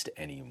exist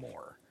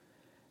anymore.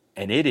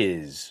 And it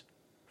is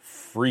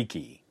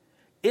freaky.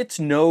 It's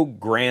no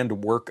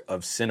grand work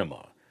of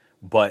cinema,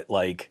 but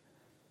like,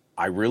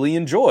 I really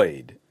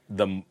enjoyed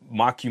the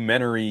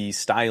mockumentary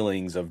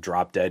stylings of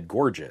Drop Dead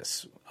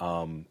Gorgeous.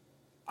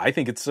 I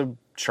think it's a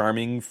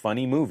charming,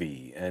 funny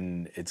movie,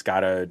 and it's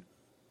got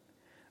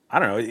I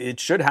don't know, it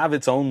should have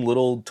its own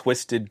little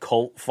twisted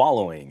cult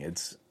following.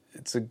 It's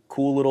a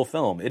cool little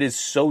film. It is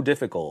so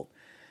difficult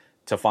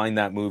to find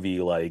that movie,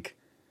 like,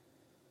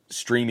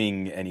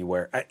 streaming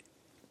anywhere.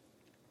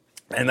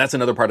 And that's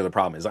another part of the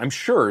problem is I'm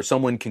sure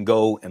someone can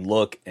go and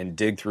look and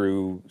dig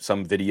through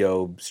some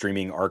video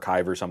streaming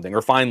archive or something,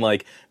 or find,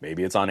 like,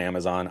 maybe it's on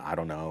Amazon, I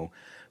don't know.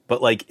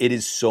 But, like, it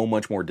is so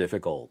much more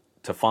difficult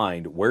to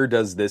find where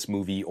does this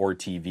movie or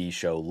TV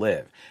show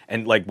live.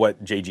 And like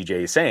what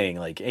JGJ is saying,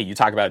 like, hey, you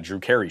talk about Drew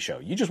Carey Show.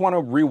 You just want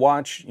to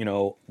rewatch,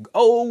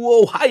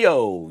 Oh,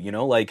 Ohio,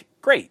 like,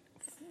 great,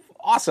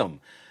 awesome.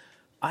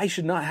 I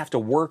should not have to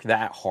work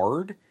that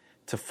hard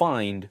to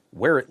find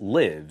where it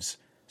lives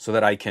so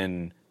that I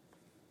can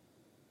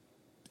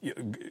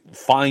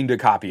find a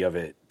copy of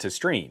it to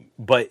stream.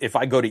 But if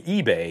I go to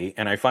eBay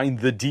and I find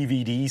the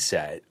DVD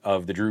set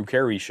of the Drew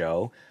Carey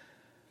Show,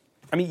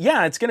 I mean,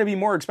 yeah, it's going to be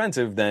more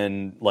expensive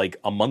than like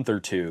a month or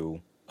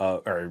two,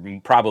 or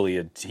probably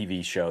a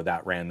TV show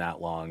that ran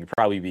that long. It'd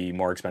probably be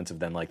more expensive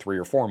than like 3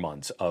 or 4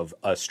 months of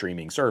a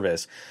streaming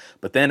service.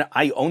 But then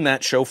I own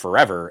that show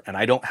forever, and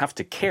I don't have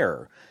to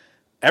care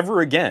ever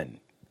again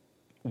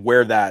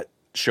where that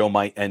show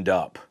might end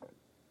up.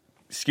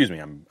 Excuse me,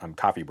 I'm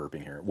coffee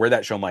burping here. Where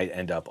that show might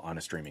end up on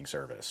a streaming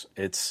service.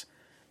 It's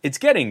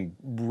getting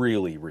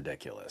really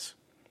ridiculous.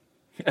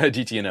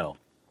 DTNL.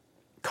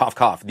 Cough,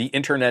 cough. The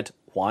Internet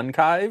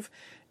Juanchive,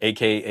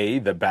 a.k.a.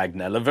 the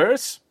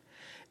Bagnelliverse.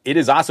 It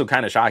is also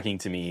kind of shocking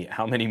to me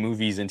how many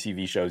movies and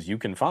TV shows you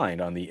can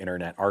find on the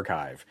Internet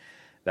Archive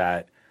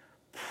that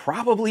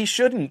probably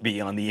shouldn't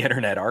be on the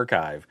Internet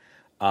Archive.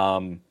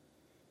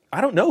 I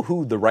don't know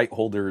who the right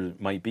holder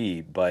might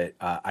be, but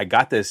I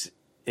got this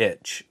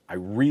itch. I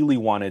really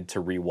wanted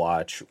to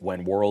rewatch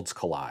When Worlds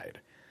Collide.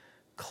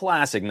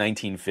 Classic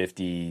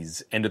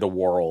 1950s, end of the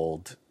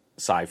world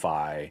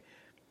sci-fi.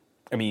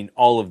 I mean,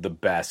 all of the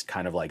best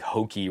kind of like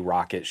hokey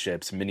rocket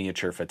ships,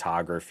 miniature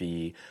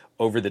photography,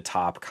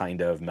 over-the-top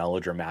kind of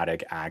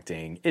melodramatic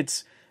acting.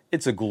 It's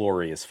a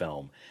glorious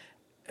film.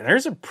 And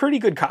there's a pretty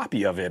good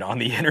copy of it on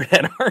the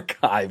Internet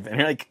Archive. And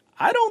you're like,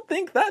 I don't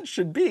think that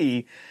should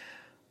be.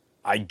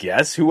 I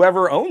guess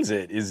whoever owns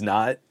it is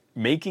not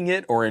making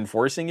it or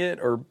enforcing it,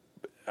 or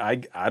I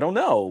don't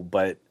know.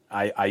 But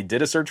I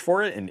did a search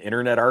for it, and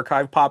Internet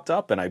Archive popped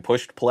up, and I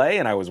pushed play,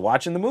 and I was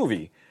watching the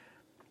movie.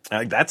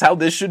 That's how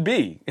this should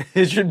be.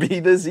 It should be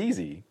this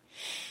easy.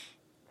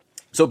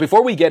 So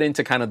before we get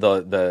into kind of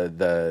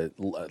the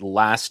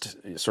last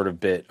sort of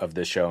bit of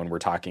this show, and we're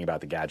talking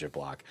about the gadget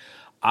block,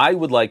 I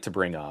would like to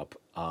bring up,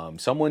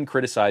 someone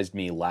criticized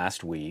me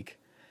last week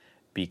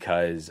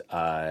because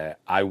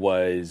I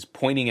was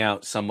pointing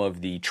out some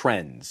of the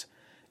trends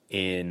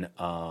in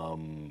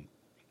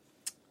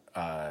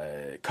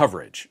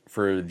coverage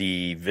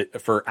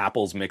for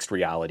Apple's mixed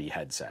reality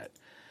headset.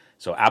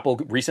 So Apple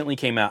recently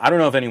came out. I don't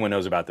know if anyone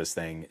knows about this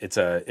thing. It's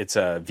a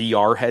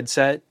VR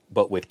headset,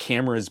 but with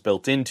cameras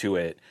built into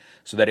it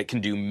so that it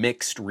can do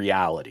mixed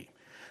reality.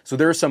 So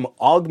there are some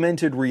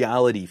augmented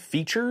reality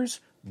features,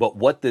 but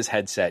what this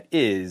headset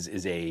is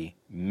a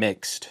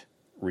mixed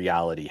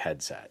reality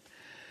headset.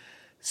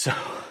 So,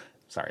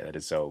 sorry, that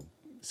is so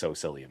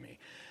silly of me.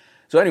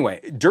 So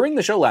anyway, during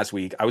the show last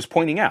week, I was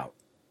pointing out,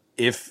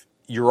 if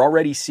you're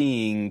already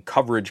seeing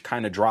coverage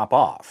kind of drop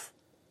off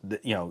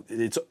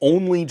it's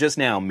only just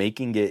now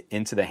making it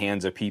into the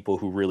hands of people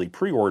who really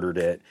pre-ordered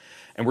it.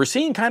 And we're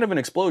seeing kind of an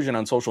explosion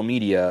on social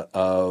media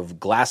of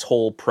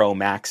Glasshole Pro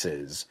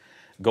Maxes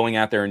going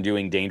out there and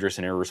doing dangerous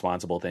and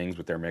irresponsible things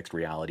with their mixed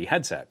reality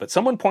headset. But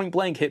someone point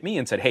blank hit me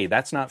and said, hey,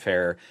 that's not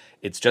fair.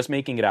 It's just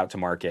making it out to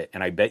market.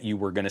 And I bet you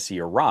we're going to see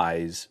a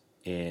rise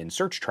in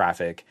search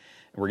traffic.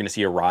 And we're going to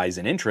see a rise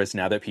in interest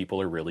now that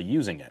people are really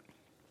using it.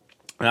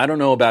 And I don't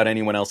know about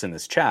anyone else in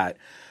this chat,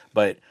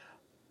 but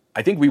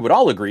I think we would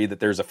all agree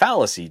that there's a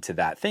fallacy to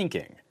that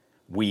thinking.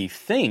 We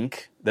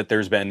think that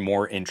there's been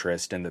more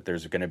interest and that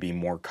there's going to be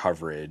more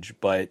coverage,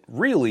 but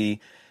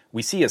really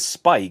we see a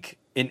spike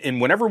in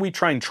whenever we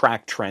try and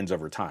track trends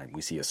over time.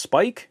 We see a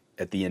spike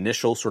at the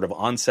initial sort of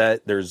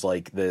onset. There's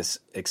like this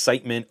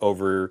excitement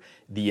over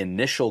the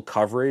initial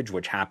coverage,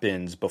 which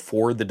happens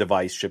before the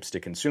device ships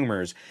to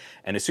consumers.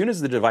 And as soon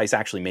as the device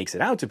actually makes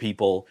it out to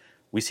people,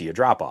 we see a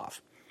drop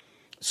off.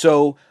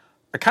 So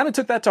I kind of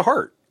took that to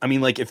heart. I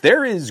mean, like, if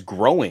there is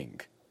growing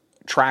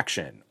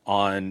traction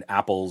on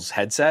Apple's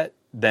headset,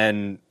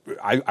 then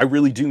I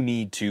really do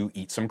need to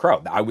eat some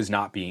crow. I was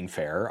not being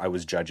fair. I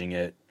was judging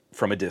it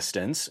from a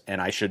distance,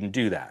 and I shouldn't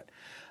do that.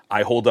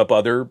 I hold up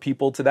other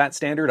people to that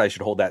standard. I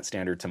should hold that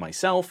standard to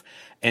myself.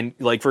 And,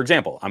 like, for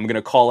example, I'm going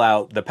to call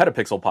out the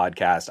Petapixel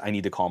podcast. I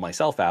need to call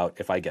myself out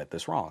if I get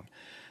this wrong.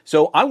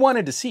 So I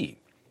wanted to see,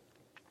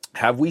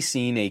 have we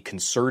seen a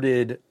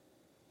concerted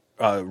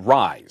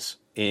rise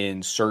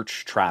in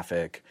search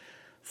traffic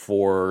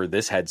for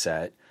this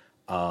headset,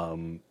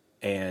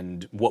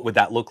 and what would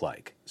that look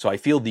like? So I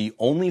feel the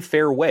only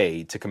fair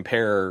way to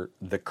compare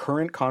the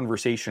current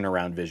conversation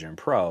around Vision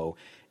Pro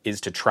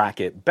is to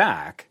track it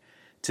back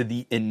to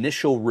the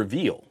initial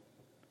reveal.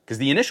 Because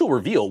the initial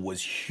reveal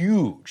was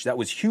huge. That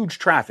was huge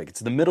traffic. It's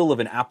the middle of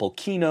an Apple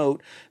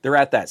keynote. They're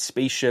at that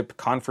spaceship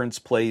conference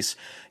place.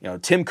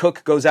 Tim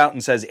Cook goes out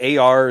and says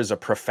AR is a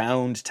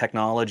profound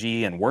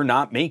technology and we're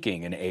not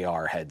making an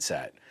AR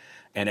headset.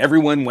 And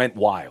everyone went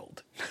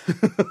wild.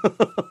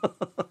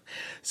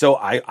 So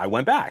I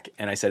went back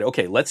and I said,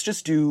 okay, let's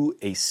just do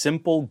a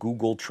simple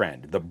Google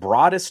trend. The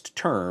broadest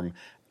term,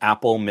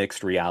 Apple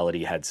mixed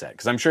reality headset.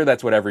 Because I'm sure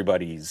that's what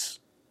everybody's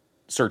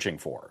searching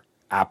for.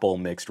 Apple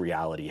mixed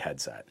reality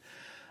headset.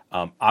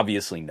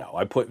 Obviously, no.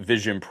 I put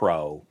Vision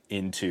Pro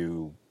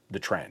into the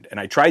trend. And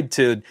I tried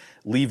to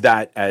leave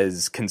that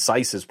as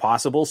concise as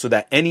possible so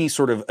that any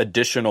sort of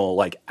additional,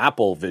 like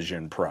Apple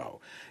Vision Pro,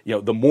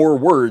 the more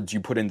words you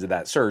put into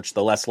that search,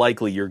 the less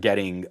likely you're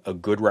getting a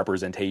good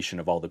representation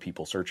of all the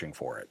people searching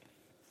for it.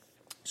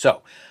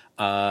 So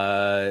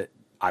I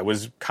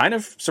was kind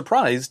of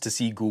surprised to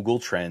see Google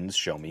Trends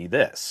show me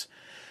this.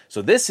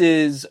 So this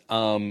is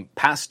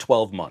past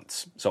 12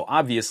 months. So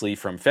obviously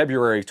from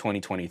February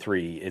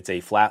 2023, it's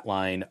a flat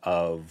line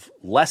of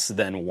less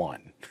than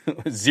 1.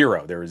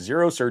 Zero. There was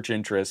zero search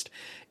interest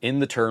in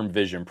the term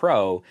Vision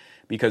Pro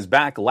because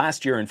back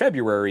last year in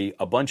February,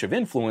 a bunch of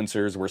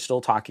influencers were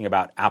still talking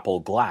about Apple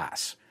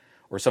Glass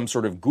or some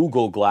sort of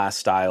Google Glass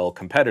style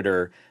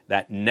competitor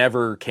that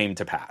never came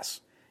to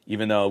pass,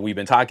 even though we've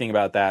been talking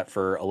about that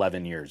for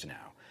 11 years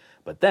now.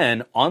 But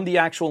then on the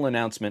actual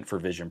announcement for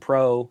Vision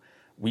Pro,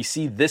 we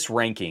see this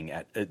ranking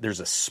there's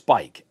a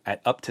spike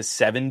at up to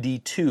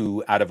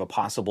 72 out of a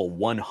possible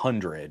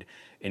 100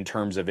 in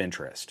terms of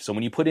interest. So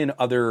when you put in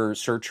other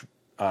search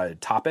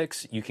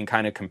topics, you can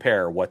kind of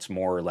compare what's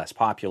more or less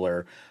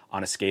popular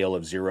on a scale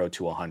of 0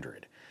 to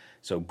 100.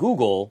 So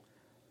Google,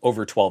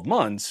 over 12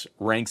 months,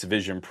 ranks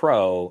Vision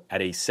Pro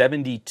at a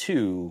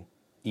 72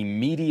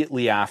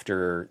 immediately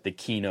after the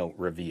keynote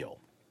reveal.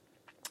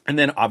 And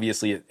then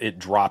obviously it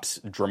drops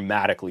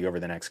dramatically over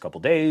the next couple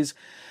days.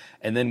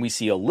 And then we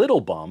see a little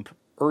bump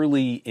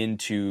early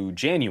into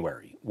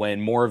January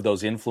when more of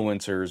those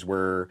influencers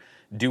were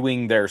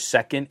doing their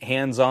second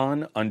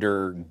hands-on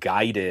under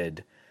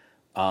guided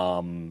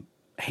hands-on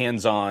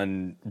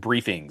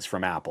briefings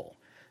from Apple.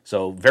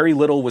 So very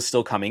little was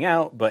still coming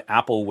out, but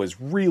Apple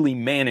was really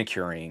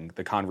manicuring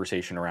the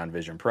conversation around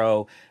Vision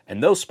Pro.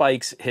 And those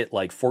spikes hit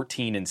like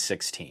 14 and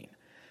 16.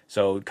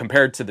 So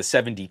compared to the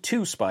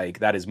 72 spike,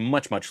 that is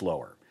much, much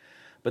lower.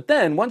 But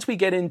then once we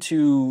get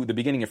into the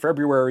beginning of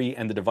February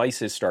and the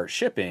devices start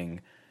shipping,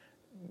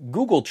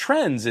 Google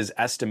Trends is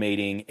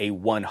estimating a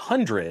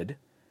 100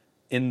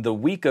 in the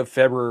week of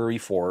February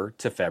 4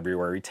 to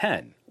February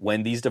 10,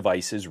 when these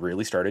devices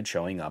really started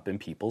showing up in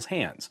people's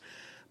hands.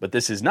 But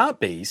this is not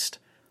based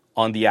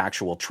on the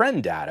actual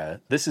trend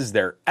data. This is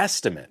their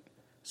estimate.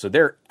 So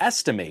they're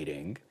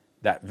estimating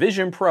that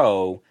Vision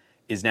Pro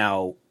is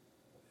now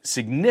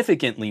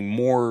significantly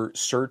more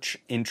search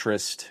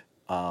interest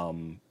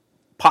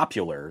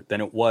popular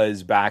than it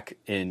was back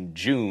in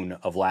June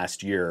of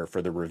last year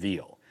for the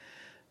reveal.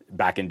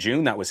 Back in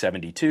June, that was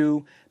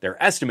 72.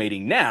 They're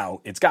estimating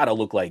now it's got to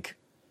look like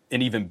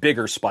an even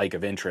bigger spike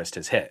of interest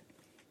has hit.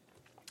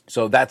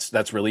 So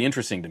that's really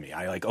interesting to me.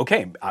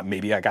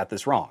 Maybe I got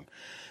this wrong.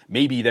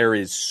 Maybe there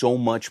is so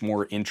much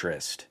more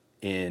interest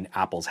in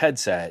Apple's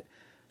headset.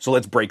 So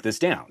let's break this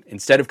down.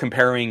 Instead of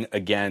comparing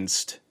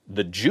against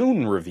the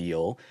June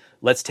reveal,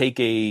 let's take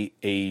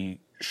a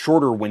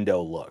shorter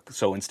window look.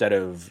 So instead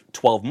of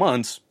 12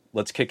 months,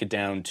 let's kick it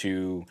down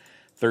to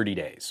 30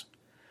 days.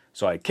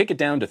 So I kick it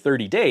down to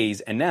 30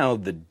 days, and now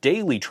the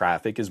daily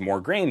traffic is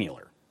more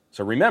granular.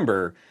 So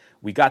remember,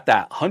 we got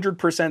that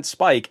 100%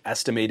 spike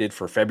estimated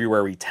for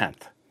February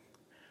 10th.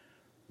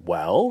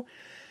 Well,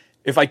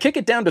 if I kick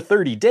it down to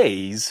 30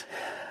 days,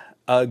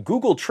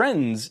 Google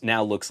Trends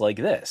now looks like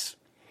this,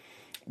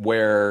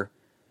 where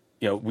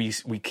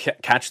we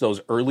catch those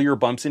earlier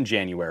bumps in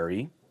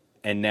January,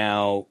 and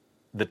now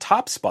the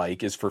top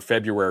spike is for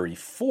February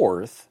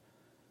 4th,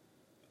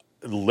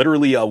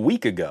 literally a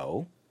week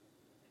ago,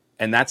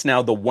 and that's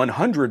now the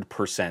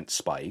 100%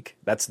 spike.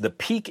 That's the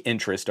peak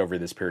interest over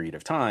this period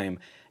of time,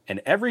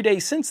 and every day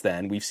since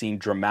then, we've seen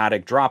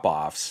dramatic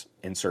drop-offs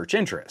in search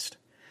interest.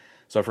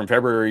 So from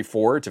February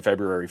 4 to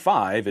February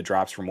 5, it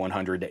drops from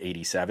 100 to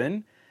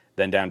 87,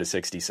 then down to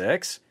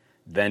 66,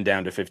 then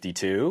down to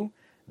 52,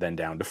 then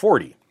down to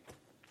 40.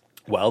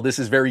 Well, this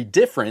is very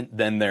different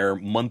than their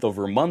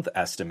month-over-month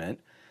estimate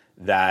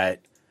that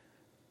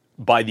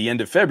by the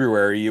end of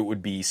February, it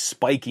would be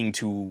spiking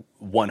to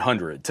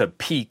 100, to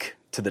peak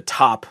to the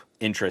top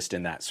interest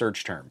in that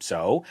search term.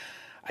 So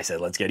I said,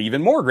 let's get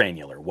even more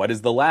granular. What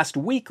does the last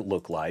week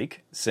look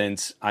like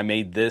since I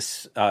made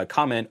this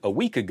comment a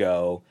week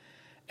ago?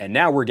 And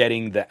now we're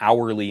getting the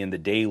hourly and the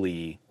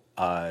daily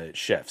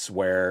shifts,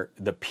 where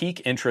the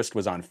peak interest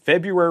was on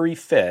February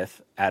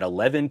 5th at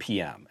 11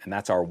 p.m. And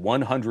that's our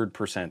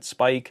 100%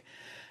 spike.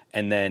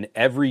 And then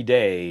every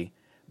day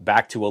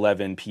back to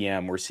 11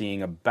 p.m., we're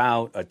seeing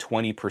about a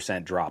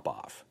 20% drop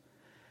off.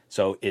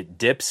 So it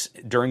dips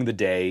during the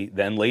day,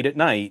 then late at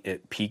night,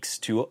 it peaks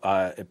to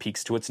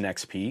its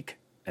next peak,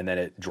 and then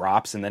it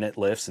drops, and then it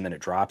lifts, and then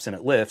it drops, and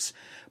it lifts.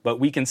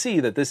 But we can see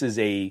that this is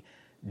a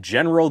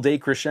general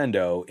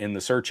decrescendo in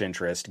the search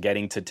interest,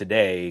 getting to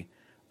today,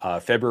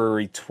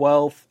 February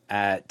 12th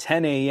at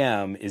 10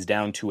 a.m. is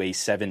down to a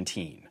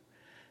 17.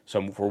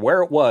 So for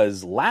where it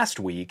was last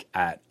week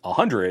at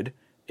 100,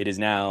 it is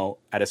now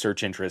at a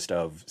search interest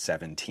of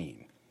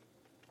 17.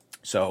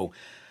 So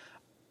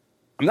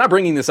I'm not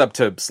bringing this up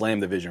to slam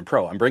the Vision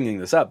Pro. I'm bringing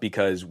this up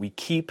because we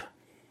keep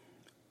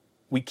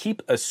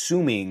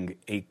assuming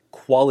a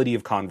quality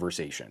of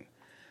conversation.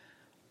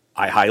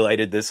 I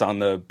highlighted this on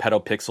the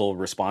PetaPixel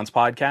Response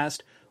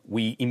podcast.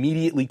 We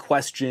immediately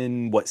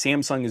question what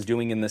Samsung is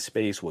doing in this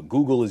space, what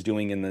Google is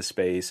doing in this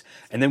space,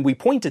 and then we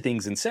point to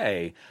things and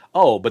say,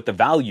 oh, but the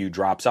value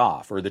drops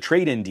off, or the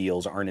trade-in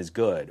deals aren't as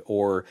good,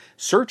 or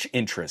search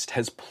interest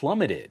has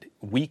plummeted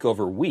week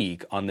over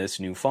week on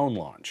this new phone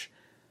launch.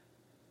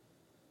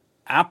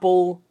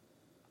 Apple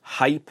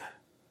hype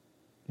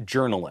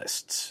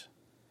journalists,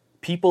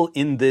 people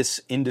in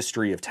this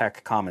industry of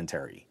tech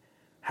commentary,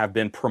 have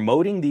been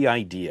promoting the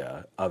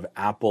idea of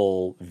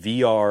Apple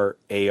VR,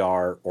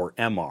 AR, or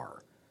MR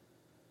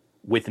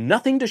with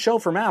nothing to show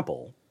from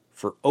Apple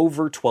for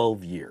over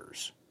 12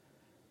 years.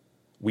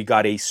 We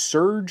got a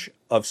surge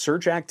of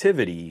search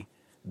activity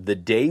the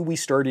day we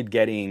started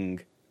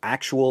getting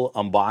actual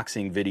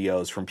unboxing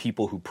videos from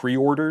people who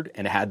pre-ordered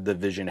and had the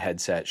Vision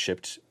headset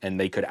shipped, and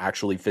they could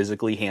actually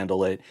physically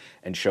handle it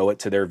and show it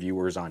to their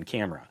viewers on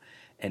camera.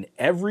 And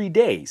every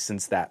day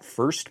since that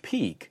first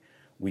peak,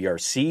 we are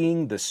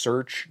seeing the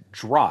search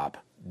drop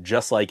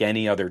just like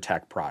any other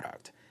tech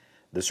product.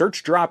 The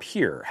search drop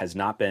here has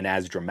not been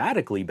as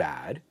dramatically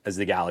bad as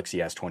the Galaxy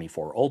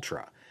S24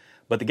 Ultra,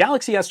 but the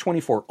Galaxy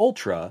S24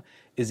 Ultra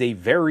is a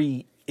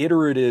very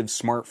iterative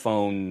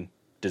smartphone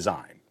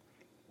design.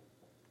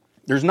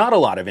 There's not a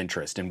lot of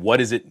interest in what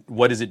does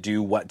it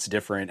do, what's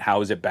different,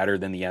 how is it better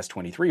than the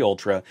S23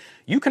 Ultra.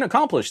 You can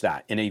accomplish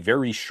that in a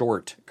very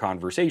short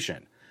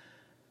conversation.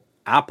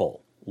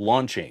 Apple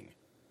launching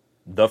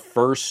the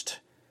first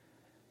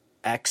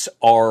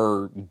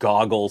XR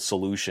goggle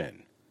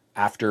solution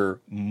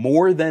after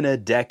more than a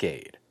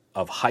decade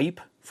of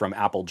hype from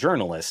Apple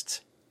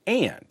journalists,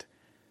 and,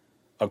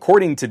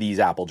 according to these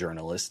Apple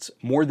journalists,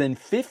 more than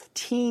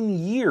 15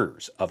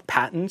 years of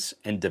patents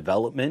and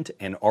development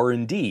and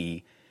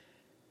R&D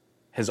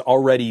has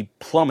already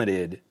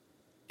plummeted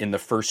in the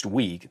first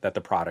week that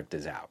the product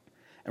is out.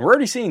 And we're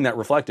already seeing that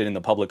reflected in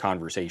the public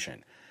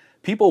conversation.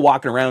 People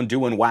walking around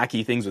doing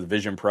wacky things with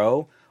Vision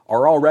Pro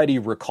are already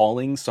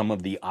recalling some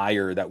of the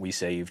ire that we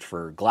saved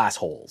for glass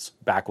holes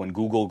back when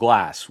Google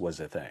Glass was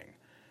a thing.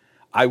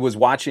 I was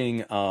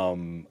watching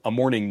a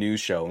morning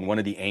news show, and one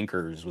of the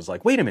anchors was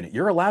like, wait a minute,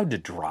 you're allowed to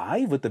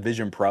drive with the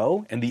Vision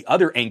Pro? And the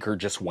other anchor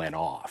just went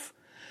off.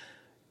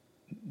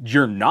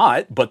 You're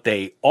not, but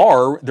they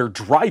are. They're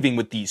driving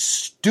with these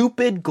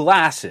stupid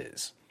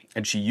glasses.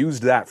 And she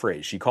used that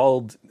phrase. She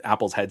called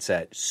Apple's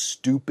headset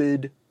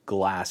stupid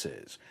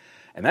glasses.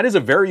 And that is a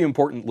very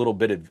important little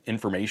bit of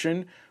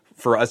information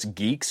for us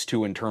geeks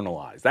to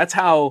internalize. That's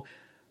how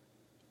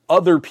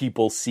other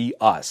people see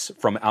us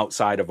from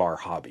outside of our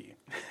hobby.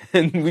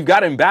 And we've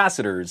got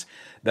ambassadors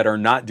that are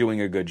not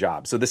doing a good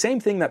job. So the same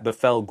thing that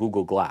befell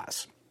Google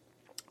Glass.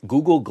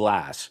 Google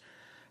Glass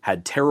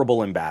had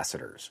terrible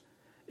ambassadors.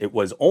 It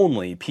was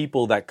only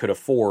people that could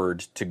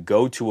afford to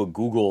go to a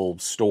Google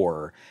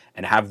store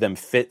and have them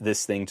fit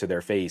this thing to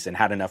their face and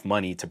had enough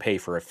money to pay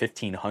for a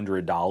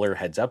 $1,500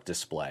 heads-up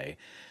display.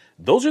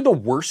 Those are the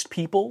worst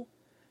people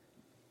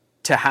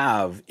to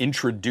have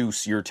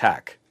introduce your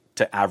tech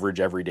to average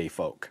everyday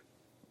folk.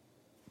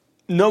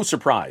 No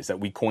surprise that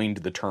we coined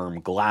the term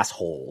glass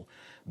hole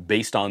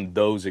based on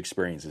those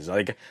experiences.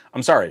 Like,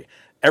 I'm sorry,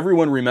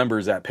 everyone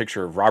remembers that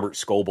picture of Robert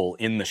Scoble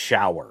in the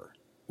shower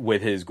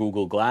with his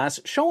Google Glass,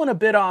 showing a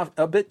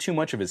bit too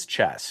much of his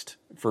chest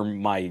for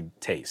my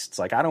tastes.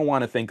 Like, I don't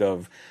want to think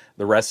of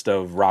the rest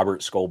of Robert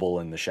Scoble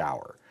in the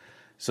shower.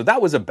 So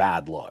that was a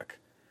bad look.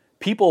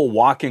 People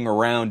walking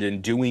around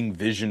and doing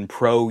Vision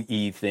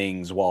Pro-y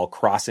things while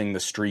crossing the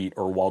street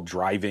or while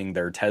driving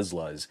their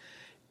Teslas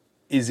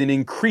is an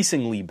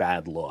increasingly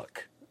bad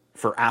look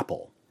for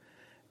Apple.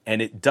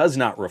 And it does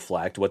not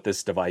reflect what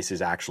this device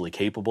is actually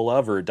capable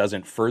of, or it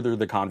doesn't further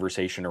the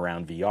conversation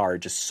around VR.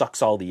 It just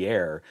sucks all the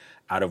air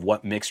out of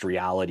what mixed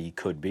reality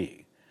could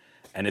be.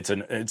 And it's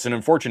an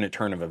unfortunate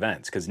turn of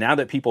events, because now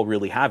that people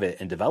really have it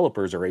and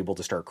developers are able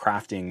to start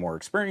crafting more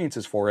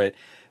experiences for it,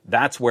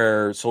 that's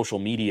where social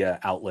media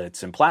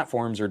outlets and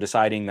platforms are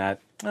deciding that,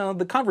 well,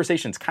 the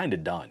conversation's kind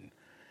of done.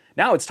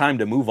 Now it's time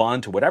to move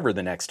on to whatever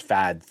the next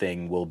fad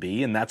thing will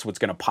be, and that's what's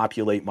going to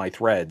populate my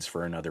threads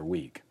for another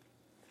week.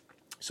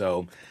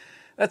 So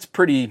that's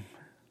pretty...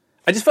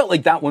 I just felt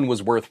like that one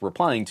was worth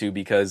replying to,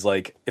 because,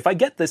 like, if I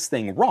get this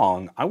thing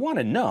wrong, I want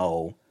to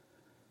know,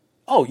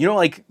 oh, you know,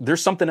 like,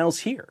 there's something else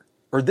here.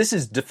 Or this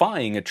is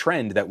defying a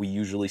trend that we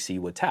usually see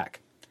with tech.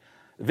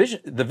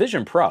 The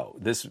Vision Pro,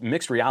 this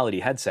mixed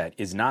reality headset,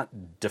 is not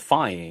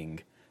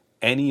defying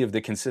any of the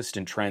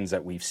consistent trends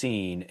that we've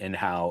seen in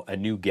how a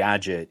new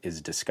gadget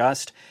is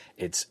discussed.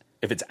 If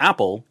it's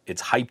Apple,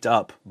 it's hyped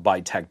up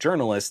by tech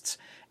journalists,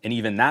 and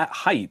even that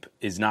hype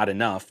is not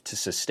enough to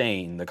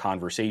sustain the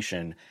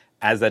conversation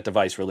as that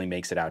device really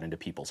makes it out into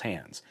people's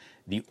hands.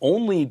 The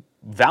only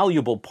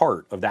valuable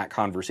part of that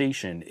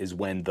conversation is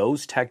when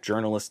those tech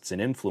journalists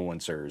and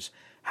influencers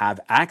have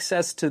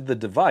access to the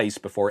device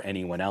before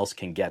anyone else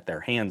can get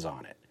their hands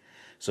on it.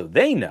 So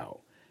they know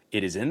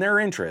it is in their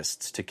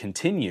interests to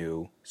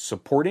continue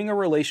supporting a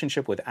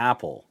relationship with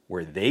Apple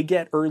where they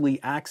get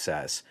early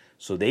access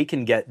so they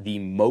can get the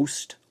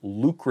most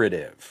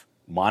lucrative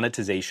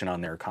monetization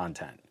on their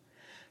content.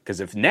 Because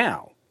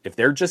if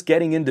they're just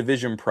getting into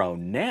Vision Pro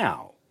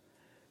now,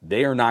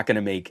 they are not going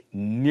to make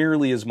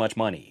nearly as much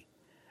money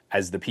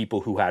as the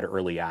people who had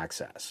early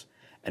access.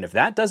 And if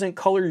that doesn't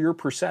color your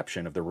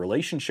perception of the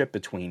relationship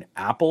between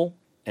Apple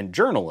and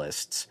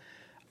journalists,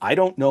 I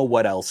don't know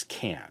what else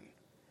can.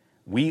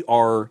 We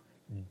are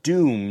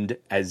doomed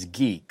as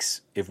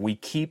geeks if we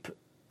keep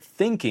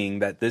thinking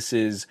that this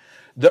is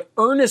the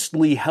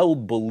earnestly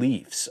held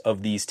beliefs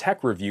of these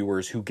tech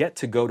reviewers who get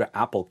to go to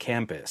Apple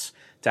campus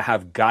to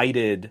have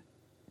guided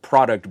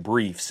product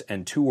briefs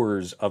and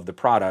tours of the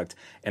product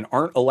and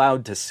aren't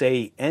allowed to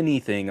say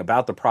anything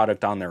about the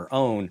product on their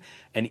own.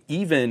 And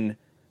even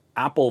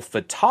Apple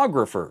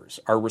photographers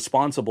are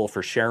responsible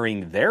for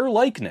sharing their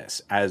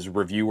likeness as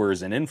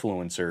reviewers and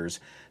influencers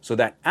so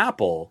that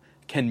Apple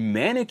can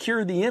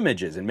manicure the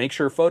images and make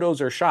sure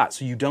photos are shot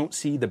so you don't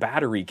see the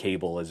battery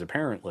cable as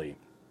apparently.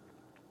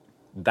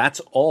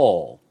 That's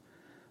all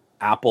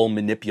Apple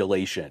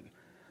manipulation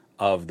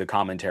of the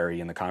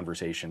commentary and the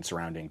conversation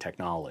surrounding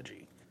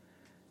technology.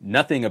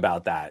 Nothing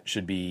about that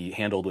should be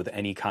handled with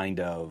any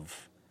kind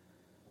of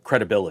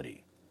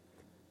credibility.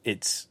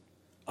 It's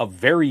a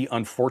very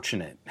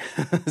unfortunate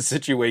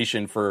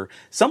situation for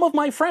some of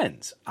my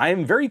friends. I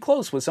am very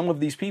close with some of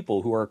these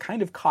people who are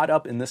kind of caught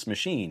up in this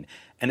machine,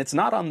 and it's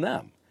not on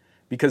them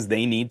because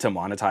they need to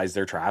monetize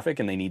their traffic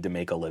and they need to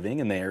make a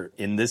living and they're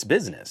in this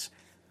business.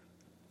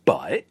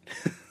 But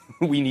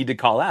we need to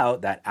call out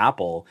that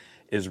Apple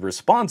is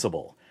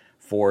responsible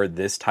for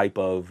this type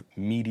of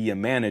media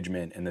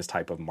management and this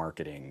type of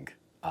marketing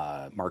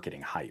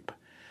hype.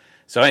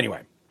 So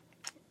anyway,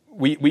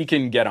 we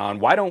can get on.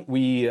 Why don't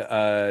we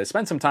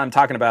spend some time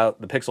talking about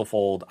the Pixel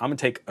Fold? I'm going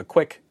to take a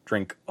quick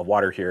drink of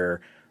water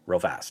here real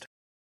fast.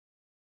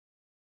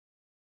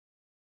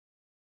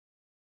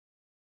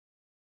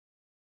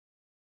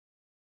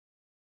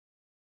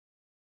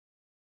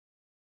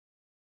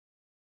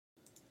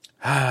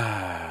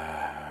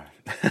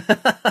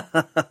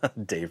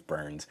 Dave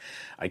Burns.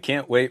 I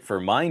can't wait for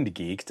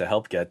MindGeek to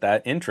help get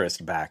that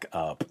interest back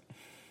up.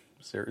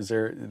 Are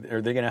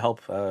they going to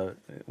help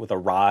with a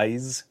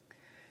rise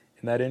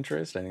in that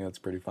interest? I think that's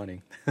pretty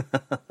funny.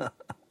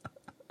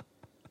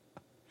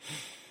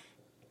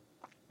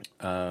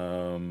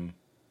 Oh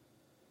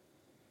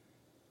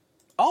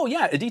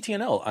yeah, a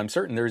DTNL. I'm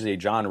certain there's a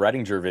John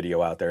Redinger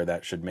video out there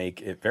that should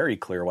make it very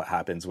clear what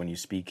happens when you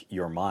speak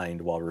your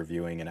mind while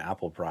reviewing an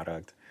Apple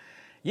product.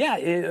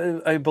 Yeah,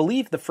 I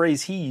believe the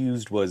phrase he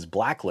used was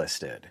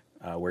blacklisted,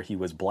 where he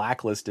was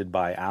blacklisted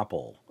by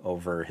Apple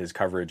over his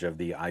coverage of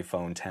the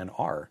iPhone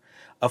XR,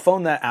 a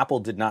phone that Apple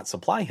did not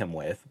supply him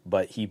with,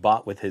 but he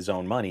bought with his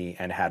own money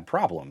and had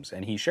problems,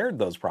 and he shared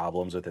those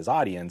problems with his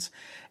audience,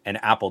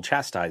 and Apple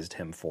chastised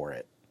him for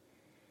it.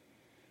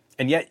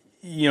 And yet,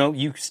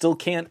 you still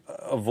can't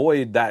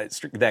avoid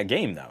that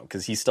game, though,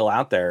 because he's still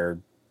out there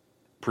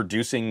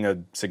producing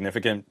a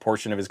significant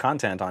portion of his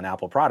content on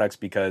Apple products,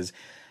 because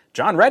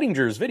John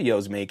Rettinger's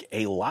videos make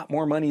a lot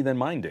more money than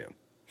mine do.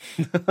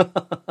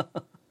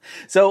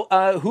 So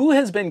who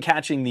has been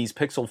catching these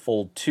Pixel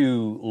Fold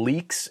 2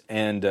 leaks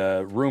and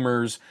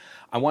rumors?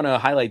 I want to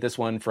highlight this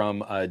one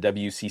from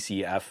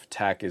WCCF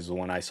Tech is the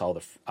one I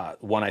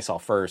saw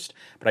first.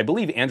 But I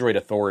believe Android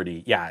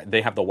Authority,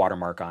 they have the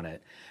watermark on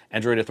it.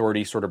 Android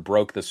Authority sort of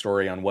broke the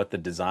story on what the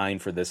design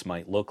for this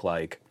might look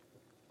like.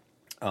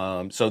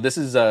 So this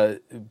is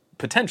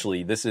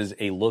potentially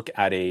a look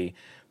at a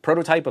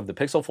prototype of the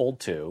Pixel Fold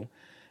 2.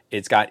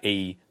 It's got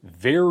a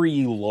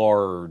very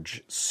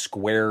large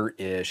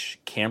square-ish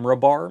camera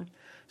bar.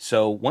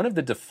 So one of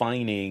the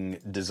defining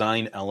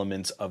design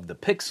elements of the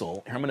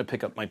Pixel, here I'm going to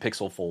pick up my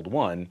Pixel Fold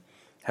 1,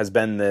 has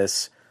been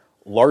this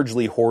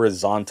largely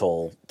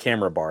horizontal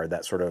camera bar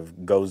that sort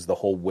of goes the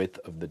whole width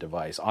of the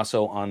device.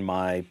 Also on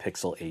my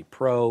Pixel 8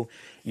 Pro,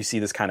 you see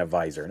this kind of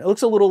visor. And it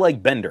looks a little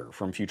like Bender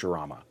from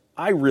Futurama.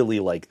 I really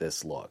like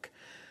this look.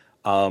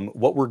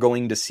 What we're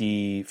going to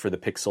see for the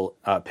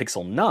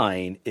Pixel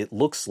 9, it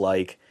looks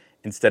like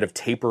instead of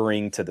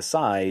tapering to the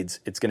sides,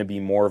 it's going to be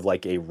more of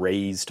like a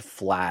raised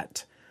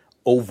flat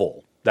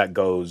oval that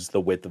goes the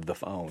width of the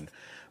phone.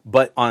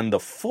 But on the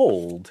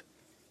Fold,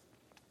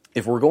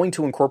 if we're going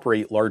to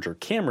incorporate larger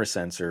camera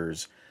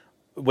sensors,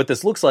 what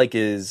this looks like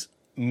is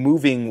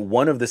moving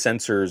one of the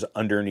sensors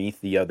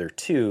underneath the other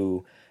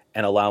two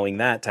and allowing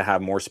that to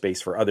have more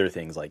space for other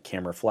things like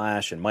camera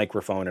flash and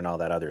microphone and all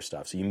that other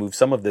stuff. So you move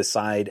some of this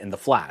side and the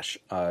flash,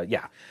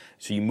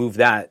 So you move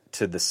that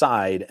to the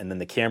side, and then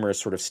the cameras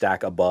sort of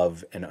stack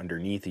above and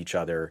underneath each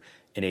other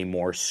in a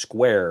more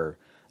square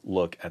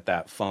look at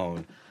that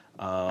phone.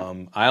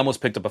 I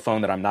almost picked up a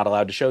phone that I'm not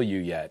allowed to show you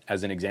yet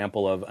as an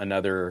example of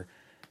another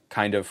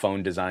kind of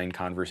phone design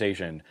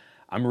conversation.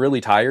 I'm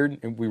really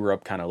tired. We were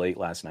up kind of late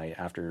last night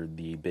after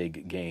the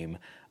big game.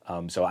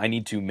 So I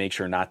need to make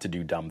sure not to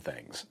do dumb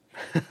things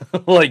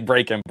like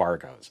break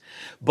embargoes.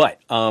 But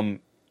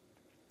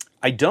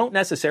I don't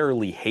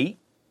necessarily hate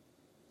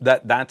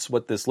that that's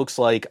what this looks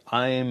like.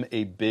 I'm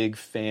a big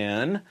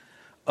fan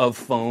of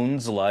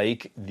phones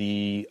like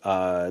the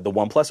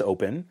OnePlus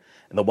Open.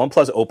 And the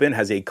OnePlus Open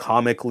has a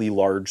comically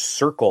large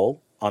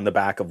circle on the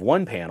back of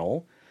one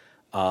panel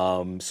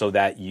so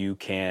that you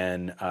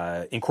can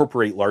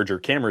incorporate larger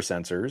camera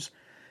sensors.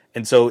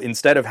 And so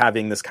instead of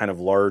having this kind of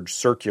large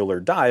circular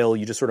dial,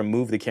 you just sort of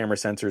move the camera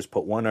sensors,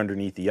 put one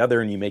underneath the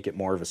other, and you make it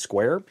more of a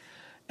square.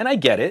 And I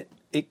get it.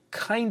 It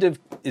kind of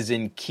is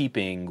in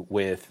keeping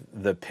with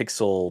the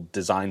Pixel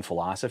design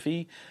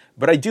philosophy,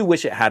 but I do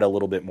wish it had a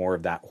little bit more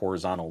of that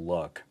horizontal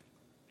look.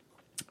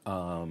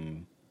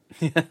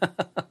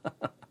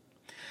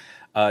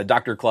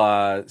 Dr.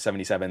 Claw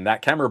 77,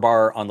 that camera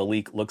bar on the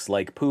leak looks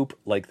like poop,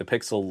 like the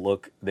Pixel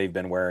look they've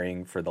been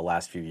wearing for the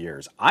last few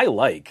years. I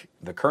like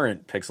the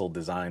current Pixel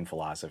design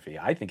philosophy.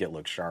 I think it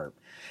looks sharp,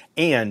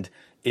 and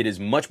it is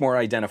much more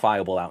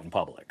identifiable out in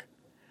public.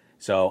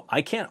 So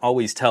I can't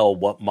always tell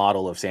what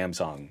model of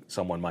Samsung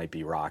someone might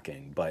be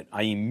rocking, but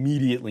I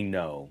immediately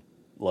know,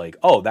 like,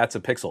 oh, that's a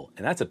Pixel,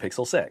 and that's a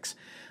Pixel 6.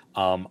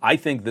 I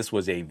think this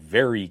was a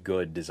very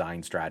good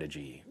design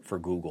strategy for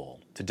Google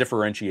to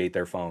differentiate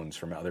their phones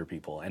from other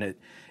people. And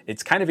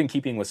it's kind of in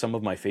keeping with some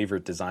of my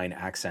favorite design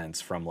accents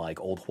from like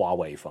old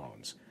Huawei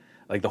phones.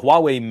 Like the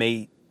Huawei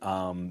Mate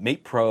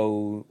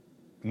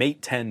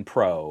 10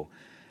 Pro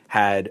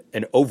had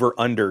an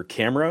over-under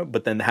camera,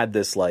 but then had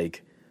this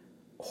like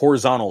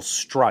horizontal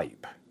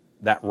stripe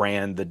that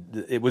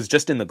ran it was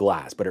just in the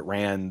glass, but it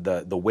ran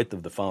the width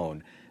of the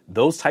phone.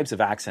 Those types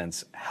of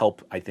accents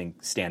help, I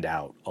think, stand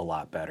out a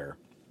lot better.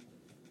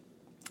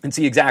 And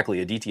see,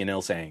 exactly, Aditya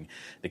Nil saying,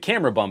 the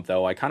camera bump,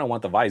 though, I kind of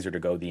want the visor to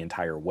go the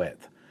entire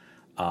width.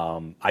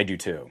 I do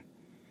too.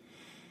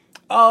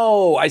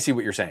 Oh, I see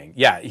what you're saying.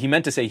 Yeah, he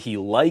meant to say he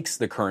likes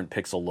the current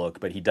Pixel look,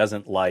 but he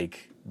doesn't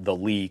like the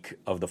leak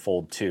of the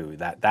Fold 2.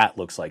 That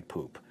looks like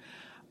poop.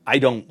 I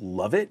don't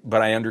love it,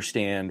 but I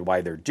understand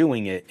why they're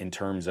doing it in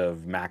terms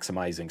of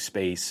maximizing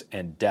space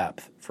and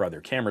depth for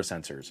other camera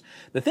sensors.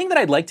 The thing that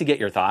I'd like to get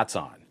your thoughts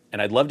on,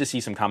 and I'd love to see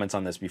some comments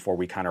on this before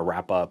we kind of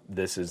wrap up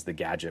This Is the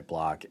Gadget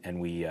block,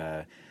 and we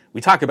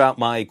talk about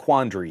my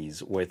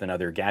quandaries with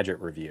another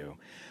gadget review.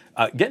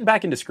 Getting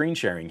back into screen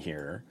sharing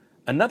here,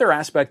 another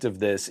aspect of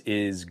this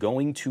is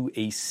going to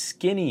a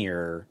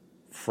skinnier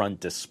front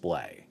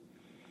display.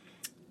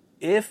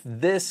 If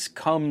this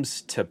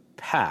comes to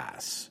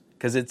pass,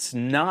 because it's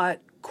not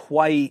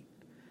quite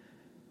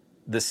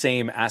the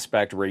same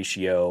aspect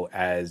ratio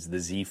as the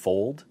Z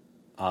Fold.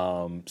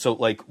 So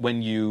like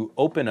when you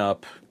open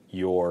up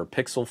your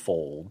Pixel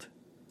Fold,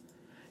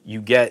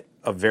 you get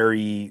a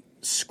very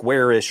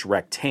squarish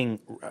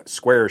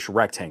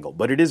rectangle,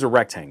 but it is a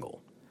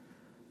rectangle.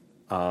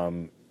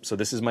 So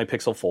this is my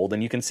Pixel Fold,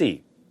 and you can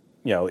see,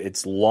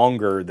 it's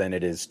longer than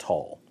it is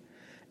tall.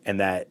 And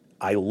that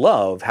I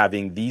love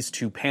having these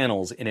two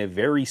panels in a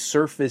very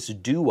Surface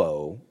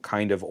Duo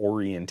kind of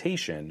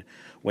orientation.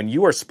 When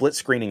you are split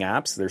screening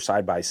apps, they're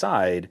side by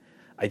side,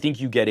 I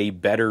think you get a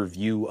better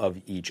view of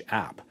each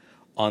app.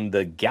 On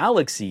the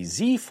Galaxy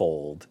Z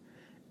Fold,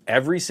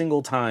 every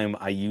single time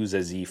I use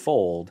a Z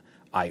Fold,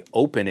 I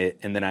open it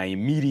and then I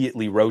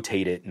immediately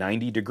rotate it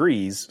 90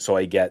 degrees so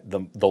I get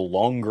the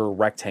longer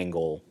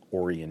rectangle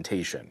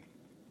orientation.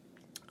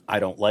 I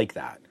don't like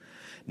that.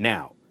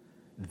 Now,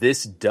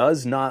 this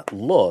does not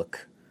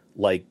look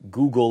like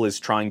Google is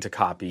trying to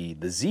copy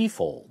the Z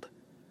Fold.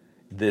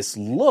 This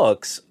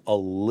looks a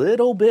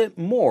little bit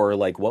more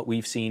like what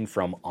we've seen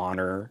from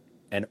Honor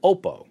and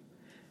Oppo.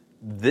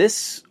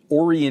 This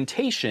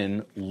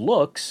orientation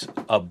looks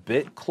a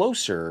bit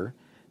closer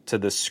to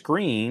the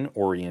screen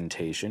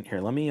orientation.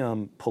 Here, let me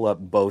pull up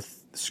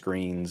both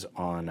screens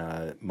on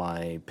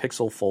my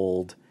Pixel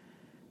Fold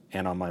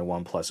and on my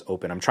OnePlus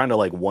Open. I'm trying to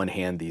like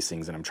one-hand these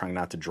things, and I'm trying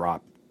not to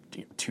drop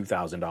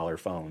 $2,000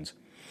 phones.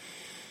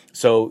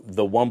 So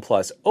the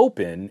OnePlus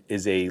Open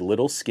is a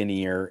little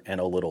skinnier and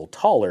a little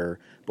taller,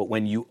 but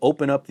when you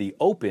open up the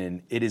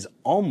Open, it is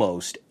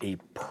almost a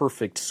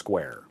perfect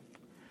square.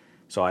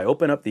 So I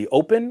open up the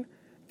Open,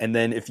 and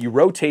then if you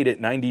rotate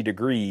it 90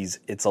 degrees,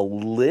 it's a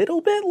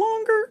little bit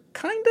longer,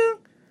 kind of,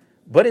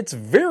 but it's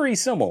very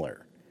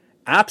similar.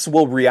 Apps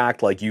will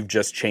react like you've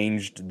just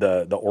changed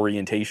the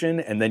orientation,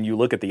 and then you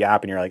look at the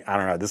app and you're like, I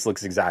don't know, this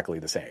looks exactly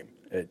the same.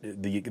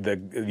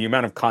 The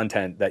amount of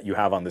content that you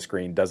have on the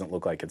screen doesn't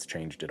look like it's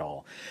changed at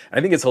all. And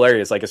I think it's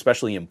hilarious, like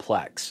especially in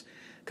Plex,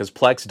 because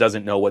Plex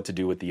doesn't know what to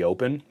do with the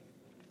Open.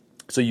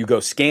 So you go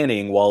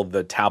scanning while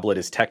the tablet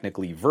is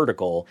technically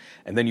vertical,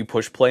 and then you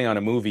push play on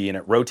a movie and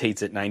it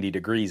rotates at 90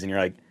 degrees, and you're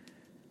like,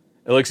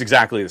 it looks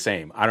exactly the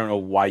same. I don't know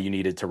why you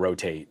needed to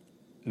rotate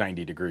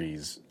 90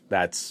 degrees.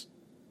 That's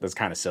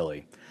kind of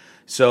silly.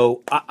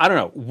 So I don't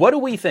know. What do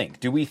we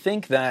think? Do we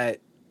think that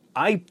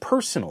I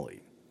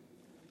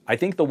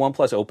think the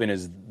OnePlus Open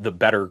is the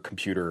better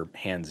computer,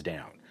 hands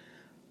down.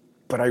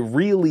 But I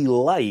really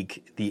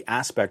like the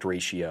aspect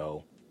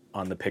ratio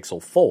on the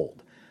Pixel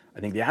Fold. I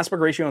think the aspect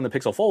ratio on the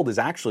Pixel Fold is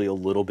actually a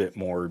little bit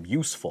more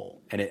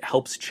useful, and it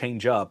helps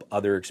change up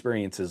other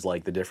experiences,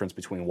 like the difference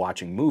between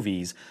watching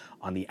movies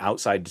on the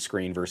outside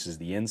screen versus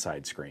the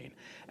inside screen.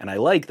 And I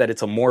like that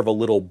it's more of a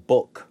little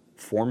book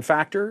form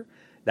factor.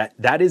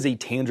 That is a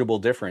tangible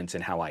difference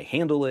in how I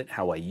handle it,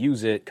 how I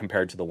use it,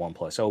 compared to the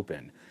OnePlus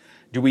Open.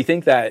 Do we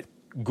think that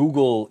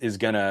Google is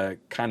going to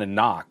kind of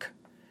knock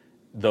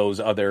those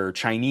other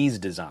Chinese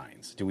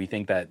designs? Do we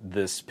think that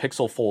this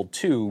Pixel Fold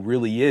 2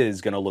 really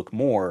is going to look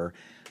more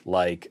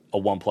like a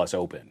OnePlus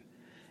Open?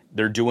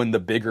 They're doing the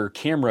bigger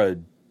camera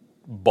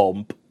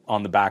bump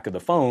on the back of the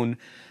phone,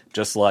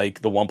 just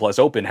like the OnePlus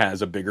Open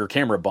has a bigger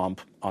camera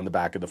bump on the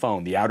back of the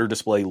phone. The outer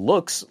display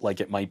looks like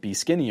it might be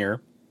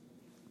skinnier.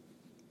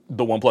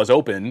 The OnePlus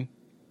Open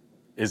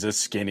is a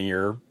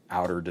skinnier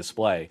outer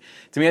display.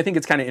 To me, I think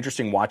it's kind of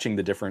interesting watching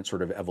the different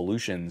sort of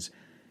evolutions.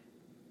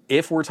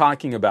 If we're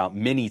talking about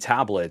mini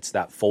tablets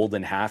that fold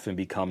in half and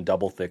become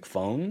double thick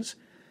phones,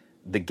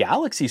 the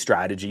Galaxy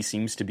strategy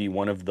seems to be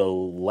one of the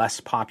less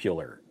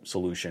popular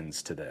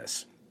solutions to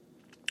this,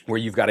 where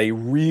you've got a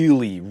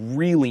really,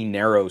 really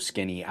narrow,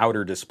 skinny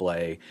outer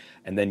display,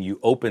 and then you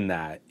open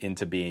that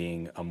into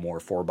being a more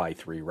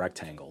 4x3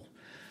 rectangle.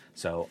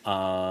 So,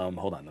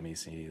 hold on, let me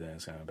see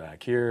this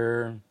back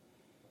here.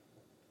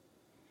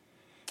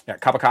 Yeah,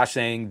 Kapakash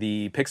saying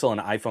the Pixel and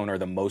iPhone are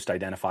the most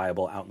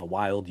identifiable out in the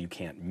wild. You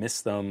can't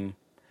miss them.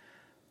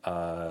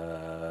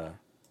 Dr.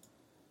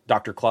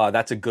 Claw,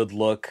 that's a good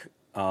look.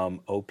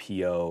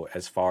 OPO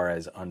as far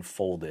as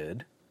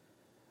unfolded.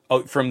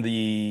 Oh, from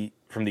the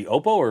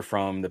Oppo or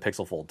from the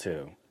Pixel Fold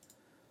 2?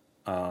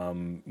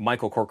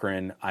 Michael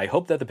Corcoran, I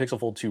hope that the Pixel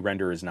Fold 2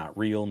 render is not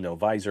real. No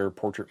visor,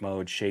 portrait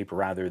mode shape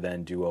rather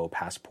than Duo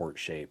passport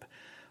shape.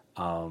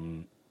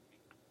 So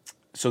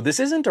this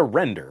isn't a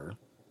render.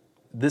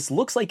 This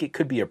looks like it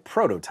could be a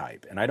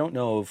prototype, and I don't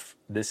know if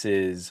this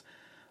is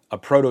a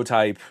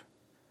prototype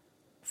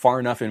far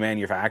enough in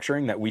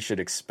manufacturing that we should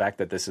expect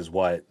that this is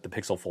what the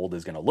Pixel Fold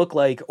is going to look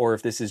like, or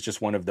if this is just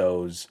one of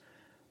those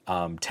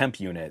temp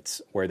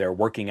units where they're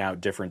working out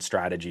different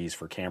strategies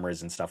for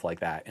cameras and stuff like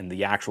that, and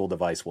the actual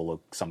device will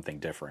look something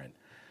different.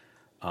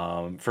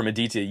 From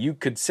Aditya, you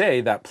could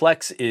say that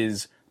Plex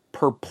is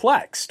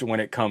perplexed when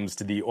it comes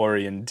to the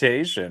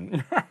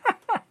orientation.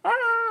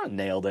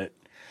 Nailed it.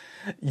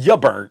 You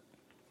burnt.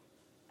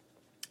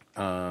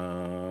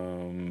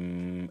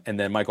 And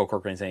then Michael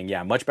Corcoran saying,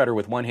 yeah, much better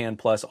with one hand,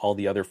 plus all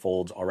the other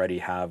folds already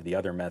have the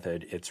other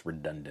method. It's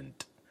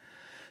redundant.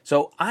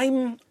 So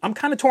I'm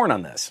kind of torn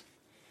on this.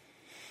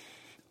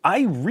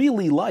 I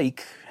really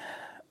like,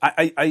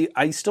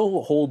 I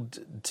still hold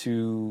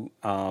to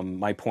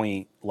my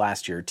point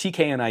last year. TK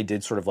and I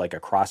did sort of like a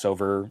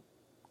crossover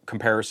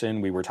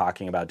comparison. We were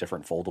talking about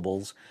different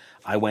foldables.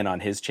 I went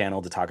on his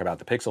channel to talk about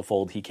the Pixel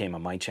Fold. He came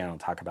on my channel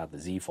to talk about the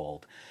Z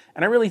Fold.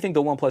 And I really think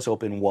the OnePlus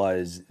Open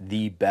was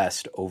the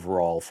best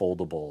overall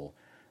foldable,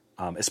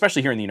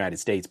 especially here in the United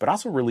States, but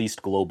also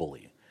released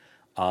globally.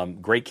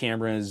 Great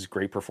cameras,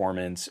 great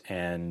performance,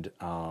 and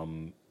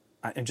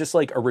just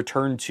like a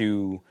return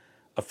to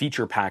a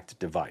feature-packed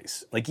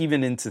device, like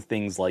even into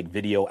things like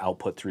video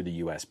output through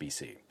the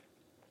USB-C.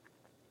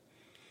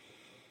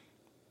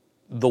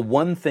 The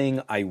one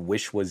thing I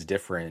wish was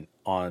different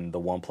on the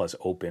OnePlus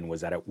Open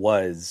was that it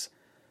was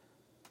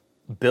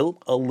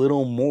built a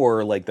little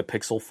more like the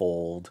Pixel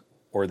Fold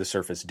or the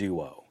Surface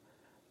Duo.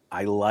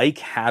 I like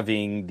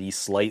having the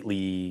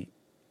slightly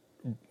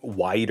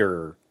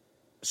wider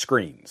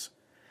screens.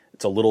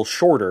 It's a little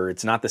shorter.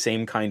 It's not the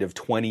same kind of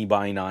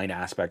 20:9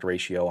 aspect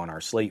ratio on our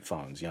Slate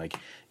phones. Like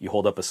you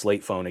hold up a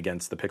Slate phone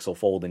against the Pixel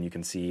Fold and you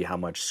can see how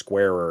much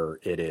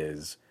squarer it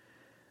is,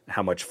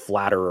 how much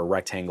flatter a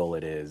rectangle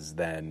it is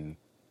than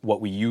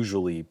what we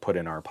usually put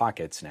in our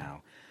pockets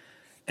now.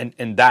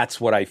 And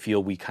that's what I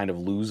feel we kind of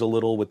lose a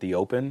little with the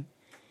Open.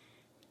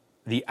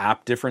 The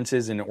app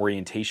differences and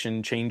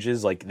orientation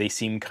changes, like they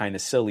seem kind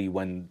of silly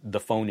when the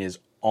phone is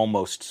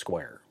almost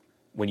square.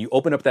 When you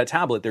open up that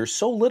tablet, there's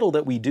so little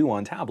that we do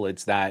on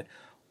tablets that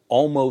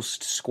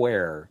almost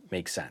square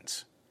makes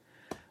sense.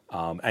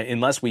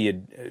 Unless we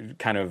had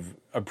kind of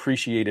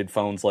appreciated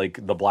phones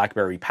like the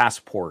BlackBerry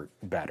Passport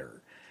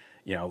better.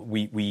 You know,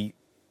 we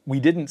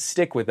didn't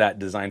stick with that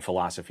design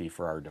philosophy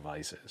for our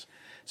devices.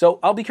 So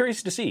I'll be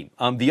curious to see.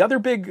 The other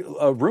big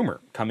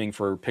rumor coming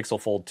for Pixel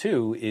Fold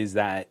 2 is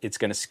that it's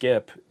going to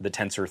skip the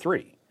Tensor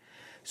 3.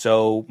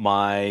 So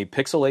my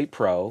Pixel 8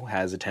 Pro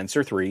has a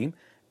Tensor 3.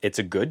 It's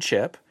a good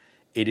chip.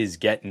 It is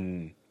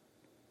getting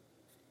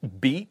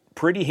beat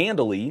pretty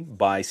handily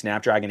by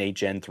Snapdragon 8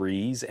 Gen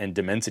 3s and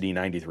Dimensity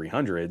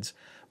 9300s,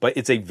 but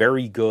it's a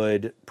very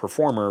good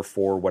performer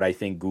for what I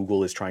think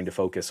Google is trying to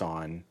focus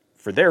on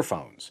for their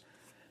phones.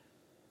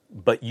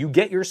 But you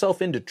get yourself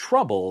into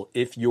trouble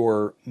if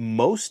your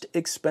most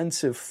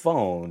expensive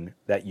phone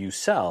that you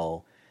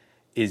sell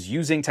is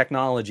using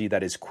technology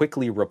that is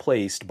quickly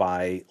replaced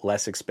by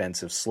less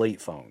expensive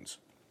Slate phones.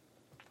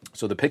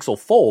 So the Pixel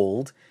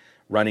Fold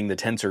running the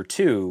Tensor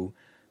 2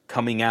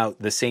 coming out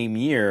the same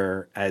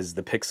year as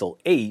the Pixel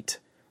 8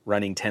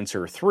 running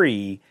Tensor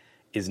 3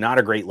 is not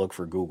a great look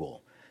for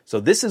Google.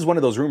 So this is one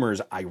of those rumors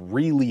I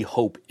really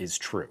hope is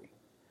true.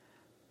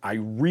 I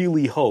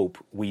really hope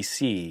we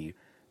see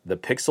the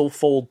Pixel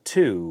Fold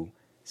 2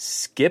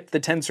 skip the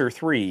Tensor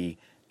 3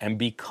 and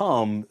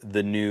become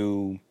the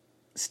new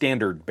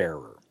standard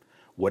bearer.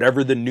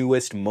 Whatever the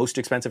newest, most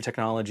expensive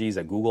technologies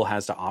that Google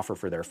has to offer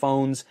for their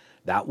phones,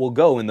 that will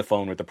go in the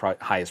phone with the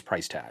highest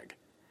price tag.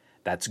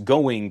 That's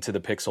going to the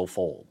Pixel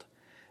Fold.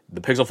 The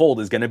Pixel Fold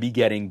is going to be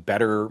getting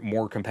better,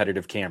 more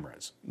competitive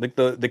cameras. Like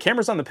the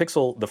cameras on the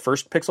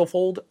first Pixel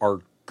Fold are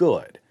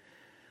good.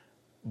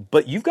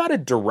 But you've got a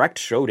direct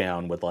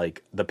showdown with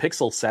like the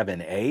Pixel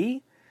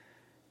 7a.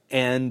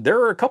 And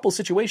there are a couple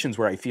situations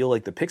where I feel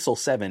like the Pixel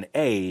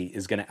 7a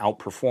is going to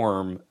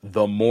outperform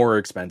the more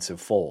expensive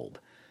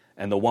Fold.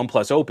 And the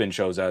OnePlus Open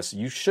shows us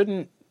you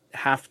shouldn't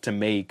have to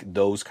make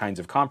those kinds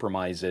of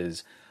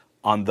compromises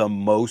on the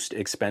most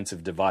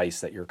expensive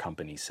device that your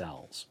company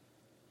sells.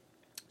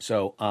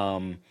 So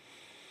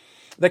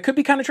that could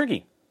be kind of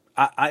tricky.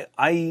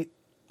 I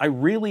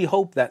really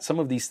hope that some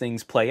of these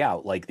things play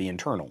out, like the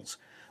internals.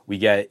 We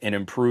get an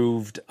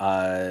improved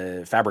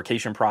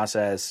fabrication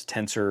process.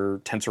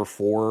 Tensor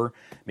 4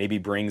 maybe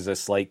brings a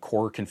slight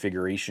core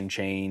configuration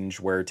change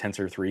where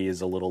Tensor 3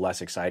 is a little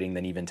less exciting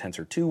than even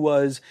Tensor 2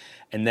 was.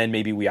 And then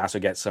maybe we also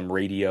get some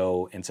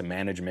radio and some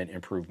management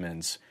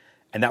improvements.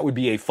 And that would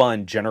be a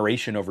fun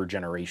generation over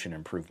generation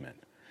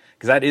improvement.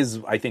 Because that is,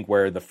 I think,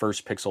 where the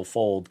first Pixel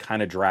Fold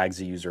kind of drags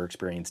the user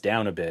experience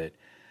down a bit.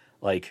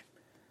 Like,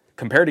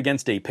 compared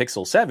against a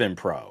Pixel 7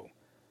 Pro,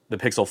 the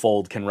Pixel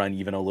Fold can run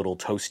even a little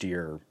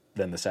toastier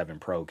than the 7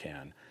 Pro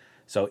can.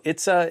 So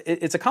it's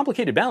a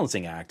complicated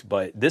balancing act,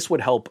 but this would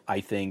help, I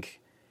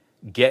think,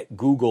 get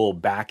Google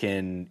back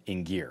in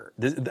gear.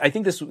 I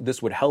think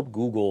this would help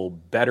Google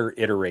better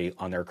iterate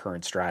on their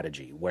current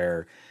strategy,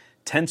 where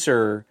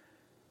Tensor,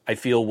 I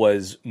feel,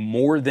 was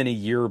more than a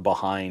year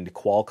behind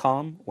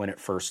Qualcomm when it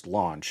first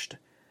launched.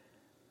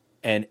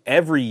 And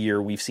every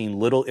year we've seen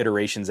little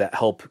iterations that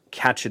help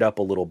catch it up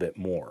a little bit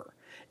more.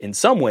 In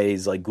some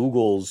ways, like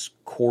Google's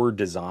core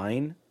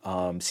design,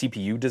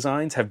 CPU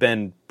designs have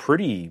been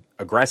pretty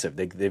aggressive.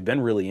 They've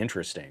been really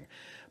interesting.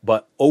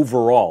 But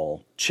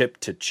overall, chip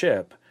to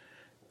chip,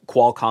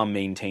 Qualcomm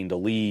maintained a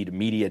lead,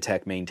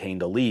 MediaTek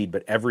maintained a lead,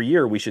 but every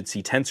year we should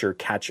see Tensor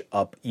catch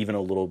up even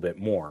a little bit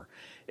more.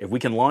 If we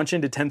can launch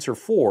into Tensor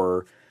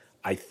 4,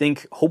 I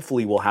think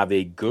hopefully we'll have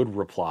a good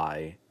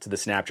reply to the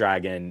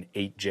Snapdragon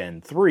 8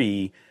 Gen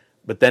 3,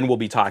 but then we'll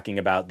be talking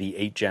about the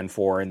 8 Gen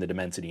 4 and the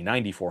Dimensity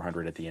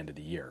 9400 at the end of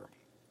the year.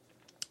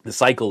 The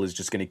cycle is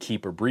just going to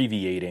keep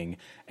abbreviating,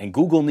 and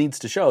Google needs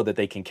to show that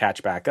they can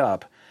catch back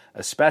up,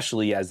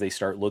 especially as they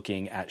start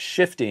looking at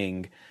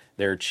shifting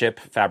their chip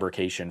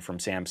fabrication from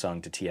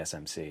Samsung to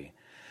TSMC.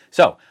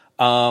 So,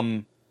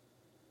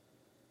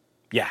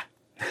 yeah.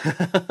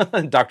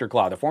 Dr.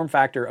 Claw, the form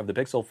factor of the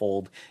Pixel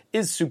Fold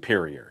is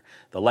superior.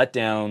 The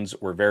letdowns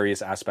were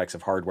various aspects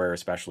of hardware,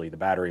 especially the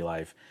battery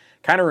life.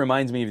 Kind of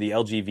reminds me of the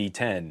LG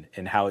V10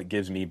 and how it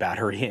gives me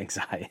battery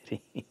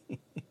anxiety.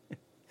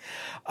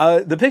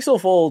 The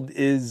Pixel Fold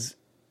is...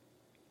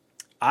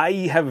 I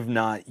have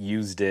not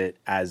used it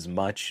as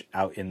much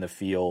out in the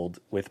field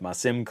with my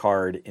SIM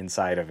card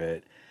inside of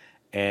it.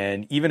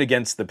 And even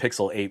against the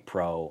Pixel 8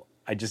 Pro,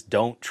 I just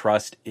don't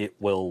trust it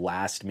will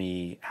last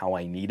me how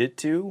I need it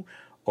to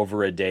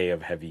over a day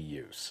of heavy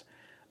use.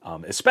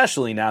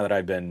 Especially now that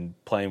I've been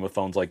playing with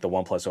phones like the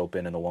OnePlus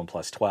Open and the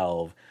OnePlus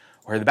 12,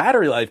 where the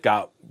battery life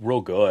got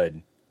real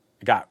good.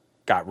 It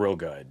got real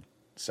good.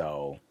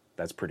 So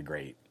that's pretty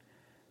great.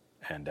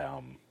 And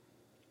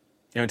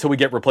until we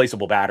get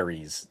replaceable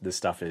batteries, this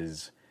stuff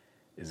is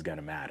going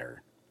to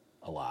matter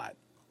a lot.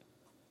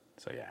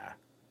 So yeah.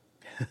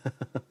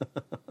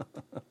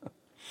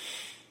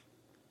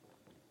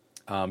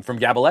 From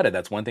Gabaletta,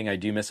 that's one thing I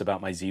do miss about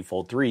my Z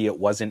Fold 3. It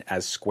wasn't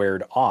as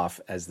squared off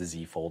as the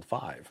Z Fold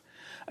 5.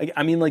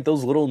 I mean, like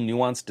those little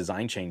nuanced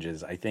design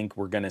changes, I think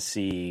we're going to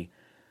see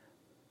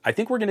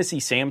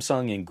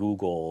Samsung and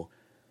Google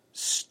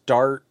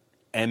start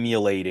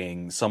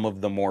emulating some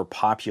of the more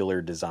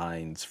popular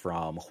designs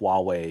from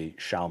Huawei,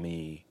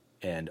 Xiaomi,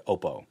 and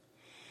Oppo.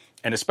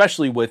 And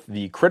especially with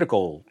the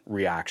critical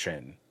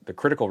response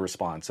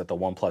that the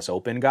OnePlus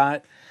Open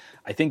got,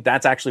 I think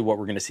that's actually what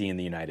we're going to see in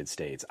the United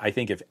States. I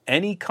think if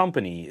any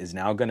company is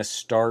now going to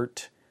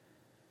start,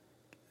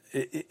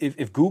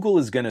 if Google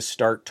is going to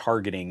start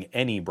targeting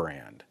any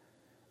brand,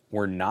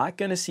 we're not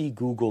going to see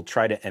Google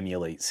try to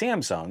emulate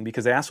Samsung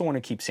because they also want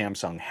to keep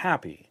Samsung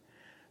happy.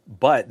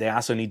 But they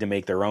also need to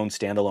make their own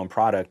standalone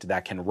product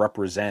that can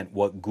represent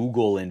what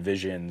Google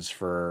envisions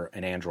for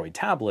an Android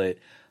tablet.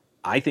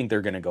 I think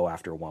they're going to go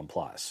after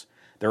OnePlus.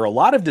 There are a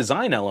lot of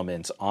design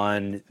elements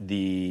on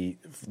the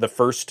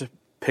first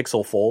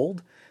Pixel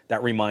Fold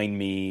that remind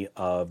me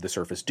of the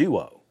Surface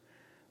Duo.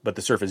 But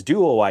the Surface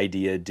Duo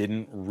idea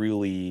didn't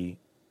really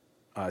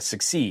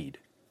succeed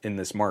in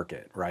this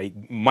market,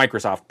 right?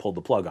 Microsoft pulled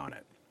the plug on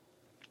it.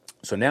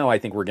 So now I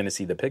think we're going to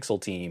see the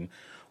Pixel team,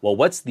 well,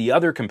 what's the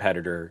other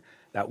competitor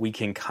that we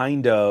can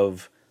kind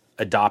of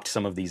adopt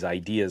some of these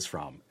ideas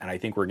from? And I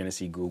think we're going to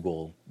see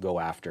Google go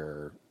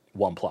after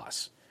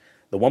OnePlus.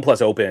 The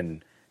OnePlus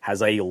Open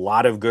has a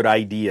lot of good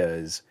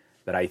ideas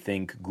that I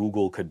think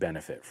Google could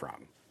benefit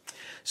from.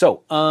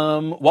 So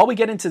while we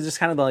get into just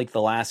kind of like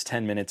the last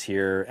 10 minutes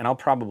here, and I'll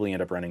probably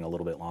end up running a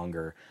little bit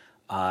longer,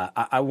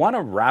 I want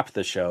to wrap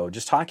the show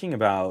just talking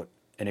about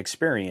an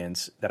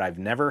experience that I've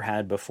never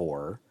had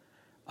before.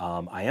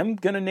 I am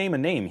going to name a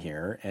name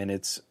here, and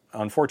it's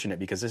unfortunate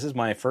because this is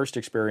my first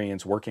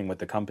experience working with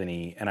the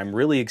company, and I'm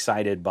really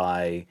excited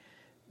by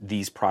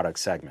these product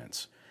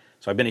segments.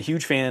 So I've been a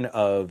huge fan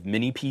of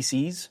mini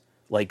PCs,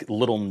 like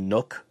little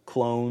Nook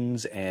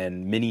clones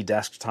and mini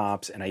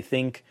desktops, and I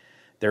think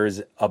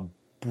there's a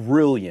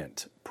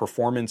brilliant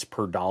performance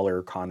per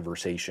dollar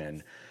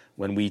conversation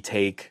when we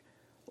take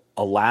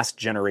a last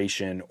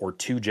generation or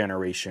 2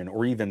 generation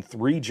or even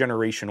 3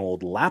 generation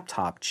old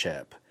laptop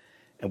chip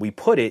and we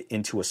put it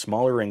into a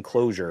smaller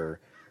enclosure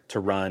to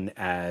run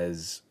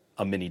as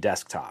a mini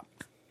desktop.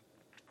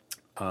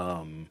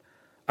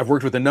 I've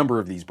worked with a number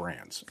of these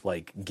brands,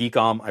 like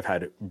Geekom, I've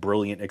had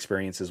brilliant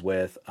experiences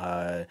with.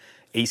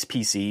 Ace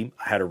PC,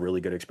 I had a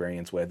really good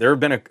experience with. There have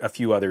been a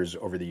few others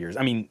over the years.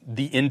 I mean,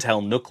 the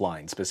Intel Nook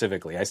line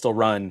specifically. I still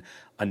run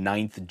a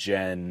 9th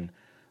gen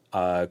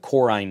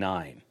Core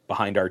i9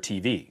 behind our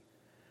TV.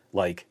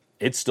 Like,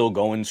 it's still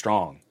going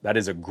strong. That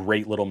is a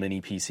great little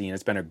mini PC, and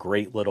it's been a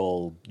great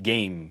little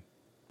game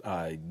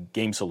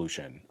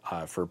solution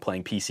for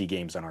playing PC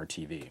games on our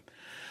TV.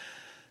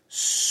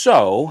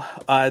 So,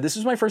 this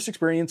is my first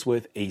experience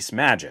with Ace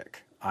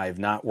Magic. I've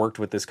not worked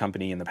with this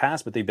company in the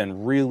past, but they've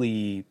been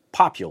really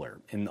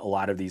popular in a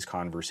lot of these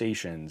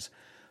conversations.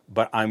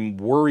 But I'm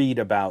worried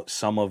about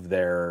some of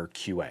their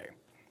QA.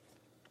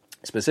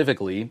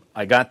 Specifically,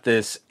 I got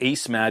this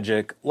Ace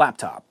Magic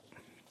laptop.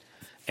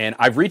 And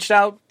I've reached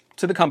out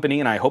to the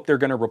company, and I hope they're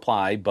going to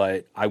reply,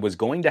 but I was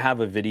going to have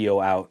a video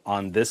out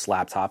on this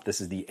laptop.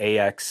 This is the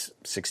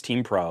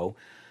AX16 Pro.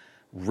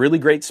 Really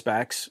great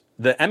specs.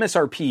 The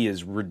MSRP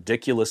is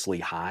ridiculously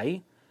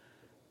high,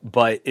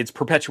 but it's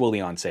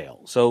perpetually on sale.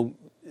 So,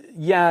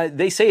 yeah,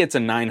 they say it's a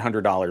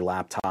 $900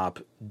 laptop.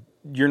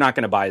 You're not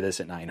going to buy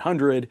this at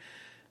 $900,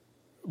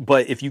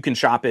 but if you can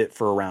shop it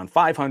for around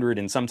 $500,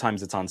 and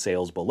sometimes it's on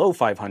sales below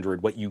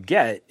 $500, what you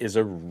get is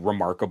a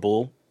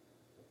remarkable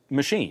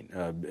machine.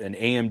 An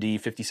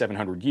AMD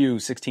 5700U,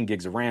 16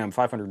 gigs of RAM,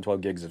 512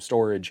 gigs of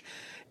storage.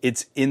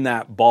 It's in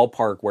that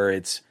ballpark where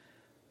it's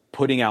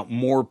putting out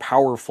more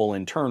powerful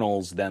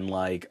internals than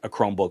like a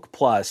Chromebook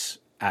Plus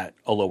at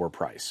a lower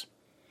price.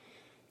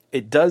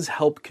 It does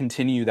help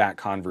continue that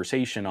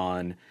conversation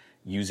on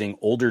using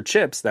older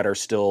chips that are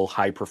still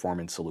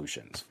high-performance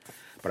solutions.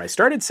 But I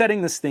started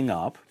setting this thing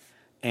up,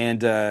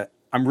 and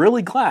I'm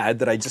really glad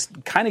that I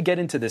just kind of get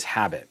into this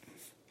habit.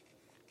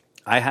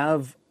 I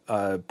have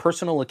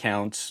personal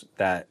accounts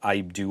that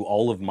I do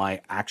all of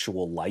my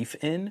actual life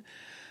in,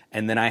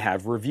 and then I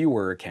have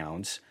reviewer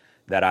accounts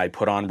that I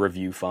put on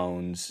review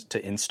phones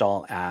to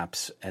install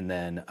apps and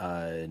then,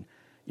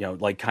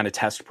 like kind of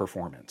test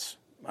performance.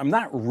 I'm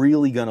not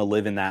really going to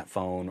live in that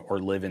phone or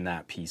live in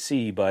that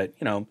PC, but,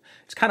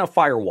 it's kind of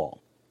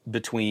firewall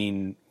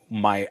between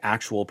my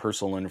actual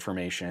personal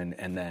information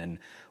and then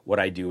what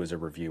I do as a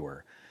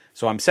reviewer.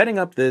 So I'm setting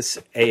up this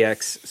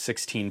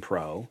AX16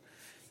 Pro,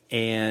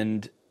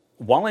 and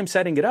while I'm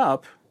setting it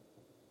up,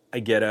 I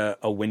get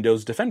a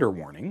Windows Defender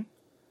warning.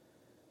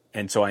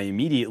 And so I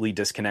immediately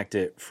disconnect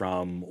it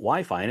from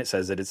Wi-Fi, and it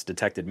says that it's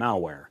detected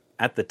malware.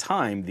 At the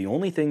time, the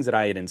only things that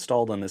I had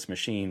installed on this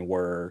machine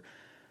were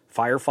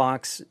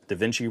Firefox,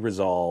 DaVinci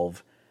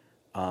Resolve,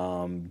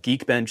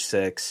 Geekbench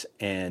 6,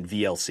 and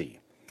VLC.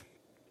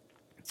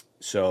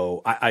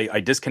 So I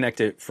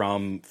disconnect it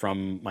from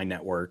my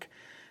network,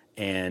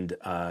 and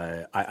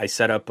I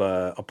set up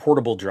a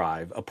portable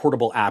drive, a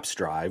portable apps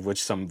drive, with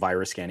some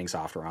virus scanning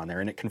software on there,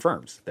 and it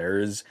confirms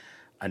there's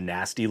a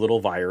nasty little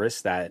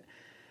virus that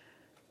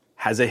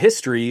has a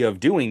history of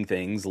doing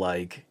things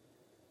like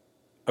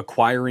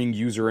acquiring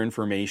user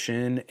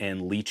information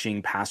and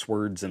leaching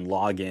passwords and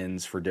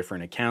logins for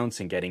different accounts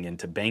and getting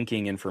into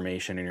banking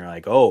information. And you're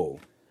like, oh,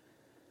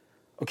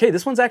 okay,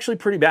 this one's actually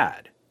pretty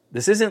bad.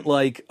 This isn't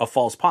like a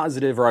false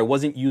positive, or I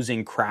wasn't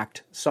using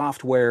cracked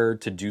software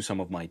to do some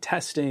of my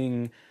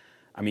testing.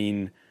 I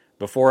mean,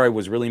 before I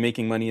was really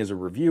making money as a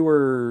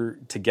reviewer,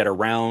 to get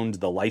around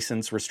the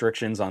license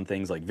restrictions on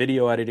things like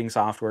video editing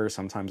software,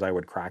 sometimes I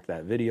would crack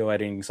that video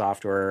editing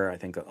software. I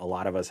think a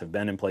lot of us have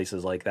been in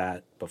places like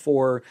that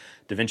before.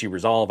 DaVinci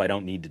Resolve, I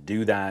don't need to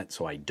do that,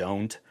 so I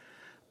don't.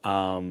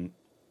 And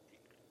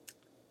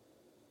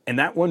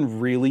that one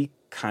really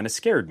kind of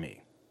scared me.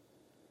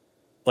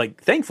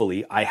 Like,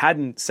 thankfully, I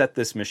hadn't set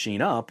this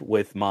machine up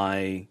with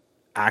my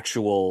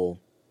actual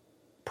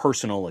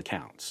personal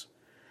accounts.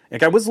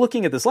 Like, I was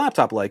looking at this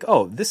laptop like,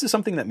 oh, this is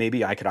something that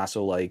maybe I could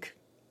also, like,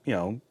 you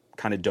know,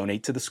 kind of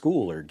donate to the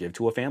school or give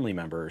to a family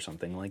member or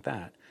something like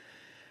that.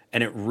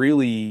 And it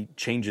really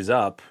changes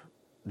up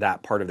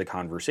that part of the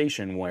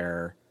conversation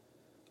where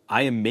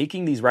I am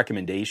making these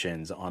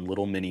recommendations on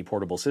little mini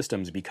portable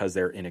systems because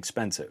they're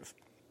inexpensive.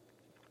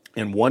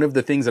 And one of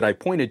the things that I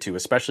pointed to,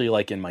 especially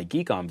like in my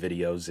Geekom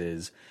videos,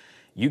 is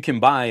you can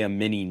buy a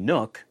mini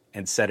Nook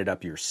and set it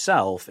up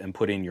yourself and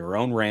put in your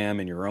own RAM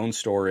and your own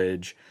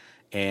storage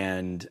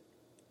and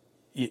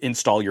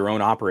install your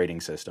own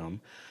operating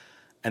system.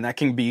 And that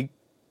can be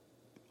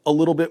a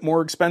little bit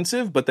more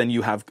expensive, but then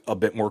you have a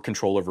bit more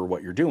control over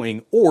what you're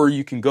doing. Or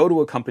you can go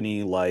to a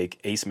company like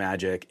Ace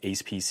Magic,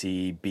 Ace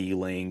PC,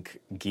 B-Link,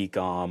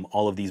 Geekom,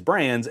 all of these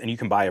brands, and you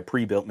can buy a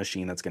pre-built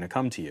machine that's going to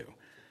come to you.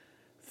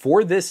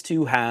 For this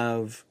to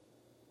have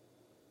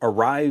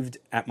arrived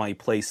at my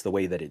place the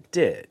way that it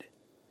did,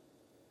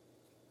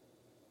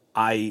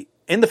 and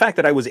the fact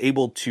that I was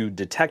able to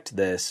detect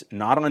this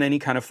not on any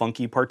kind of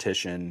funky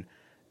partition,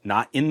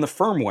 not in the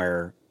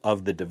firmware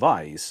of the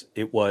device,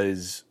 it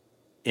was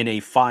in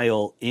a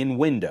file in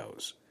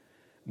Windows,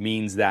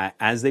 means that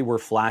as they were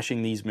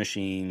flashing these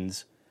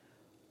machines,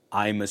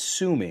 I'm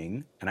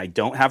assuming, and I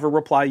don't have a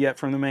reply yet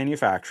from the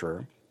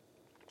manufacturer,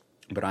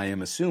 but I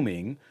am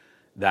assuming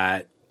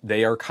that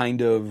they are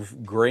kind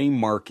of gray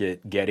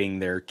market getting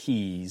their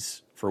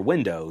keys for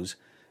Windows,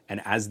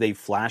 and as they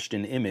flashed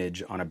an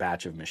image on a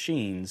batch of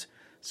machines,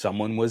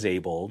 someone was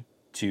able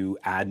to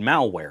add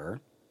malware,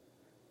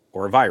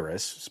 or a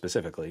virus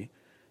specifically,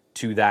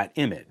 to that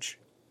image.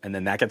 And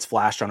then that gets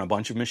flashed on a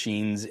bunch of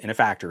machines in a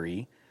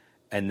factory,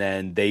 and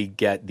then they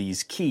get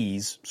these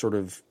keys, sort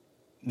of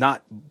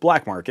not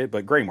black market,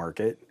 but gray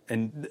market.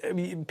 And I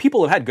mean,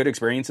 people have had good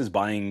experiences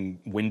buying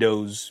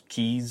Windows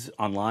keys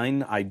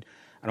online. I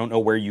don't know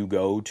where you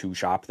go to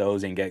shop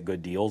those and get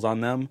good deals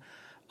on them.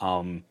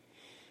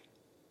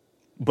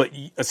 But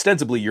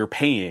ostensibly you're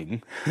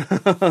paying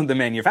the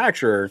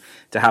manufacturer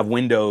to have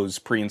Windows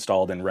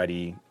pre-installed and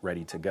ready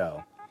to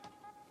go.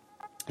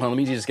 Well, let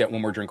me just get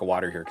one more drink of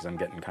water here because I'm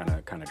getting kind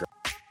of dry.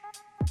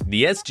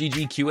 The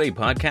SGGQA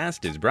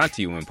podcast is brought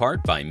to you in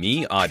part by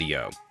Me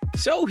Audio.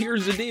 So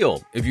here's the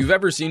deal. If you've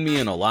ever seen me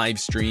in a live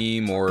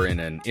stream or in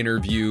an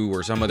interview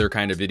or some other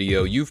kind of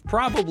video, you've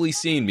probably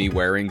seen me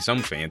wearing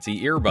some fancy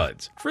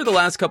earbuds. For the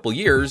last couple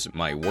years,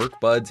 my work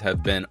buds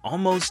have been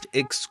almost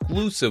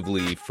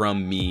exclusively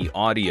from Me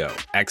Audio.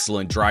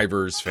 Excellent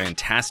drivers,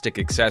 fantastic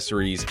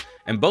accessories,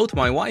 and both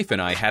my wife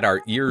and I had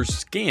our ears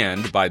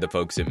scanned by the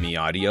folks at Me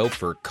Audio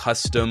for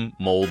custom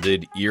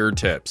molded ear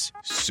tips.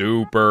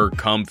 Super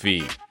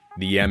comfy.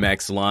 The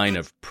MX line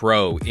of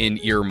Pro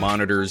in-ear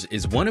monitors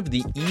is one of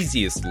the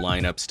easiest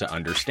lineups to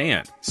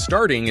understand,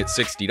 starting at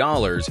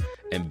 $60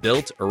 and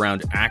built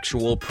around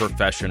actual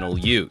professional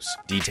use.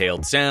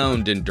 Detailed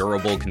sound and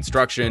durable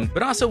construction,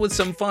 but also with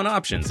some fun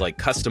options like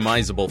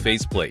customizable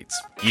faceplates.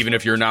 Even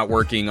if you're not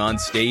working on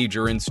stage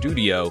or in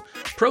studio,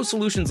 Pro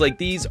solutions like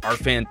these are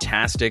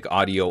fantastic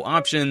audio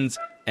options,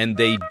 and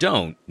they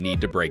don't need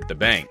to break the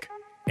bank.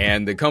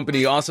 And the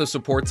company also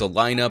supports a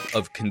lineup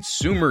of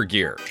consumer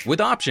gear with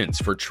options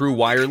for true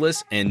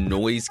wireless and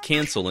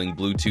noise-canceling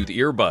Bluetooth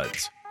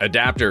earbuds,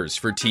 adapters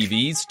for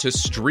TVs to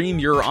stream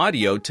your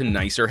audio to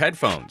nicer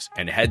headphones,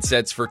 and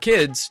headsets for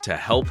kids to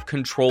help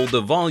control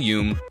the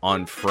volume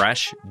on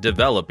fresh,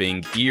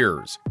 developing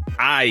ears.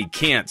 I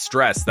can't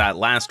stress that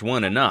last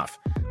one enough.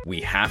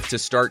 We have to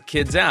start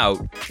kids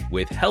out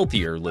with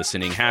healthier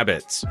listening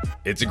habits.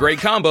 It's a great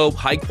combo,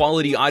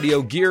 high-quality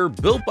audio gear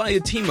built by a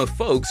team of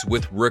folks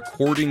with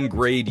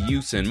recording-grade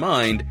use in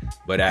mind,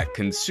 but at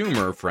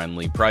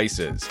consumer-friendly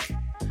prices.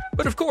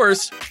 But of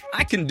course,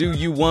 I can do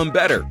you one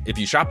better. If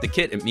you shop the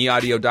kit at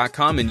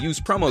meaudio.com and use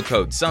promo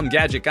code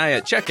SomeGadgetGuy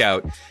at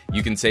checkout,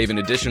 you can save an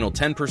additional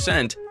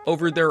 10%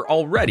 over their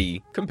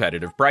already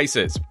competitive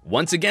prices.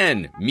 Once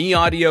again,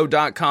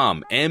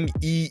 meaudio.com,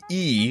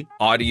 M-E-E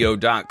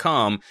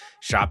audio.com.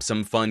 Shop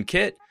some fun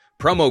kit,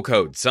 promo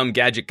code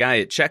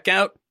SomeGadgetGuy at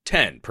checkout,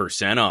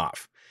 10%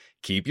 off.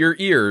 Keep your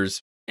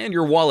ears and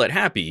your wallet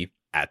happy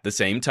at the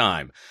same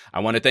time. I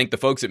want to thank the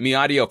folks at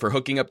MeAudio for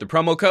hooking up the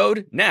promo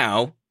code.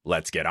 Now,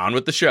 let's get on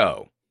with the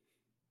show.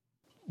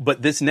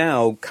 But this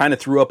now kind of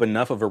threw up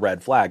enough of a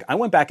red flag. I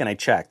went back and I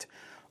checked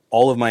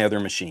all of my other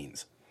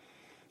machines.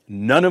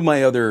 None of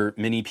my other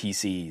mini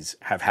PCs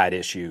have had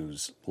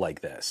issues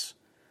like this.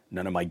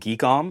 None of my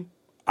Geekom.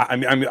 I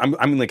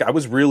mean, like, I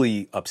was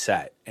really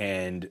upset.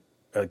 And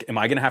am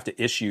I going to have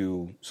to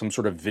issue some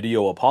sort of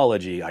video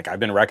apology? Like, I've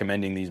been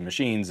recommending these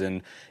machines,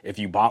 and if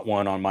you bought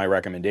one on my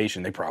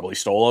recommendation, they probably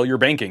stole all your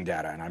banking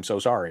data, and I'm so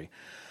sorry.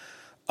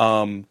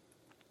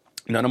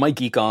 None of my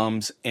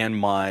Geekoms and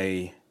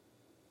my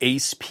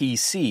Ace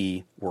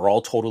PC were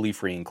all totally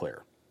free and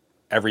clear.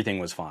 Everything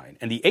was fine.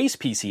 And the Ace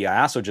PC,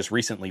 I also just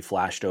recently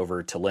flashed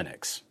over to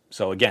Linux.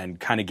 So again,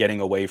 kind of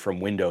getting away from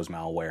Windows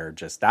malware,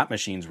 just that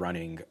machine's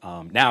running.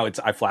 Now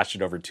I flashed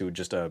it over to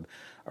just a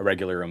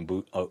regular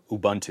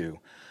Ubuntu.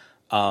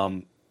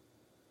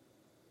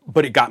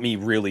 But it got me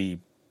really,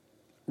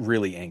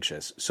 really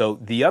anxious. So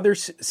the other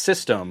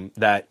system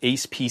that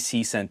Ace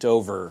PC sent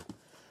over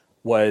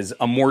was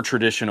a more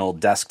traditional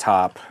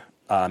desktop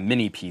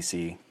mini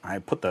PC. I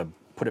put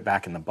it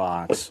back in the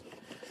box.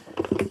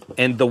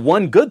 And the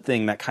one good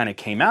thing that kind of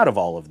came out of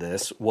all of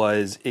this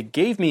was it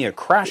gave me a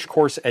crash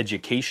course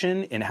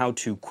education in how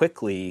to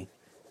quickly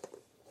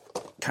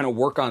kind of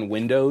work on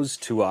Windows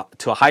to a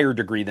higher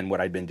degree than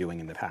what I'd been doing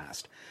in the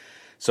past.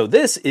 So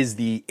this is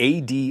the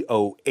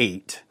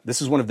AD08.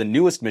 This is one of the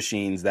newest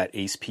machines that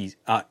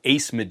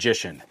Ace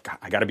Magician.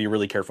 I got to be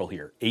really careful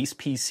here. Ace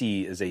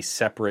PC is a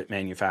separate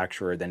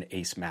manufacturer than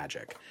Ace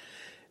Magic.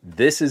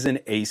 This is an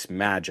Ace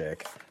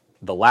Magic.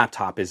 The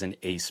laptop is an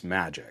Ace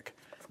Magic.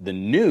 The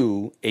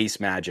new Ace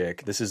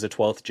Magic, this is a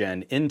 12th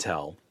gen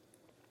Intel.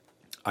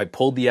 I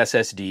pulled the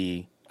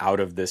SSD out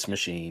of this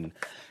machine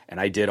and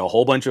I did a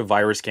whole bunch of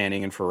virus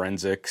scanning and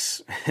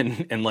forensics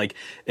and like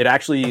it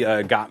actually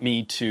got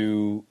me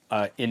to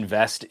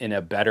invest in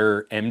a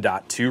better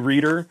M.2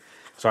 reader.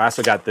 So I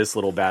also got this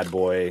little bad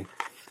boy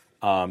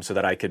so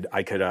that I could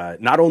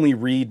not only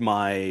read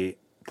my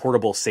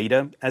portable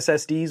SATA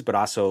SSDs, but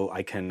also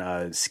I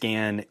can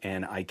scan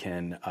and I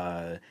can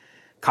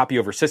copy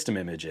over system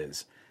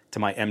images to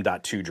my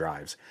M.2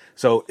 drives.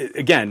 So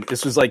again,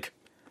 this was like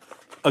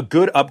a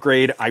good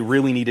upgrade. I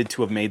really needed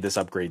to have made this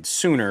upgrade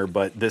sooner,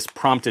 but this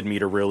prompted me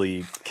to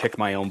really kick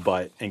my own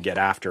butt and get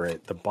after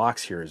it. The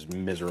box here is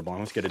miserable.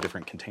 Let's get a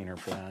different container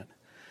for that.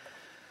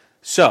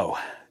 So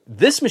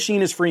this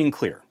machine is free and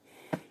clear.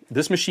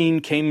 This machine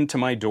came to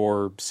my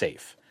door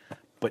safe,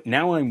 but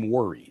now I'm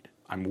worried.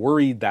 I'm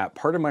worried that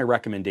part of my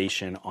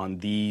recommendation on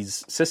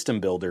these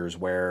system builders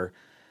where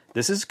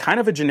this is kind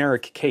of a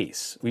generic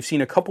case. We've seen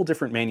a couple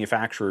different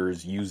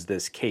manufacturers use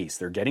this case.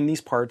 They're getting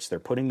these parts, they're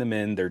putting them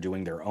in, they're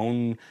doing their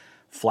own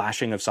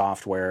flashing of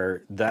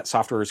software. That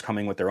software is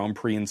coming with their own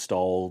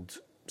pre-installed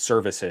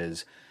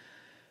services.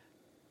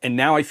 And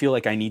now I feel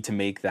like I need to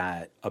make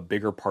that a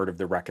bigger part of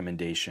the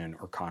recommendation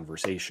or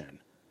conversation.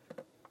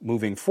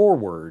 Moving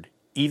forward,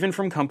 even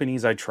from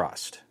companies I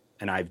trust,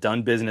 and I've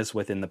done business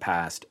with in the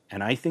past,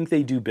 and I think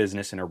they do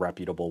business in a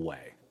reputable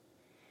way,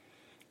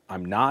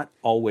 I'm not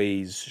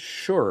always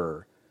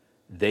sure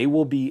they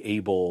will be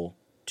able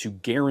to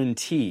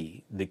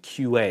guarantee the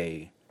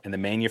QA and the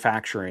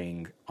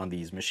manufacturing on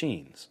these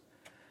machines.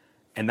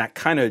 And that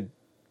kind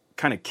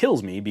of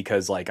kills me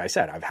because, like I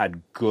said, I've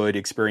had good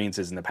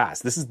experiences in the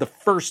past. This is the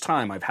first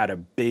time I've had a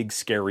big,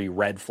 scary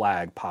red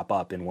flag pop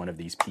up in one of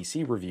these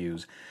PC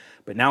reviews.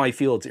 But now I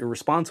feel it's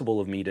irresponsible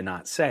of me to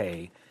not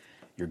say,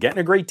 you're getting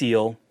a great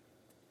deal.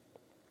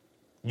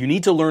 You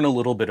need to learn a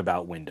little bit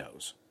about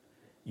Windows.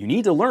 You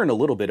need to learn a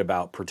little bit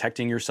about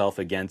protecting yourself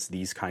against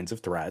these kinds of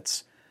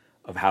threats,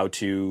 of how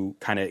to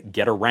kind of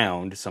get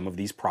around some of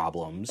these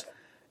problems,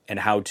 and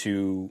how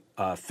to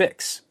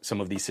fix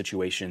some of these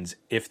situations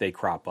if they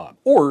crop up.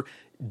 Or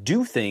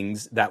do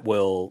things that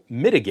will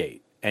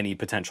mitigate any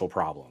potential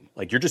problem.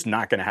 Like, you're just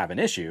not going to have an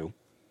issue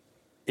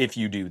if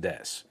you do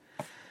this.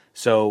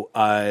 So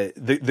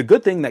the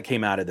good thing that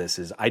came out of this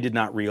is I did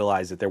not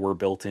realize that there were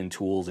built-in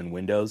tools in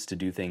Windows to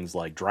do things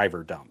like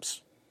driver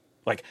dumps.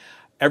 Like,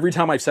 every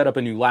time I've set up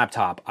a new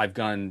laptop, I've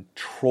gone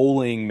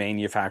trolling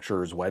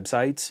manufacturers'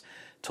 websites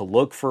to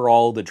look for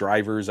all the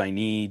drivers I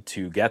need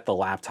to get the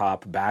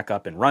laptop back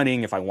up and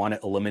running if I want to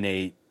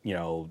eliminate,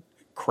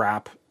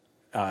 crap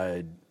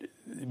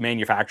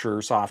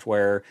manufacturer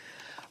software.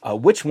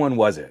 Which one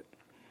was it?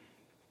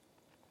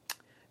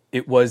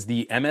 It was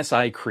the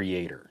MSI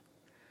Creator.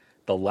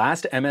 The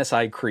last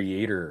MSI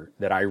Creator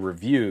that I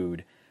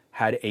reviewed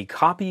had a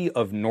copy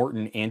of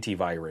Norton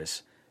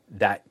Antivirus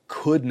that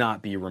could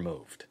not be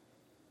removed.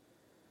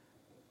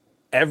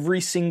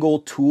 every single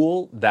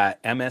tool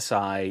that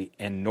MSI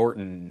and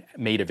Norton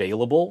made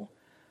available,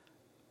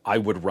 I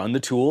would run the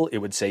tool. It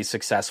would say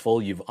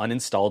successful. You've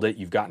uninstalled it.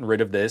 You've gotten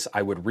rid of this.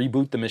 I would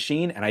reboot the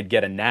machine and I'd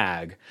get a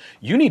nag.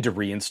 You need to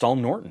reinstall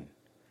Norton.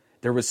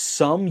 There was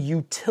some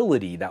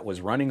utility that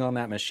was running on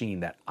that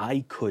machine that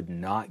I could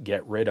not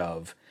get rid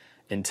of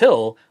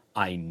until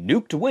I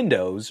nuked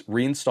Windows,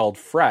 reinstalled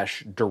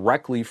fresh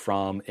directly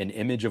from an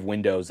image of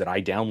Windows that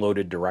I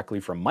downloaded directly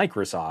from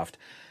Microsoft.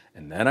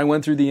 And then I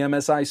went through the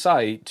MSI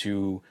site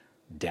to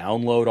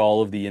download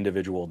all of the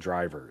individual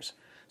drivers.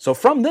 So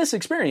from this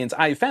experience,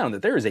 I found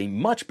that there is a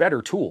much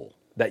better tool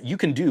that you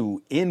can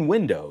do in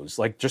Windows,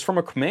 like just from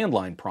a command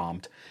line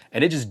prompt,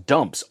 and it just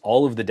dumps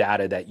all of the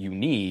data that you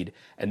need.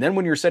 And then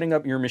when you're setting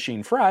up your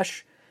machine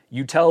fresh,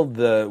 you tell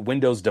the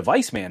Windows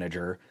Device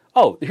Manager,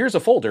 oh, here's a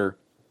folder,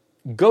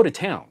 go to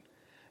town.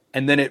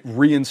 And then it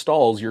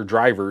reinstalls your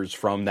drivers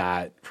from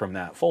that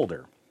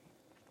folder.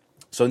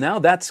 So now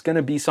that's going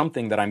to be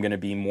something that I'm going to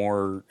be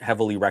more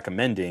heavily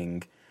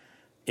recommending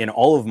in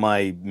all of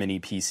my mini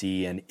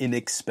PC and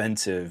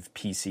inexpensive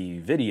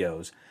PC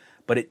videos.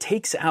 But it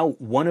takes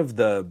out one of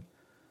the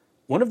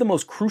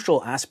most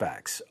crucial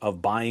aspects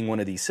of buying one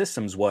of these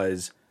systems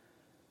was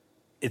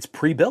it's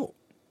pre-built.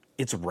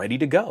 It's ready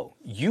to go.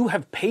 You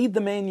have paid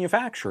the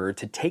manufacturer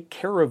to take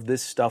care of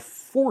this stuff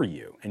for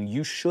you, and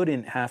you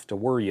shouldn't have to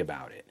worry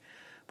about it.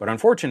 But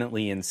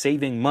unfortunately, in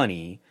saving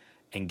money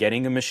and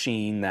getting a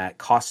machine that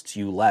costs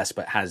you less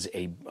but has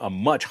a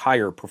much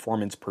higher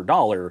performance per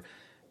dollar,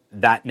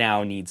 that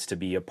now needs to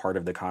be a part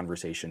of the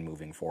conversation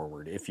moving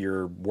forward. If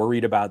you're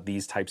worried about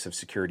these types of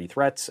security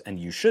threats, and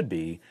you should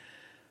be,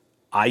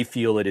 I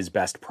feel it is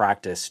best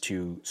practice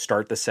to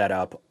start the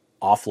setup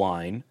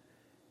offline,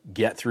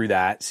 get through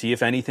that, see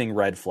if anything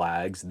red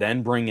flags,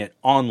 then bring it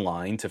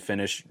online to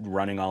finish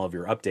running all of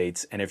your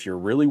updates. And if you're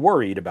really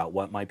worried about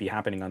what might be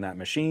happening on that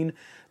machine,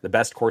 the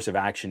best course of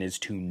action is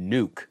to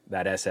nuke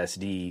that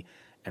SSD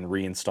and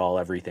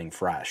reinstall everything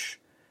fresh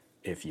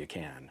if you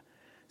can.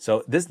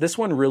 So this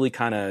one really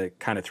kind of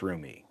threw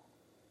me.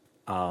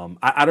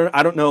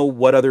 I don't know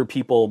what other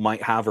people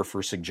might have or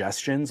for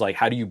suggestions. Like,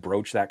 how do you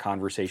broach that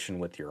conversation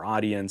with your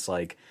audience?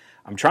 Like,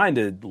 I'm trying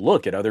to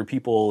look at other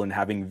people and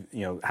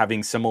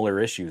having similar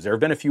issues. There have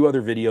been a few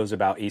other videos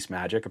about Ace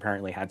Magic,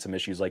 apparently had some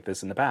issues like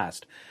this in the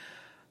past.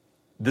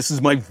 This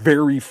is my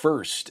very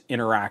first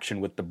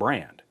interaction with the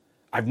brand.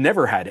 I've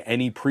never had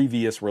any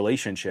previous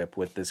relationship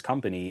with this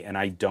company, and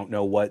I don't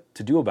know what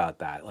to do about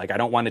that. Like, I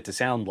don't want it to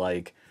sound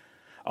like,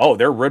 oh,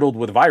 they're riddled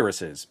with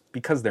viruses,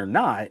 because they're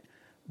not.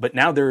 But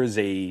now there is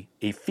a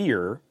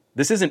fear.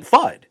 This isn't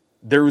FUD.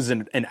 There is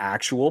an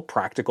actual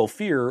practical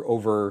fear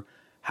over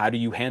how do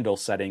you handle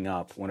setting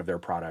up one of their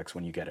products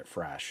when you get it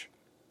fresh.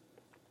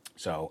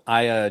 So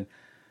I had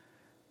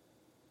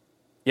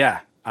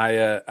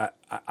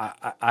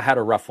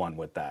a rough one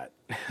with that.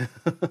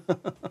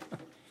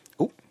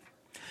 Ooh.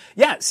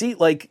 Yeah, see,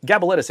 like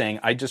Gabaletta saying,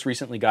 I just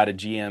recently got a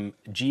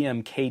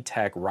GMK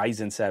Tech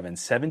Ryzen 7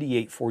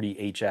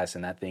 7840HS,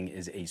 and that thing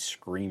is a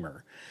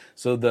screamer.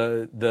 So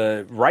the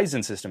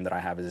Ryzen system that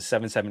I have is a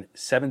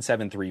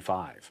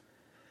 7735.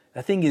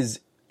 That thing is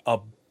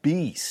a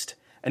beast.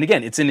 And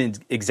again, it's in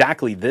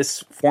exactly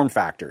this form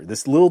factor,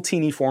 this little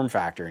teeny form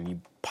factor, and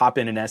you pop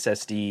in an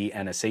SSD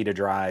and a SATA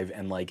drive,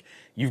 and like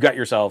you've got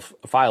yourself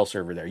a file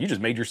server there. You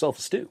just made yourself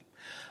a stew.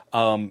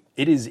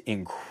 It is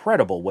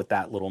incredible what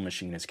that little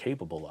machine is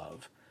capable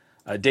of.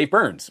 Dave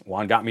Burns,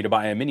 Juan got me to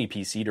buy a mini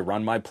PC to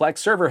run my Plex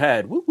server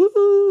head. Woo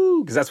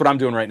woo! Because that's what I'm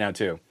doing right now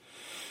too.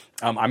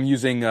 I'm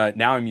using a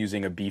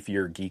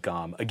beefier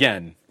Geekom,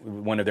 again,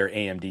 one of their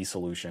AMD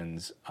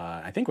solutions.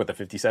 I think with the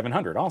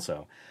 5700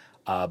 also.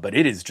 But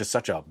it is just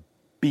such a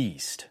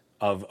beast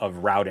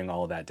of routing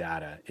all of that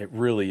data. It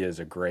really is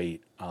a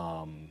great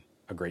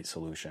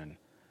solution.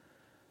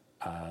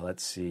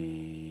 Let's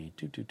see.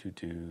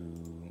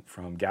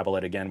 From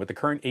Gabalet again. With the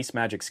current Ace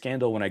Magic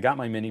scandal, when I got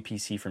my mini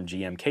PC from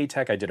GMK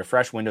Tech, I did a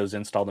fresh Windows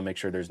install to make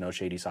sure there's no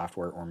shady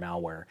software or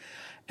malware.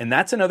 And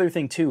that's another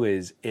thing too,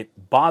 is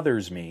it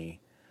bothers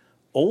me.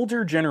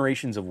 Older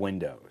generations of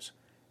Windows,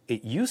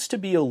 it used to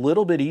be a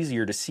little bit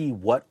easier to see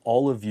what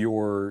all of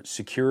your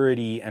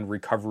security and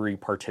recovery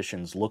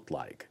partitions looked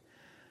like.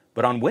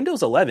 But on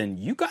Windows 11,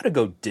 you got to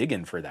go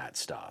digging for that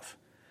stuff.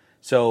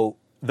 So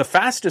the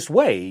fastest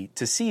way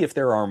to see if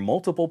there are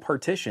multiple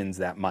partitions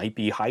that might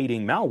be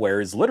hiding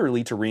malware is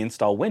literally to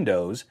reinstall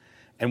Windows.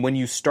 And when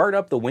you start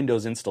up the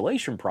Windows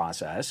installation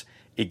process,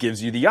 it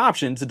gives you the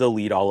option to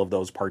delete all of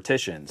those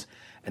partitions.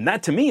 And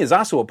that to me is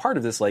also a part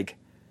of this, like,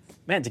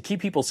 man, to keep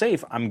people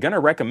safe, I'm going to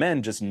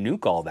recommend just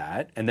nuke all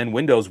that, and then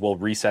Windows will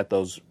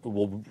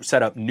will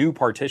set up new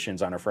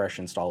partitions on a fresh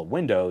install of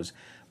Windows,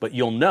 but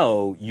you'll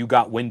know you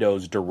got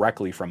Windows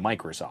directly from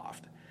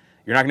Microsoft.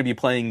 You're not going to be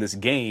playing this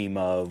game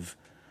of,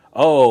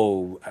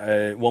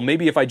 well,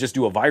 maybe if I just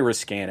do a virus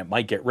scan, it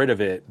might get rid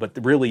of it, but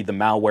really the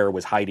malware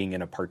was hiding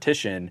in a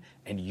partition,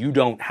 and you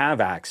don't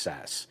have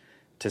access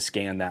to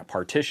scan that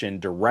partition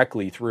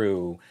directly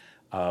through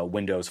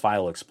Windows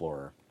File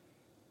Explorer.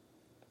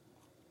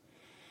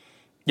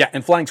 Yeah,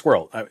 and Flying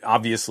Squirrel,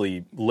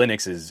 obviously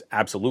Linux is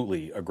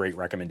absolutely a great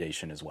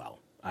recommendation as well.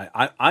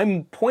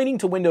 I'm pointing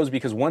to Windows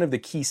because one of the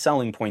key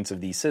selling points of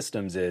these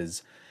systems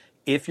is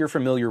if you're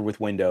familiar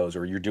with Windows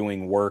or you're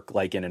doing work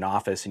like in an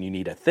office and you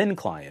need a thin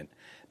client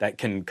that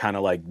can kind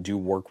of like do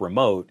work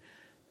remote,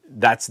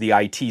 that's the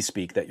IT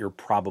speak that you're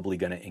probably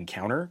going to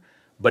encounter.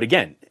 But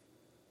again,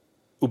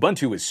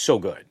 Ubuntu is so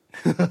good.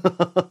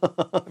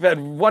 I've had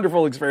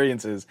wonderful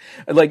experiences,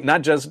 like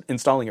not just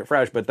installing it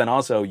fresh, but then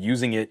also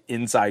using it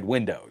inside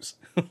Windows.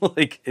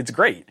 Like it's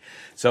great.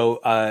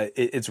 So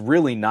it's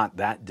really not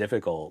that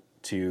difficult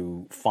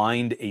to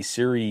find a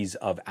series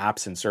of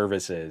apps and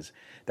services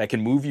that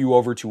can move you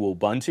over to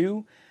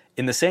Ubuntu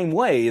in the same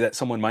way that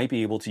someone might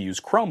be able to use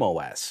Chrome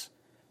OS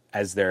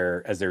as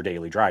their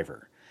daily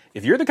driver.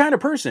 If you're the kind of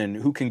person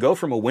who can go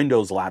from a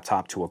Windows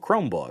laptop to a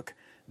Chromebook,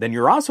 then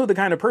you're also the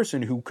kind of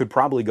person who could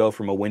probably go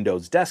from a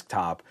Windows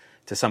desktop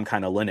to some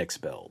kind of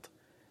Linux build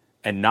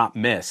and not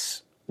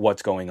miss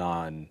what's going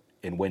on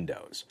in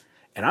Windows.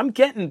 And I'm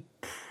getting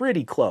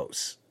pretty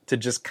close to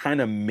just kind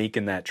of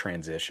making that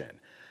transition.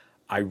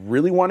 I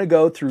really want to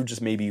go through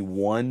just maybe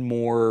one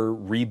more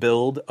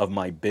rebuild of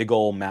my big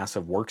old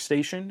massive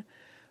workstation.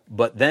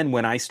 But then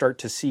when I start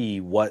to see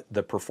what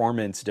the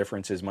performance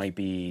differences might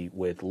be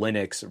with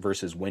Linux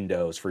versus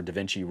Windows for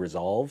DaVinci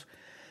Resolve,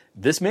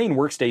 this main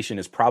workstation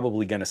is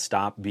probably going to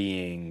stop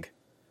being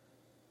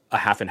a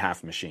half and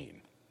half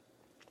machine.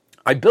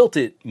 I built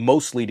it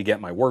mostly to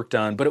get my work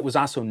done, but it was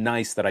also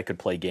nice that I could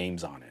play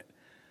games on it.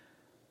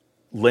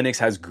 Linux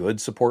has good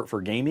support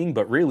for gaming,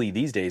 but really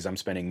these days I'm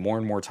spending more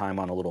and more time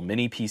on a little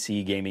mini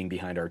PC gaming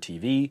behind our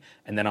TV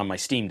and then on my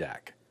Steam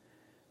Deck.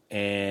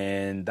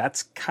 And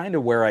that's kind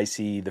of where I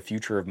see the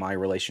future of my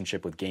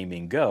relationship with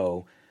gaming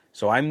go.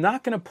 So I'm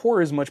not going to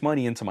pour as much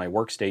money into my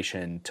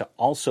workstation to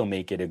also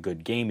make it a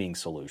good gaming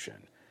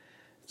solution.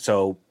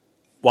 So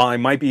while I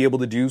might be able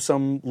to do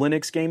some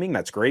Linux gaming,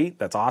 that's great,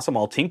 that's awesome,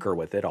 I'll tinker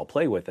with it, I'll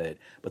play with it,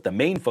 but the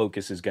main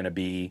focus is going to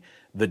be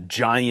the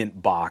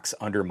giant box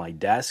under my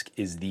desk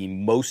is the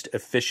most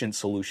efficient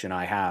solution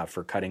I have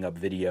for cutting up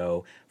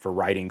video, for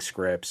writing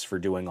scripts, for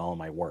doing all of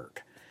my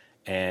work.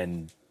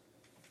 And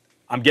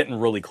I'm getting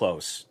really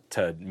close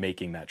to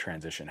making that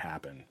transition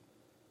happen.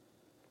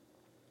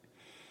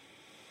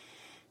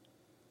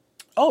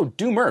 Oh,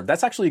 Doomerb,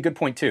 that's actually a good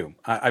point too.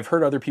 I've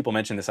heard other people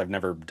mention this, I've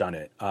never done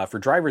it. For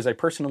drivers, I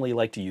personally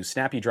like to use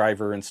Snappy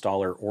Driver,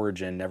 Installer,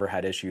 Origin, never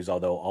had issues,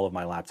 although all of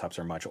my laptops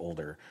are much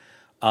older.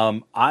 I'll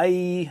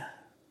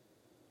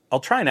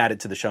try and add it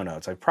to the show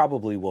notes. I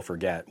probably will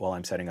forget while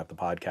I'm setting up the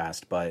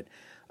podcast, but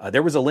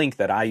there was a link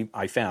that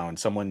I found,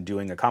 someone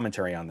doing a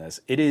commentary on this.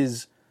 It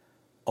is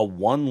a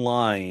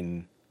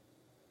one-line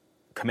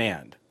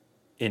command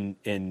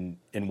in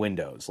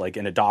Windows, like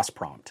in a DOS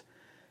prompt,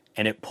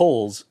 and it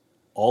pulls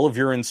all of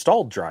your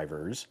installed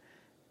drivers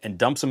and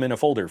dumps them in a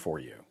folder for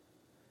you.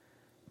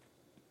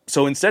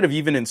 So instead of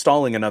even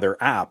installing another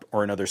app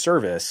or another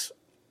service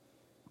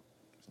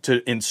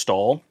to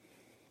install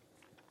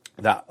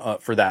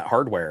that for that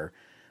hardware,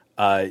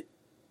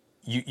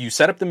 you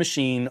set up the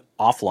machine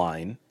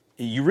offline.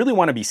 You really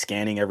want to be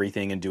scanning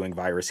everything and doing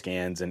virus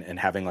scans and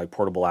having like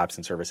portable apps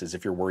and services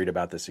if you're worried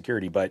about the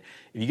security. But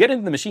if you get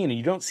into the machine and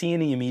you don't see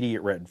any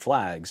immediate red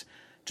flags,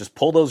 just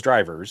pull those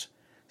drivers,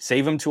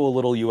 save them to a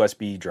little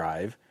USB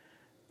drive,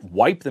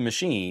 wipe the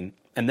machine,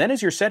 and then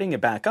as you're setting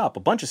it back up, a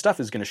bunch of stuff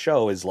is going to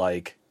show as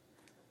like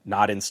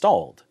not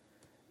installed.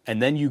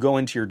 And then you go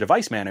into your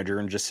device manager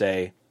and just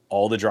say,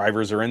 all the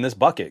drivers are in this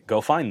bucket,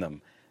 go find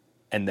them.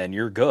 And then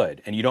you're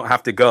good. And you don't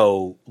have to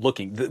go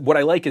looking. What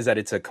I like is that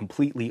it's a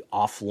completely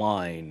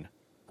offline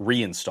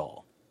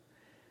reinstall.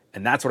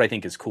 And that's what I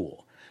think is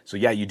cool. So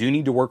yeah, you do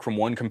need to work from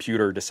one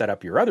computer to set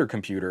up your other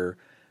computer,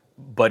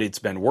 but it's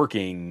been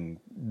working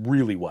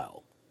really well.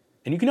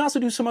 And you can also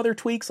do some other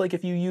tweaks, like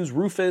if you use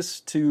Rufus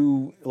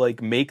to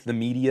like make the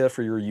media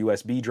for your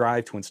USB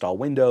drive to install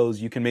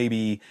Windows, you can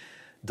maybe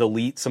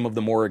delete some of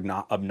the more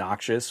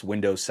obnoxious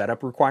Windows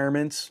setup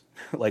requirements,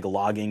 like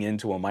logging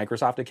into a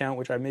Microsoft account,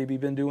 which I've maybe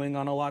been doing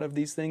on a lot of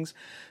these things.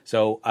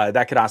 So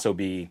that could also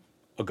be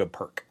a good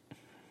perk.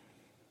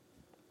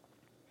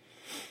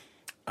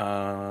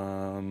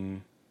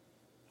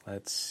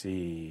 Let's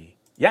see.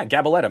 Yeah,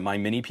 Gabaletta, my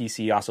mini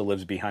PC also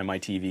lives behind my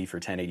TV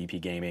for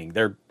 1080p gaming.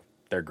 They're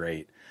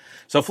great.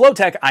 So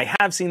Flowtech, I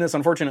have seen this.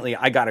 Unfortunately,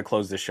 I got to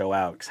close this show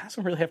out because I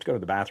don't really have to go to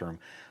the bathroom.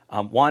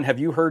 Juan, have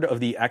you heard of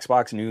the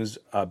Xbox news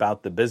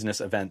about the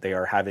business event they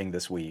are having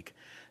this week?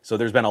 So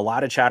there's been a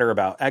lot of chatter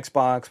about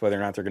Xbox, whether or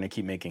not they're going to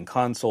keep making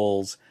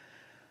consoles.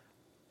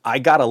 I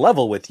got to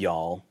level with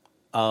y'all.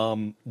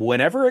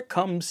 Whenever it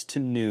comes to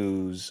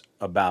news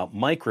about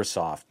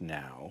Microsoft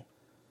now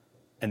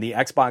and the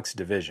Xbox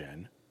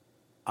division,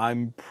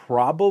 I'm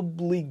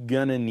probably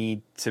going to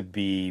need to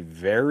be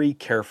very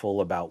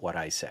careful about what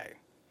I say,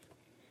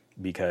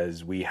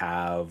 because we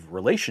have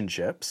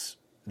relationships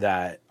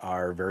that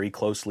are very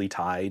closely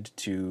tied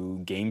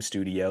to game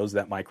studios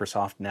that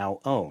Microsoft now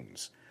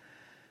owns.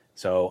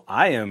 So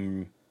I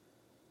am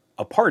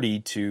a party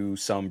to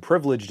some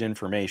privileged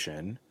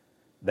information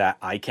that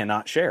I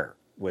cannot share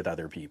with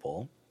other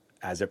people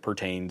as it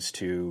pertains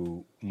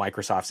to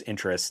Microsoft's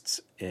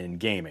interests in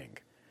gaming.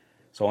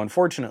 So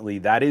unfortunately,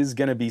 that is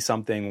going to be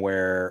something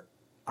where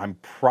I'm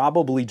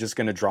probably just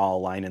going to draw a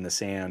line in the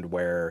sand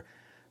where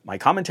my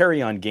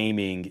commentary on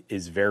gaming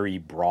is very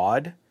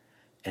broad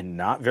and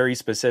not very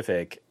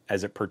specific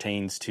as it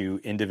pertains to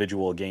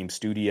individual game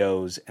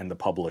studios and the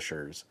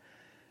publishers.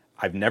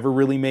 I've never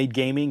really made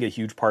gaming a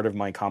huge part of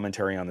my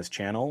commentary on this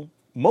channel,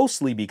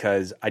 mostly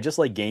because I just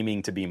like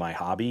gaming to be my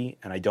hobby,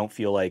 and I don't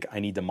feel like I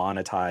need to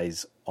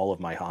monetize all of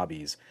my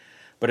hobbies.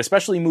 But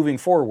especially moving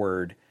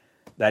forward,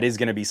 that is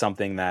going to be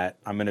something that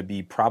I'm going to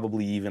be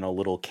probably even a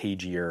little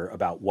cagier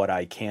about what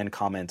I can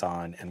comment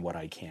on and what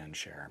I can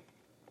share.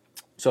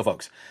 So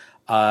folks,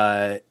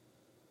 I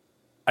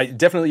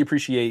definitely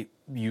appreciate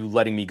you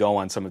letting me go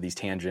on some of these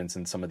tangents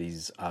and some of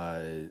these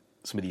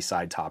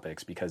side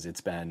topics, because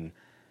it's been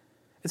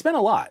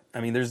a lot.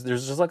 I mean, there's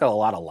just like a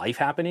lot of life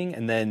happening,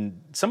 and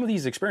then some of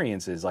these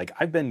experiences, like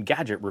I've been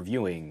gadget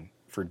reviewing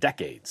for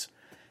decades,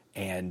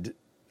 and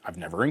I've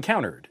never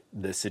encountered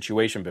this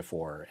situation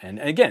before. And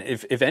again,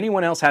 if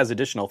anyone else has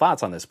additional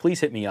thoughts on this,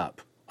 please hit me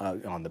up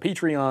on the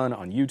Patreon,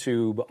 on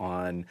YouTube,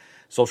 on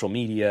social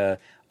media,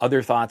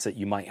 other thoughts that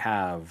you might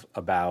have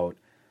about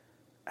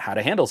how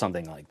to handle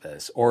something like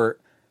this, or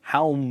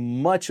how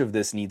much of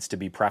this needs to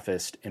be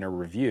prefaced in a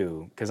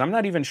review, because I'm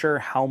not even sure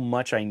how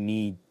much I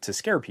need to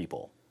scare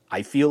people.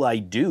 I feel I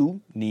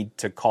do need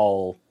to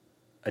call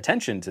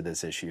attention to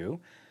this issue,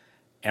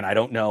 and I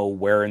don't know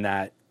where in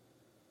that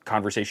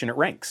conversation it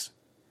ranks.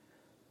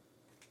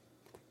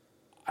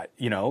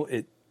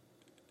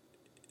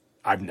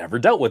 I've never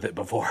dealt with it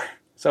before.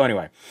 So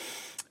anyway,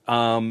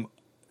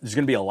 there's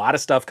going to be a lot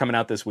of stuff coming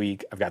out this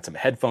week. I've got some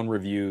headphone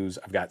reviews.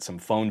 I've got some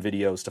phone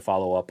videos to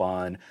follow up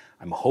on.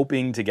 I'm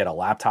hoping to get a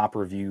laptop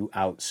review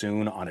out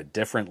soon on a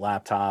different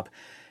laptop.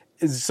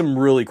 It's some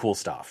really cool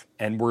stuff.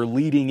 And we're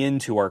leading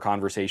into our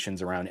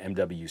conversations around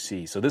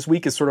MWC. So this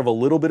week is sort of a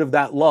little bit of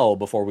that lull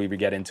before we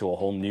get into a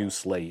whole new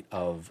slate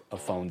of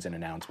phones and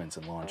announcements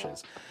and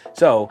launches.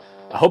 So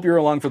I hope you're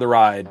along for the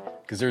ride,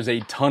 because there's a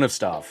ton of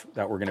stuff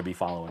that we're going to be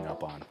following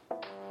up on.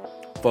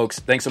 Folks,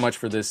 thanks so much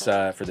for this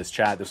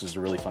chat. This was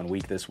a really fun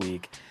week this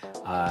week.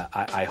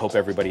 I hope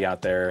everybody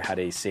out there had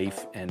a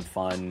safe and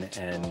fun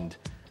and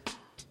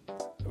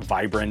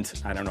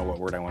vibrant, I don't know what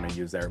word I want to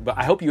use there, but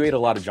I hope you ate a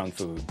lot of junk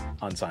food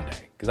on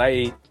Sunday, because I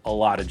ate a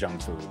lot of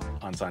junk food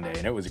on Sunday,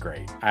 and it was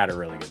great. I had a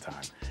really good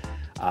time.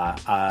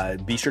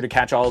 Be sure to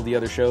catch all of the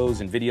other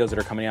shows and videos that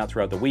are coming out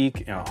throughout the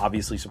week.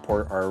 Obviously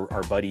support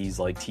our buddies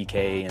like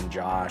TK and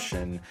Josh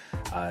and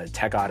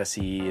Tech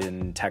Odyssey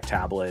and Tech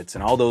Tablets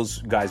and all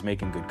those guys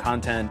making good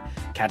content.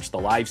 Catch the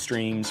live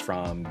streams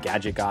from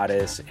Gadget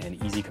Goddess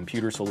and Easy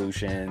Computer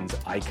Solutions,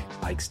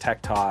 Ike's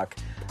Tech Talk,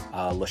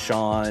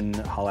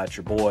 LaShawn, holla at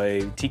your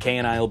boy. TK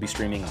and I will be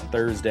streaming on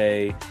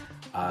Thursday.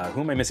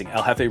 Who am I missing?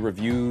 El Jefe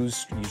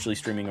Reviews, usually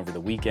streaming over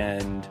the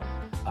weekend.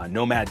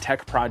 Nomad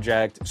Tech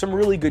Project. Some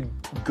really good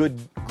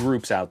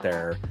groups out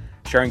there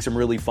sharing some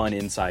really fun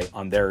insight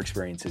on their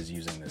experiences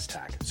using this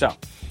tech. So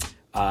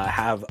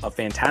have a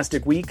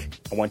fantastic week.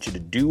 I want you to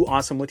do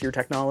awesome with your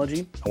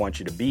technology. I want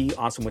you to be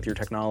awesome with your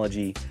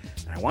technology.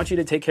 And I want you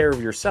to take care of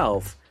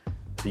yourself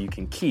so you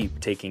can keep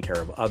taking care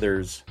of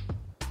others.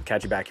 I'll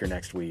catch you back here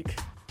next week.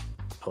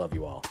 I love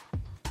you all.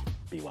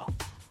 Be well.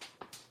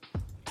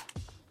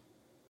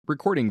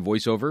 Recording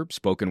voiceover,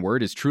 spoken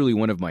word, is truly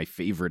one of my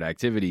favorite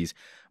activities.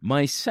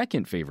 My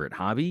second favorite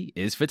hobby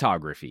is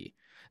photography.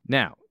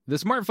 Now, the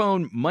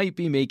smartphone might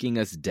be making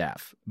us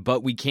deaf,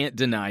 but we can't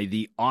deny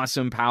the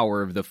awesome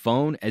power of the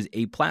phone as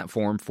a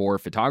platform for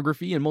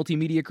photography and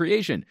multimedia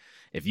creation.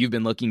 If you've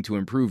been looking to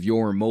improve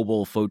your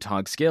mobile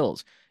photog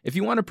skills, if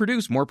you want to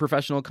produce more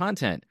professional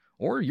content,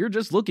 or you're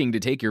just looking to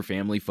take your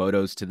family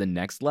photos to the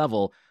next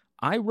level,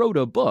 I wrote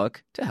a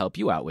book to help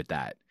you out with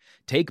that.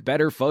 Take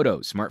Better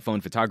Photos,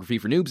 Smartphone Photography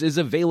for Noobs is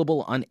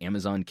available on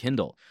Amazon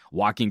Kindle,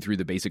 walking through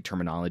the basic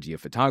terminology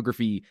of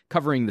photography,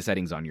 covering the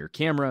settings on your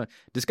camera,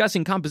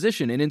 discussing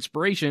composition and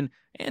inspiration,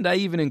 and I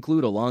even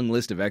include a long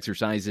list of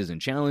exercises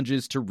and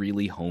challenges to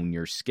really hone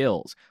your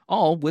skills,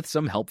 all with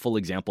some helpful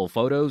example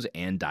photos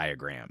and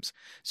diagrams.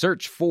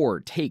 Search for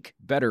Take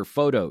Better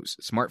Photos,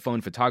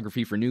 Smartphone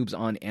Photography for Noobs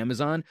on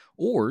Amazon,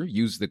 or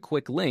use the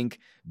quick link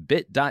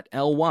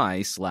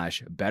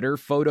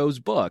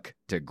bit.ly/betterphotosbook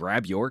to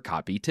grab your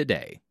copy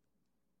today.